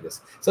so on like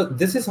this. So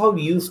this is how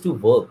we used to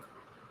work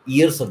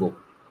years ago,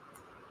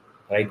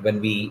 right? When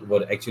we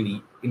were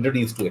actually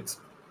introduced to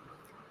Excel.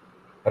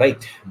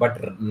 right?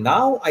 But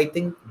now I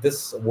think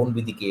this won't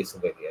be the case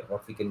over here.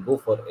 What we can go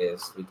for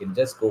is we can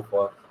just go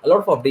for a lot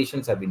of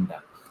updations have been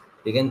done.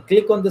 You can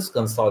click on this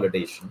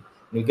consolidation.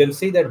 You can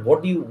see that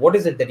what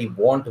is it that you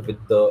want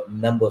with the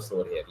numbers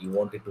over here. You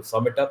want it to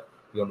sum it up,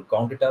 you want to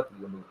count it up,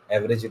 you want to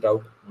average it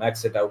out,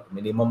 max it out,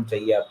 minimum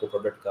चाहिए आपको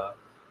product का,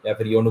 या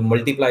फिर you want to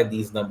multiply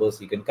these numbers,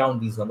 you can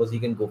count these numbers, you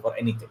can go for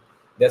anything.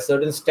 There are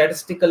certain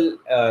statistical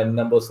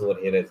numbers over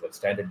here as well,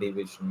 standard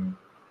deviation,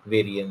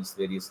 variance,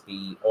 various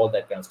p, all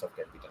that kind of stuff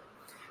can be done.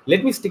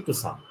 Let me stick to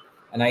some,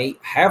 and I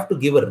have to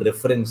give a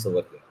reference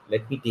over here.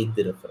 Let me take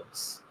the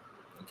reference,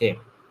 okay,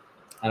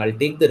 and I'll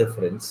take the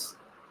reference,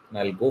 and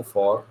I'll go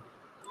for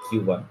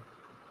Q1,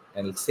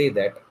 and I'll say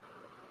that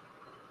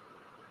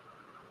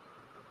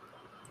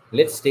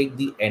let's take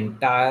the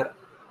entire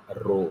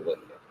row over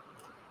here.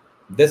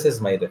 This is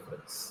my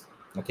reference,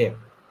 okay.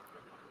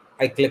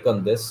 I click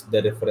on this,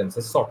 the reference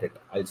is sorted.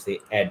 I'll say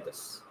add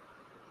this.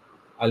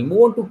 I'll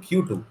move on to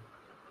Q2.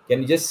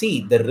 Can you just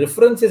see the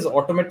reference is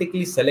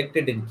automatically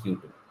selected in Q2?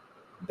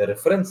 The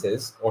reference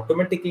is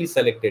automatically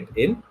selected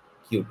in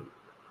Q2.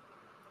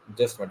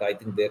 Just what I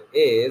think there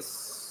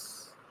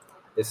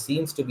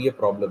seems to be a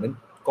problem in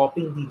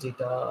copying the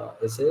data.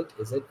 Is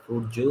it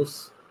fruit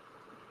juice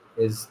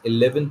is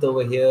 11th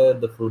over here?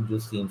 The fruit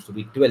juice seems to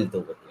be 12th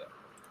over here.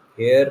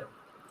 Here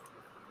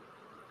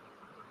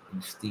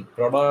is the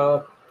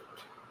product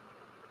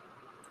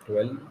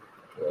 12,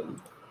 12,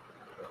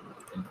 12,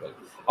 and 12.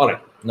 All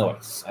right, no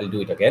worries. I'll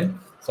do it again.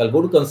 So I'll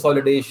go to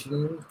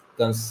consolidation,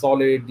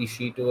 consolidate the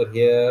sheet over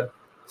here,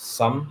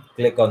 sum,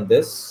 click on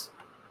this,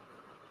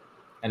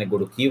 and I go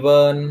to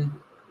Q1,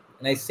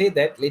 and I say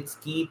that let's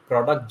keep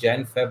product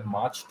Jan, Feb,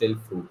 March till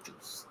fruit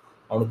juice.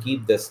 I want to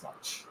keep this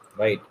much,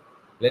 right?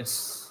 I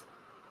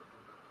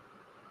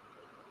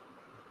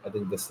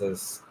think this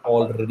is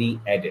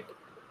already added,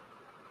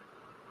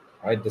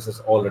 right? This is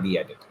already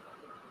added.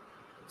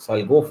 So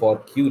I'll go for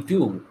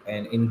Q2,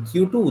 and in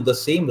Q2, the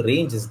same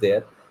range is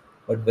there,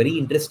 but very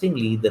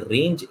interestingly, the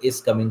range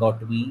is coming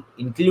out to be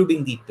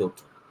including the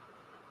total.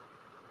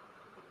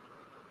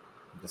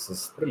 This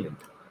is brilliant.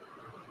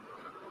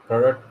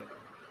 Product.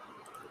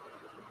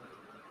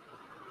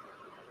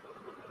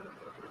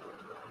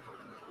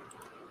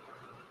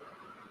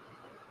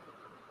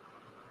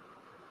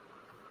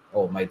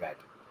 Oh, my bad.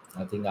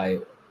 I think I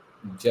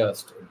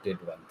just did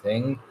one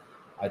thing.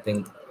 I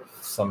think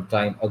some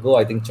time ago,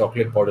 I think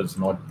chocolate powder is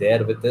not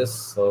there with this.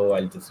 So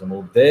I'll just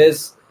remove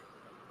this.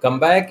 Come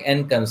back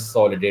and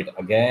consolidate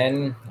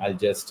again. I'll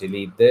just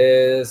delete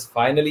this.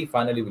 Finally,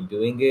 we're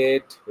doing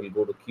it. We'll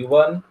go to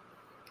Q1.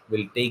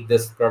 We'll take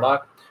this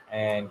product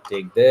and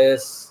take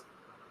this.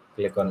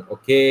 Click on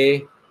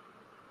OK.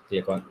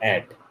 Click on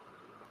Add.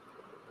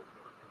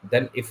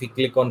 Then if we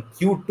click on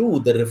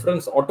Q2, the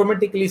reference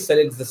automatically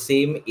selects the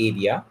same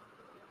area.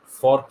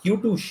 For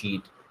Q2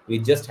 sheet, we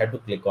just have to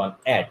click on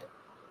Add.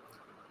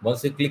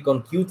 Once we click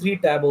on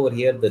Q3 tab over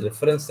here, the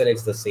reference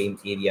selects the same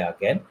area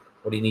again.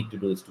 What you need to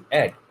do is to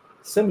add.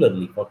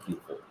 Similarly for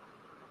Q4,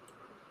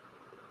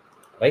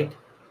 right?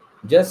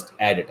 Just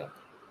add it up.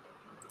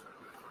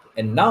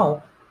 And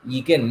now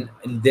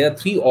there are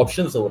three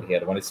options over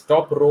here. One is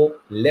top row,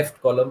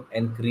 left column,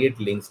 and create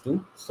links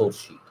to source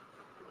sheet.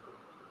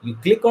 You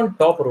click on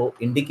top row,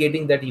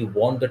 indicating that you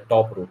want the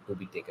top row to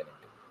be taken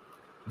into.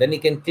 Then you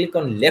can click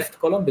on left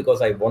column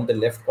because I want the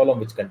left column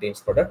which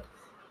contains product.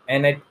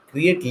 And I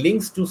create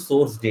links to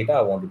source data.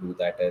 I want to do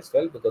that as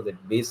well because it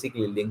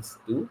basically links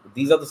to,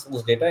 these are the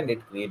source data and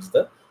it creates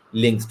the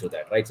links to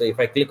that, right? So if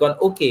I click on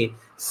OK,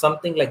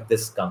 something like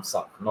this comes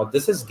up. Now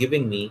this is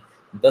giving me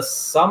the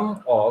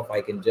sum of,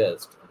 I can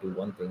just do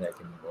one thing, I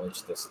can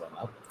merge this one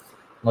up.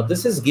 Now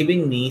this is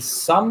giving me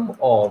sum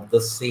of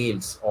the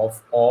sales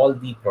of all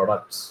the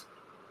products,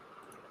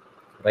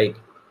 right?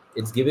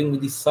 It's giving me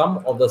the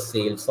sum of the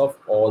sales of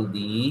all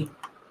the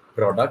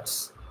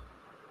products.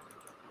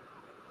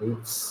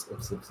 Oops.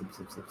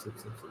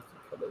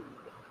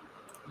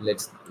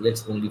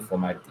 Let's only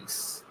format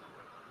these.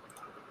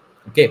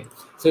 Okay,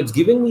 so it's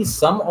giving me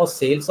sum of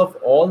sales of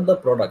all the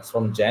products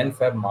from Jan,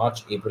 Feb,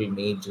 March, April,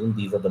 May, June.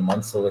 These are the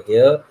months over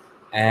here,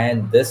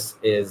 and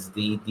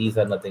these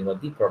are nothing but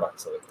the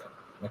products over here.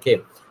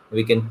 Okay,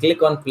 we can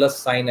click on plus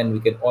sign and we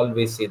can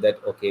always say that,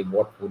 okay,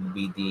 what would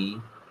be the,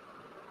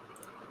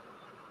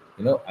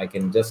 I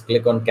can just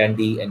click on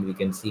candy and we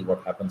can see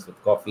what happens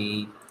with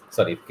coffee.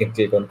 Sorry, we can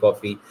click on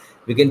coffee.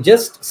 We can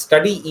just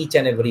study each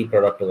and every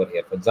product over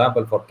here. For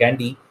example, for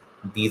candy,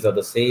 these are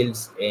the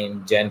sales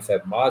in Jan,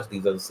 Feb, March.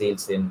 These are the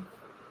sales in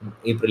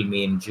April,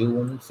 May, and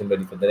June.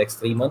 Similarly for the next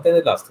 3 months and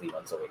the last 3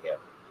 months over here,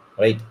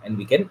 right? And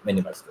we can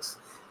minimize this.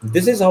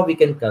 This is how we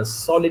can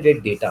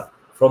consolidate data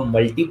from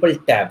multiple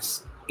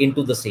tabs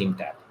into the same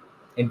tab,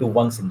 into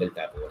one single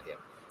tab over here,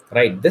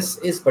 right? This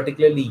is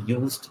particularly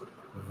used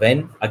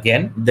when,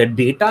 again, the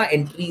data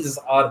entries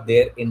are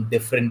there in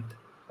different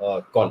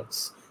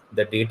columns.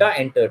 The data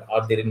entered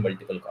are there in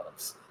multiple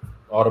columns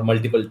or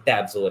multiple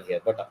tabs over here,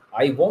 but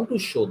I want to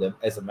show them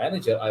as a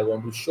manager. I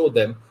want to show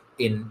them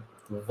in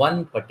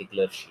one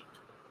particular sheet.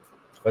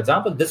 For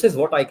example, this is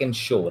what I can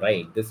show,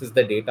 right? This is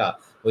the data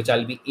which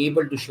I'll be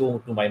able to show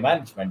to my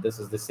management. This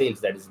is the sales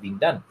that is being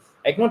done.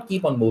 I cannot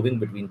keep on moving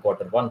between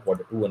quarter one,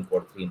 quarter two, and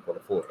quarter three and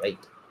quarter four, right?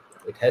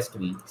 It has to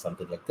be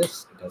something like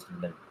this. It has to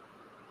be done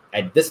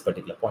at this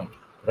particular point,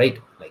 right?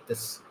 Like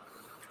this.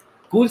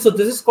 Cool. So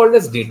this is called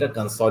as data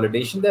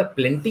consolidation. There are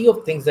plenty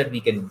of things that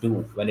we can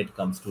do when it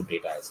comes to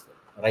data as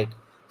well, right?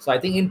 So I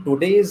think in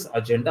today's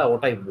agenda,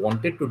 what I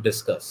wanted to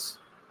discuss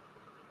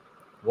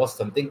was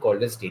something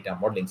called as data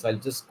modeling. So I'll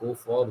just go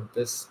for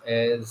this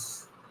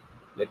as,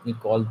 let me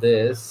call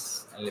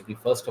this, and let me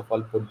first of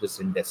all put this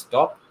in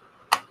desktop,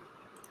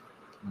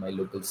 my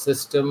local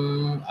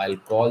system. I'll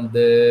call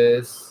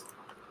this,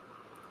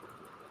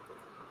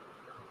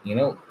 you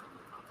know,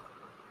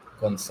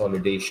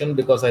 consolidation,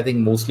 because I think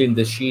mostly in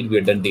this sheet we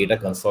have done data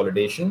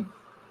consolidation,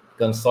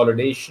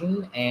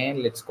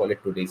 and let's call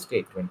it today's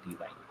date,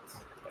 29th.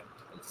 Right.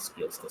 Let's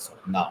close this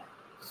one now.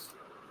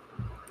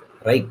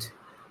 Right.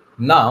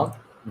 Now,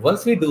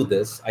 once we do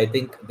this, I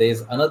think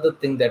there's another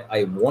thing that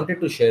I wanted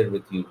to share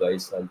with you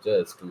guys. I'll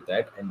just do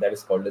that, and that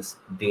is called as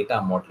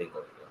data modeling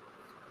over here.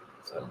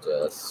 So I'll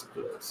just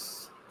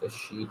close the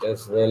sheet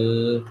as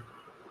well.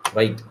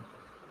 Right.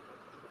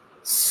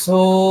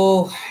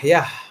 So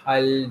yeah,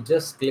 I'll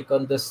just click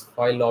on this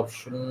file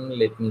option.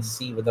 Let me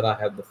see whether I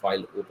have the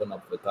file open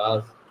up with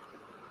us.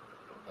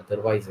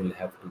 Otherwise, we'll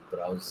have to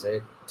browse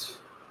it.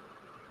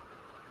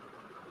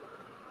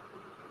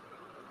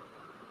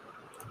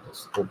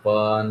 Just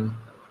open.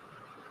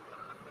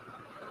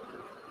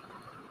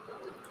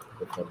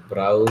 Go for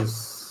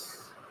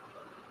browse.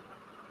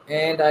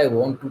 And I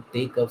want to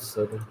take up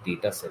certain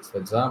data sets. For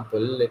example,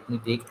 let me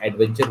take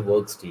Adventure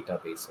Works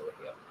database over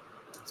here.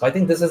 So I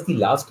think this is the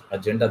last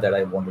agenda that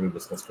I wanted to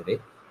discuss today.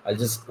 I'll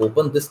just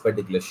open this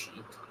particular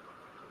sheet,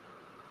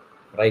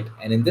 right?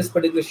 And in this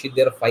particular sheet,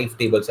 there are 5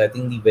 tables. I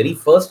think the very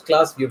first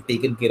class we have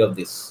taken care of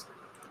this.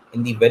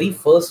 In the very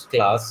first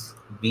class,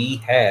 we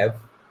have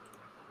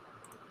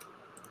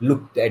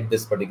looked at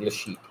this particular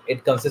sheet.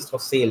 It consists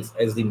of sales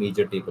as the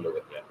major table over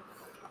here.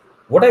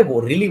 What I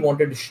really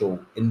wanted to show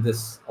in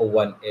this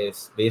one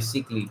is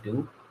basically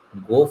to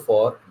go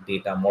for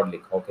data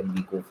modeling. How can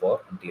we go for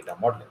data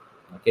modeling?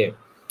 Okay.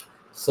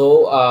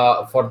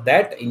 So for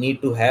that, you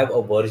need to have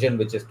a version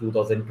which is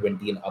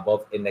 2020 and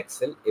above in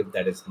Excel. If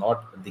that is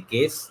not the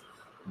case,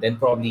 then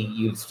probably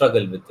you'll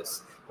struggle with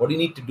this. What you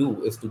need to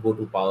do is to go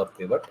to Power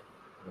Pivot,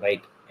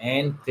 right,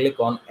 and click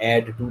on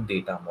Add to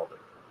Data Model.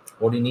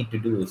 What you need to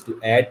do is to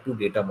add to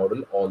data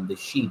model all the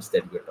sheets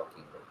that we are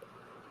talking about.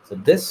 So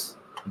this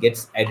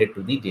gets added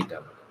to the data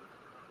model.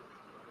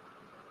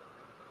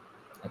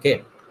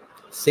 Okay,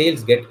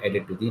 sales get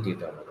added to the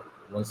data model.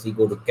 Once we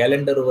go to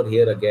calendar over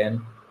here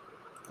again,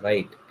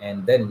 right,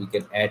 and then we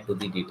can add to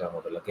the data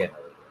model again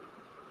over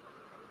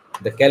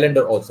here. The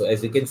calendar also,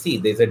 as you can see,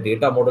 there's a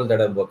data model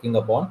that I'm working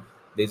upon.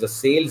 There's a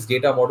sales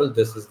data model.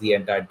 This is the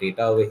entire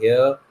data over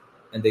here,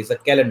 and there's a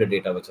calendar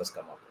data which has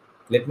come up.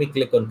 Let me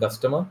click on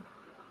customer,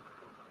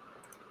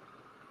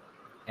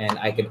 and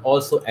I can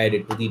also add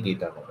it to the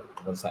data model.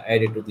 Once I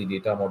add it to the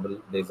data model,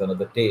 there's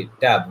another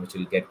tab which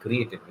will get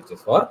created, which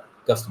is for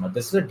customer.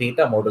 This is a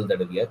data model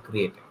that we are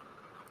creating,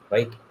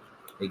 right?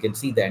 You can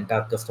see the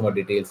entire customer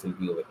details will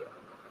be over here.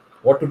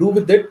 What to do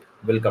with it,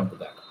 we'll come to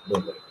that.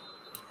 Don't worry.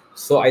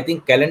 So I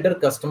think calendar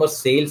customer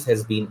sales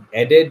has been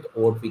added.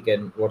 What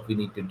we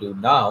need to do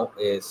now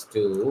is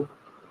to,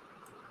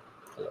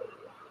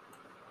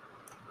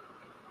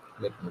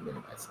 let me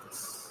minimize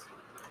this.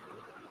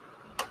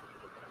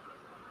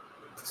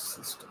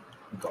 System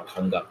got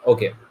hung up.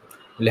 Okay,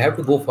 we'll have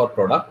to go for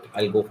product.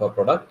 I'll go for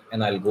product,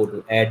 and I'll go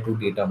to add to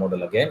data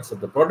model again. So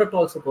the product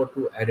also got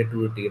to add it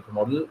to the data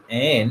model,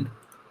 and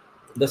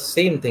the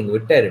same thing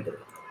with territory,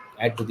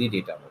 add to the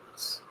data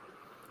models.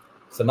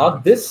 So now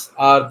these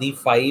are the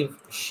 5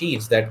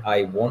 sheets that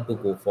I want to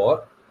go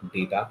for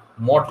data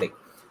modeling.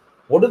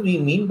 What do we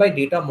mean by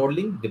data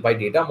modeling? By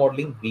data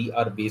modeling, we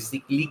are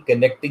basically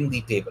connecting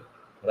the table,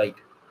 right?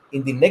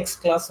 In the next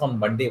class on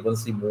Monday,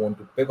 once we move on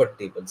to pivot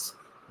tables,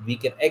 we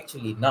can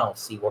actually now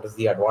see what is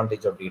the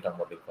advantage of data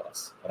modeling for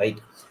us, right?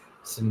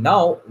 So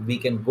now we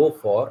can go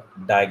for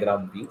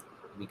diagram view.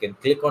 We can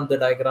click on the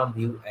diagram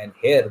view, and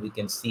here we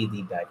can see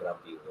the diagram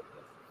view.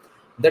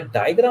 The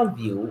diagram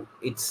view,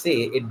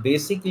 it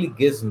basically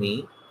gives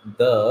me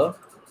the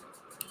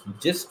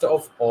gist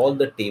of all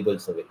the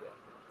tables over here,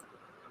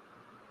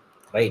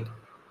 right?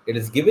 It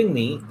is giving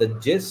me the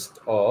gist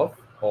of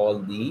all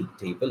the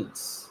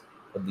tables.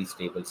 What these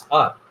tables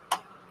are.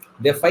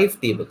 There are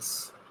 5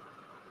 tables,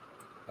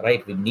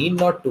 right? We need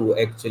not to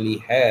actually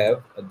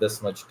have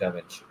this much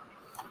dimension.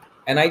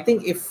 And I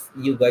think if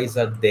you guys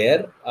are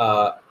there,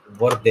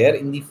 were there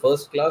in the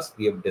first class,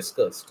 we have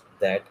discussed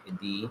that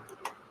the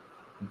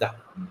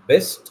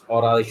best,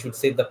 or I should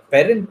say the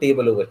parent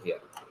table over here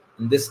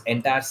in this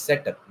entire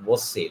setup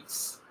was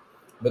sales,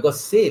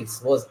 because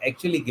sales was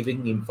actually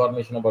giving me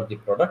information about the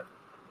product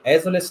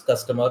as well as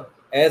customer,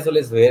 as well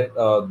as where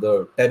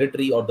the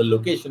territory or the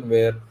location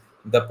where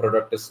the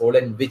product is sold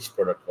and which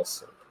product was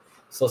sold.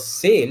 So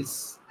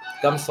sales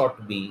comes out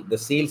to be the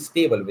sales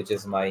table, which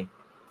is my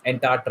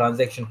entire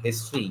transaction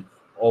history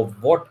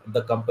of what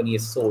the company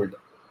is sold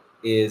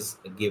is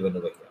given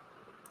over here.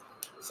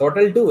 So what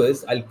I'll do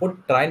is I'll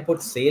try and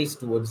put sales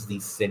towards the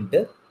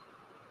center,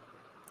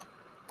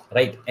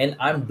 right? And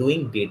I'm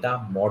doing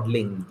data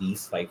modeling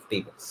these five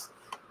tables.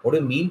 What do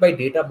you mean by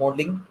data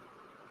modeling?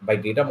 By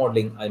data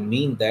modeling, I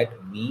mean that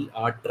we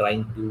are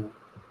trying to,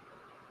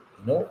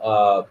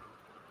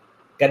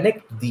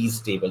 connect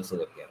these tables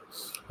over here.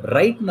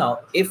 Right now,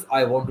 if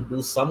I want to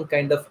do some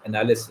kind of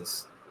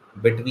analysis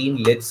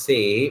between, let's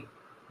say,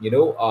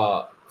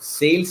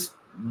 sales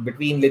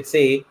between, let's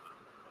say,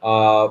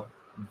 uh,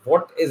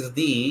 what is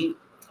the,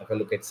 if I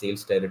look at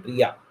sales territory,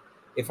 yeah,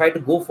 if I had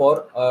to go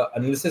for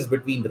analysis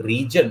between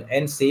region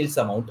and sales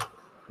amount,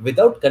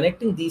 without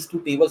connecting these two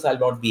tables, I'll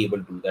not be able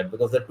to do that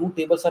because the two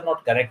tables are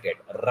not connected.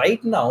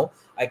 Right now,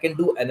 I can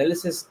do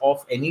analysis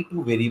of any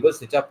two variables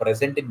which are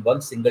present in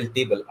one single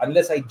table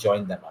unless I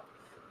join them up.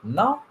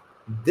 Now,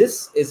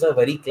 this is a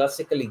very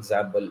classical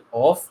example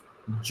of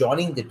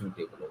joining the two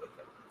tables over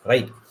here,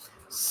 right?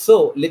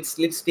 So let's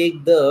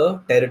take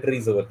the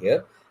territories over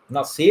here.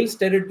 Now, sales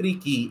territory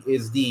key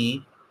is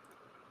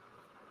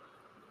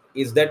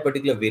that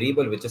particular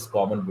variable which is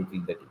common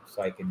between the two.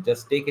 So I can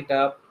just take it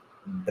up,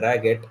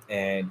 drag it,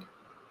 and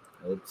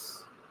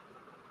oops,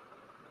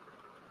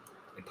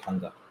 it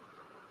hung up.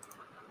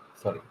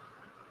 Sorry.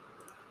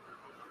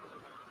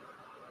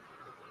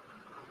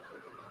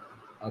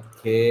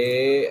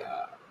 Okay,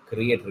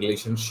 create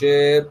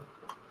relationship,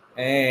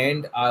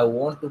 and I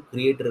want to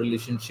create a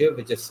relationship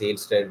which is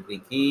sales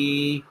territory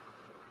key,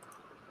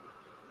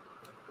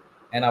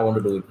 and I want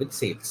to do it with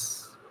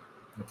sales.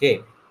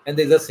 Okay, and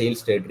there's a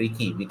sales territory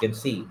key. We can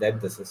see that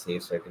this is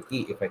sales territory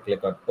key. If I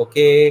click on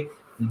OK,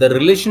 the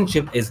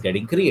relationship is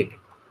getting created.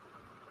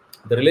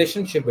 The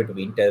relationship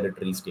between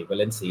territories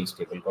table and sales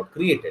table got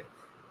created,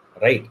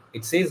 right?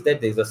 It says that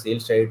there's a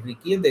sales territory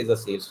key and there's a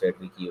sales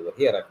territory key over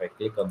here. If I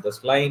click on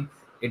this line,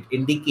 it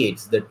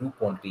indicates the two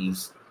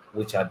quantities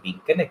which are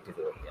being connected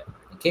over here.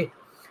 Okay.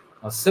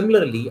 Now,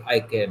 similarly, I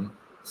can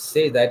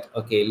say that,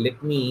 okay,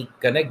 let me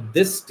connect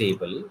this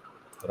table,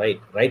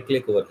 right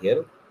click over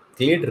here,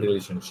 create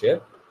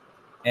relationship,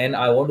 and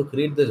I want to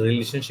create the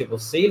relationship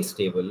of sales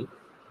table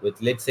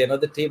with, let's say,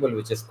 another table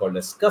which is called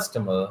as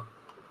customer,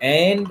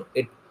 and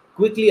it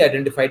quickly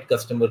identified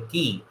customer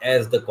key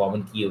as the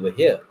common key over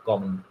here,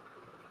 common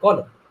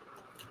column.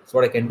 So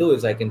what I can do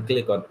is I can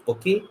click on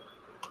OK,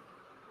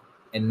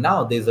 and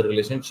now there's a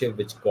relationship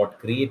which got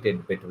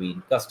created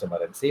between customer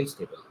and sales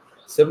table.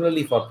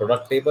 Similarly, for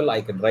product table,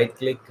 I can right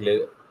click,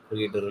 create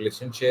a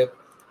relationship,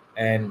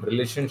 and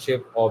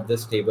relationship of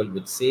this table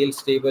with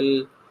sales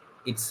table.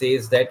 It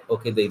says that,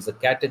 okay, there is a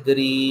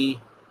category.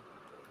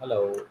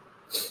 Hello.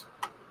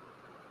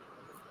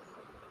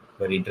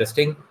 Very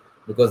interesting,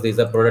 because there's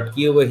a product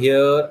key over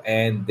here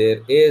and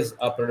there is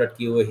a product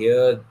key over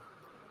here.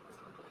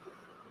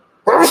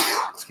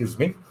 Excuse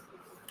me.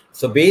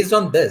 So based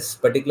on this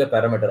particular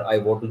parameter, I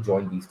want to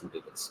join these two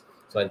tables.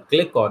 So I'll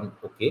click on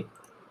OK.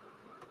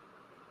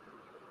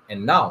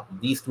 And now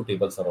these two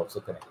tables are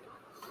also connected.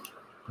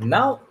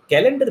 Now,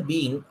 calendar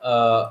being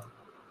the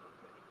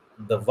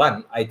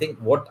one, I think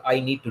what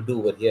I need to do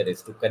over here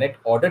is to connect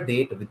order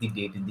date with the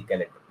date in the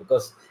calendar,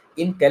 because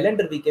in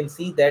calendar we can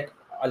see that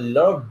a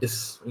lot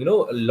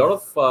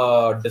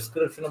of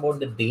description about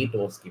the date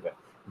was given,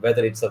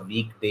 whether it's a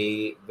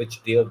weekday,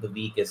 which day of the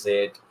week is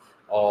it,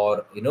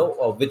 or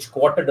or which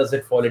quarter does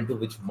it fall into,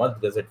 which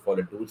month does it fall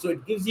into. So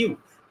it gives you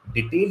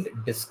detailed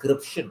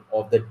description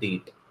of the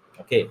date.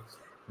 Okay,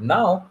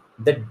 now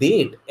the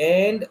date,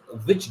 and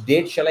which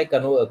date shall I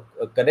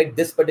connect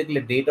this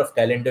particular date of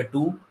calendar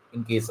to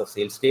in case of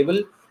sales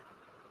table.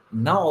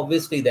 Now,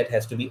 obviously, that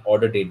has to be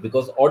order date,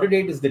 because order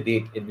date is the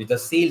date in which the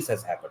sales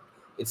has happened.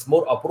 It's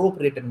more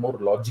appropriate and more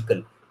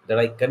logical that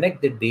I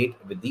connect the date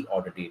with the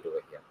order date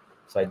over here.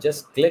 So I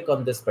just click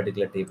on this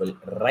particular table,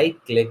 right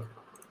click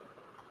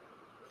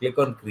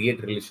on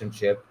create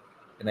relationship,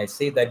 and I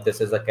say that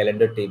this is a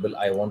calendar table.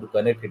 I want to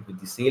connect it with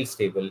the sales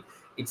table.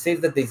 It says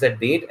that there's a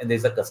date and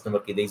there's a customer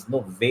key. There's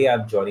no way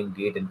I'm joining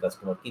date and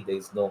customer key.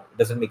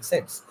 Doesn't make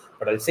sense.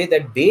 But I'll say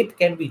that date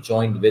can be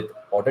joined with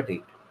order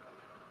date.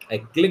 I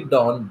clicked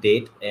on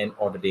date and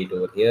order date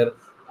over here.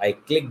 I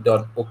clicked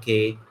on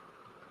OK,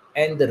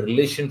 and the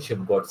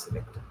relationship got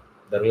selected.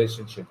 The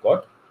relationship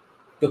got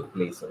took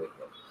place over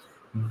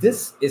here.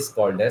 This is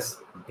called as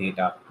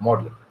data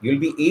modeling. You'll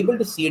be able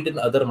to see it in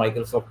other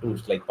Microsoft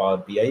tools like Power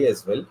BI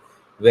as well,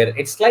 where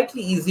it's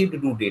slightly easier to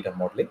do data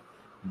modeling.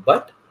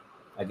 But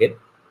again,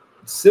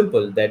 it's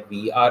simple that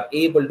we are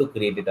able to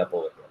create it up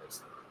over here.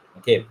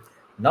 Okay.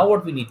 Now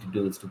what we need to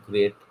do is to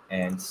create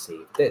and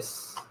save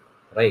this,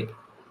 right?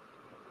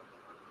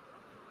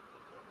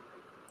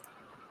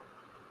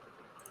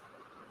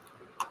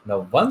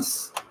 Now,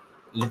 once,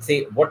 let's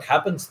say, what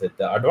happens with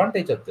the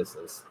advantage of this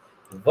is,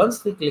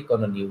 once we click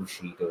on a new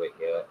sheet over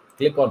here,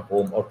 click on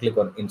home or click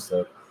on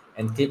insert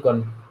and click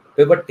on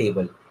pivot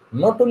table,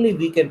 not only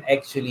we can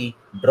actually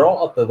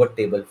draw a pivot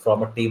table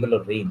from a table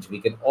or range,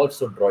 we can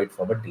also draw it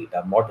from a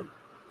data model.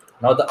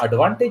 Now, the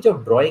advantage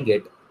of drawing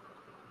it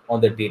on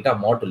the data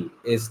model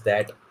is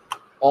that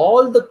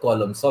all the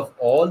columns of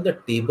all the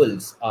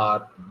tables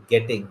are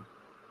getting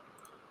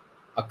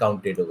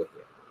accounted over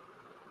here,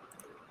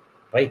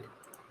 right?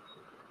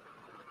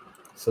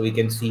 So we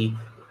can see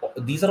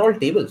these are all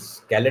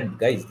tables. Calendar,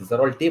 guys, these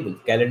are all tables: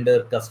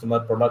 calendar, customer,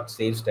 product,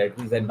 sales,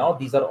 strategies, and now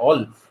these are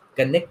all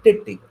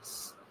connected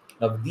tables.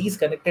 Now these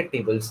connected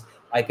tables,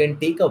 I can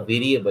take a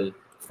variable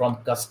from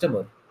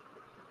customer.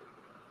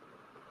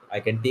 I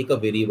can take a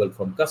variable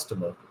from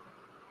customer,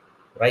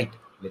 right?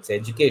 Let's say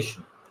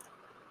education,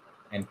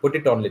 and put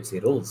it on, let's say,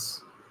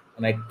 rows.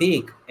 And I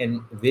take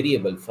an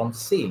variable from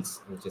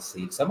sales, which is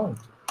sales amount.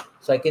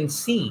 So I can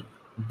see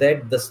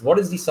that this, what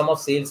is the sum of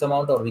sales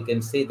amount, or we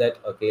can say that,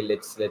 okay,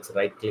 let's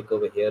right click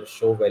over here,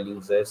 show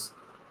values as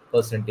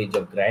percentage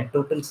of grand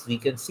totals. We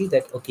can see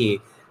that, okay,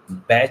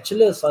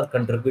 bachelors are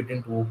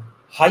contributing to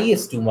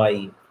highest to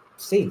my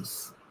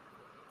sales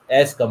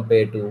as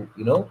compared to,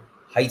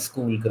 high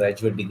school,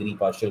 graduate degree,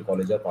 partial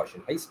college, or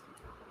partial high school.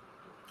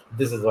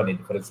 This is one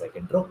inference I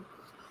can draw.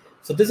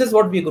 So this is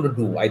what we're going to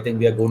do. I think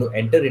we are going to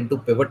enter into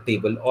pivot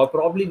table, or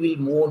probably we'll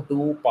move on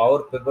to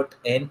Power Pivot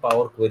and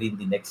Power Query in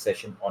the next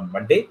session on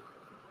Monday.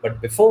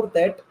 But before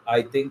that,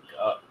 I think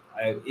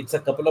it's a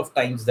couple of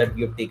times that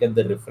we have taken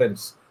the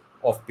reference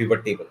of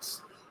pivot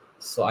tables.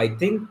 So I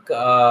think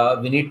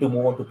we need to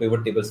move on to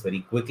pivot tables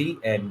very quickly,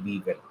 and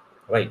we will.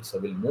 Right. So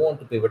we'll move on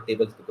to pivot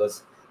tables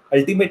because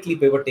ultimately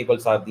pivot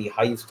tables are the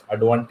highest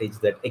advantage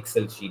that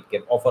Excel sheet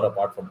can offer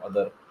apart from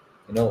other,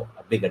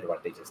 big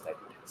advantages that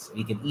it has.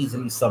 We can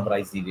easily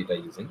summarize the data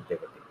using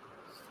pivot table.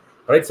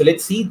 Right. So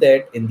let's see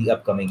that in the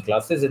upcoming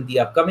classes. In the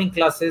upcoming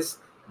classes,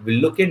 we'll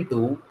look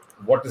into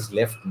what is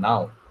left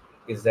now.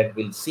 Is that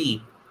we'll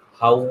see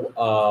how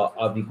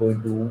are we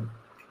going to,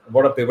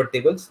 what are pivot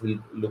tables. We'll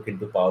look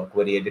into Power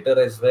Query Editor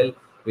as well.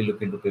 We'll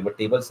look into pivot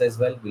tables as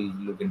well. We'll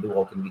look into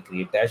how can we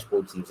create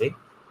dashboards using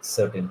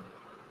certain,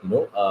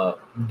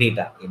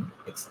 data in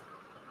Excel.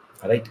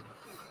 All right.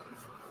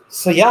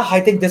 So yeah, I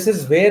think this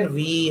is where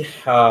we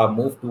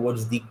move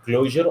towards the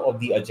closure of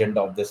the agenda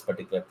of this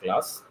particular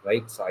class,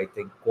 right? So I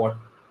think what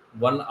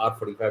 1 hour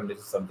 45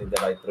 minutes is something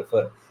that I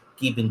prefer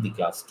keeping the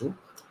class to.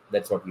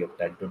 That's what we have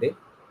done today,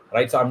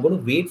 right? So I'm going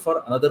to wait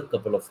for another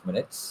couple of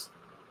minutes,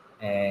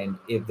 and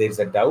if there's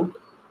a doubt,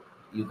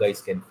 you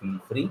guys can feel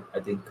free. I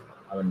think,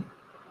 I mean,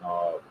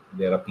 uh,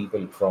 there are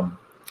people from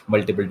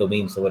multiple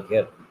domains over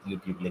here,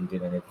 YouTube,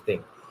 LinkedIn, and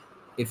everything.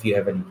 If you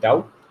have any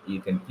doubt, you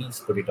can please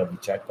put it on the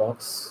chat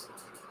box,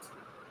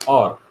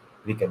 or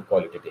we can call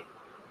it a day,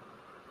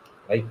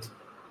 right?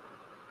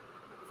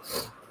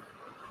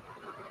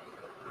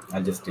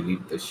 I'll just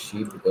delete the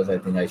sheet because I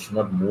think I should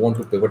not move on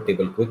to pivot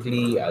table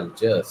quickly. I'll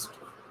just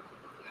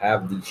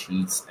have these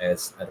sheets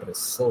as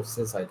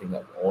resources. I think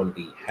I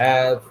already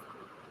have,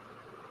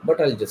 but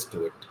I'll just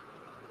do it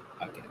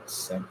again.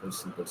 Sample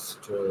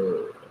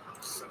superstore.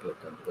 Let's click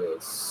on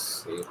this,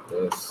 save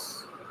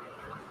this.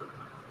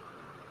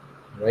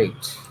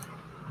 Right.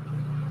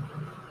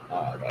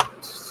 All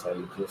right. So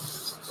I'll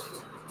just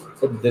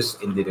put this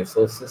in the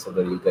resources so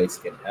that you guys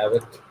can have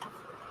it.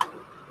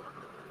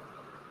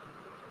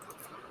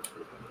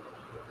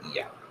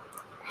 Yeah.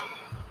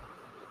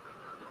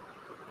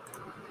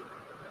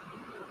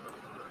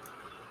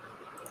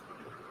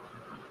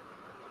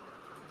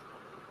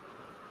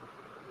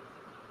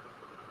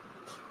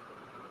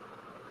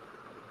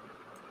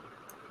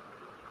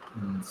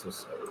 So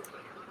sorry.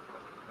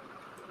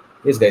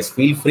 Yes, guys,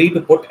 feel free to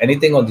put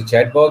anything on the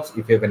chat box.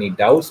 If you have any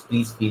doubts,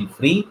 please feel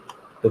free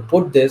to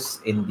put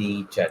this in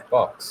the chat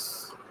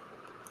box.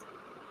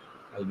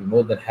 I'll be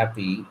more than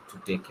happy to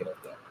take care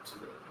of that.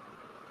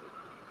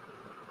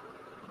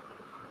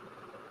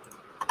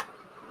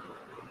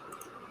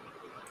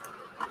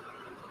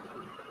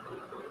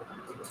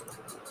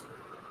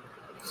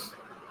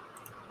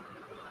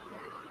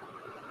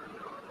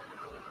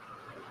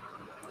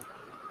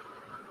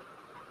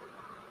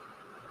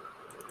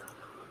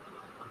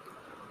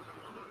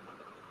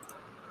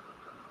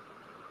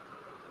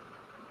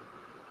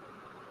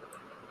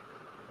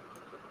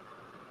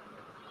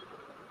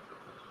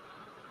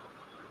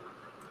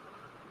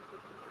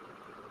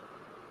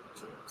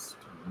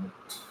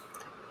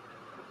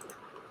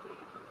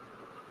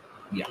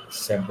 Yeah,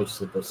 sample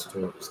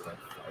superstore is that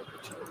file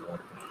which I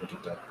want to put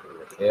it up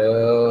over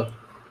here.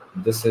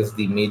 This is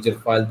the major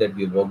file that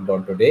we worked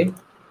on today.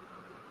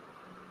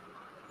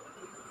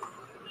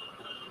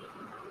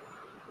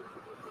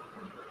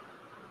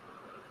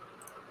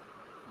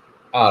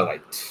 All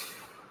right.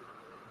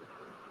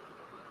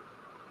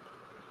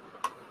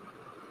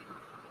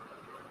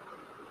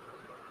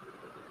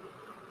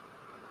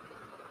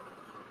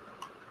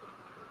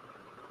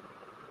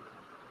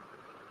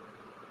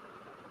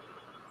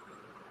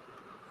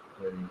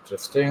 Very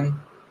interesting.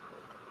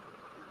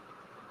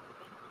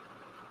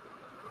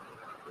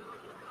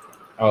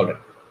 All right.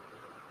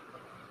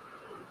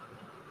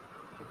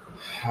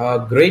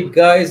 Great,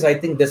 guys. I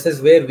think this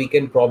is where we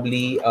can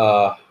probably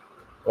call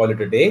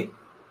it a day.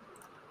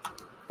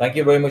 Thank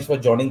you very much for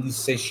joining this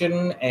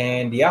session.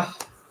 And yeah,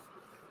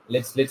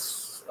 let's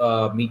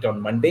meet on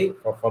Monday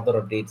for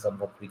further updates on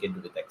what we can do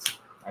with X.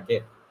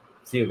 Okay.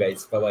 See you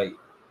guys. Bye bye.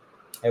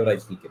 Have a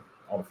nice weekend,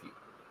 all of you.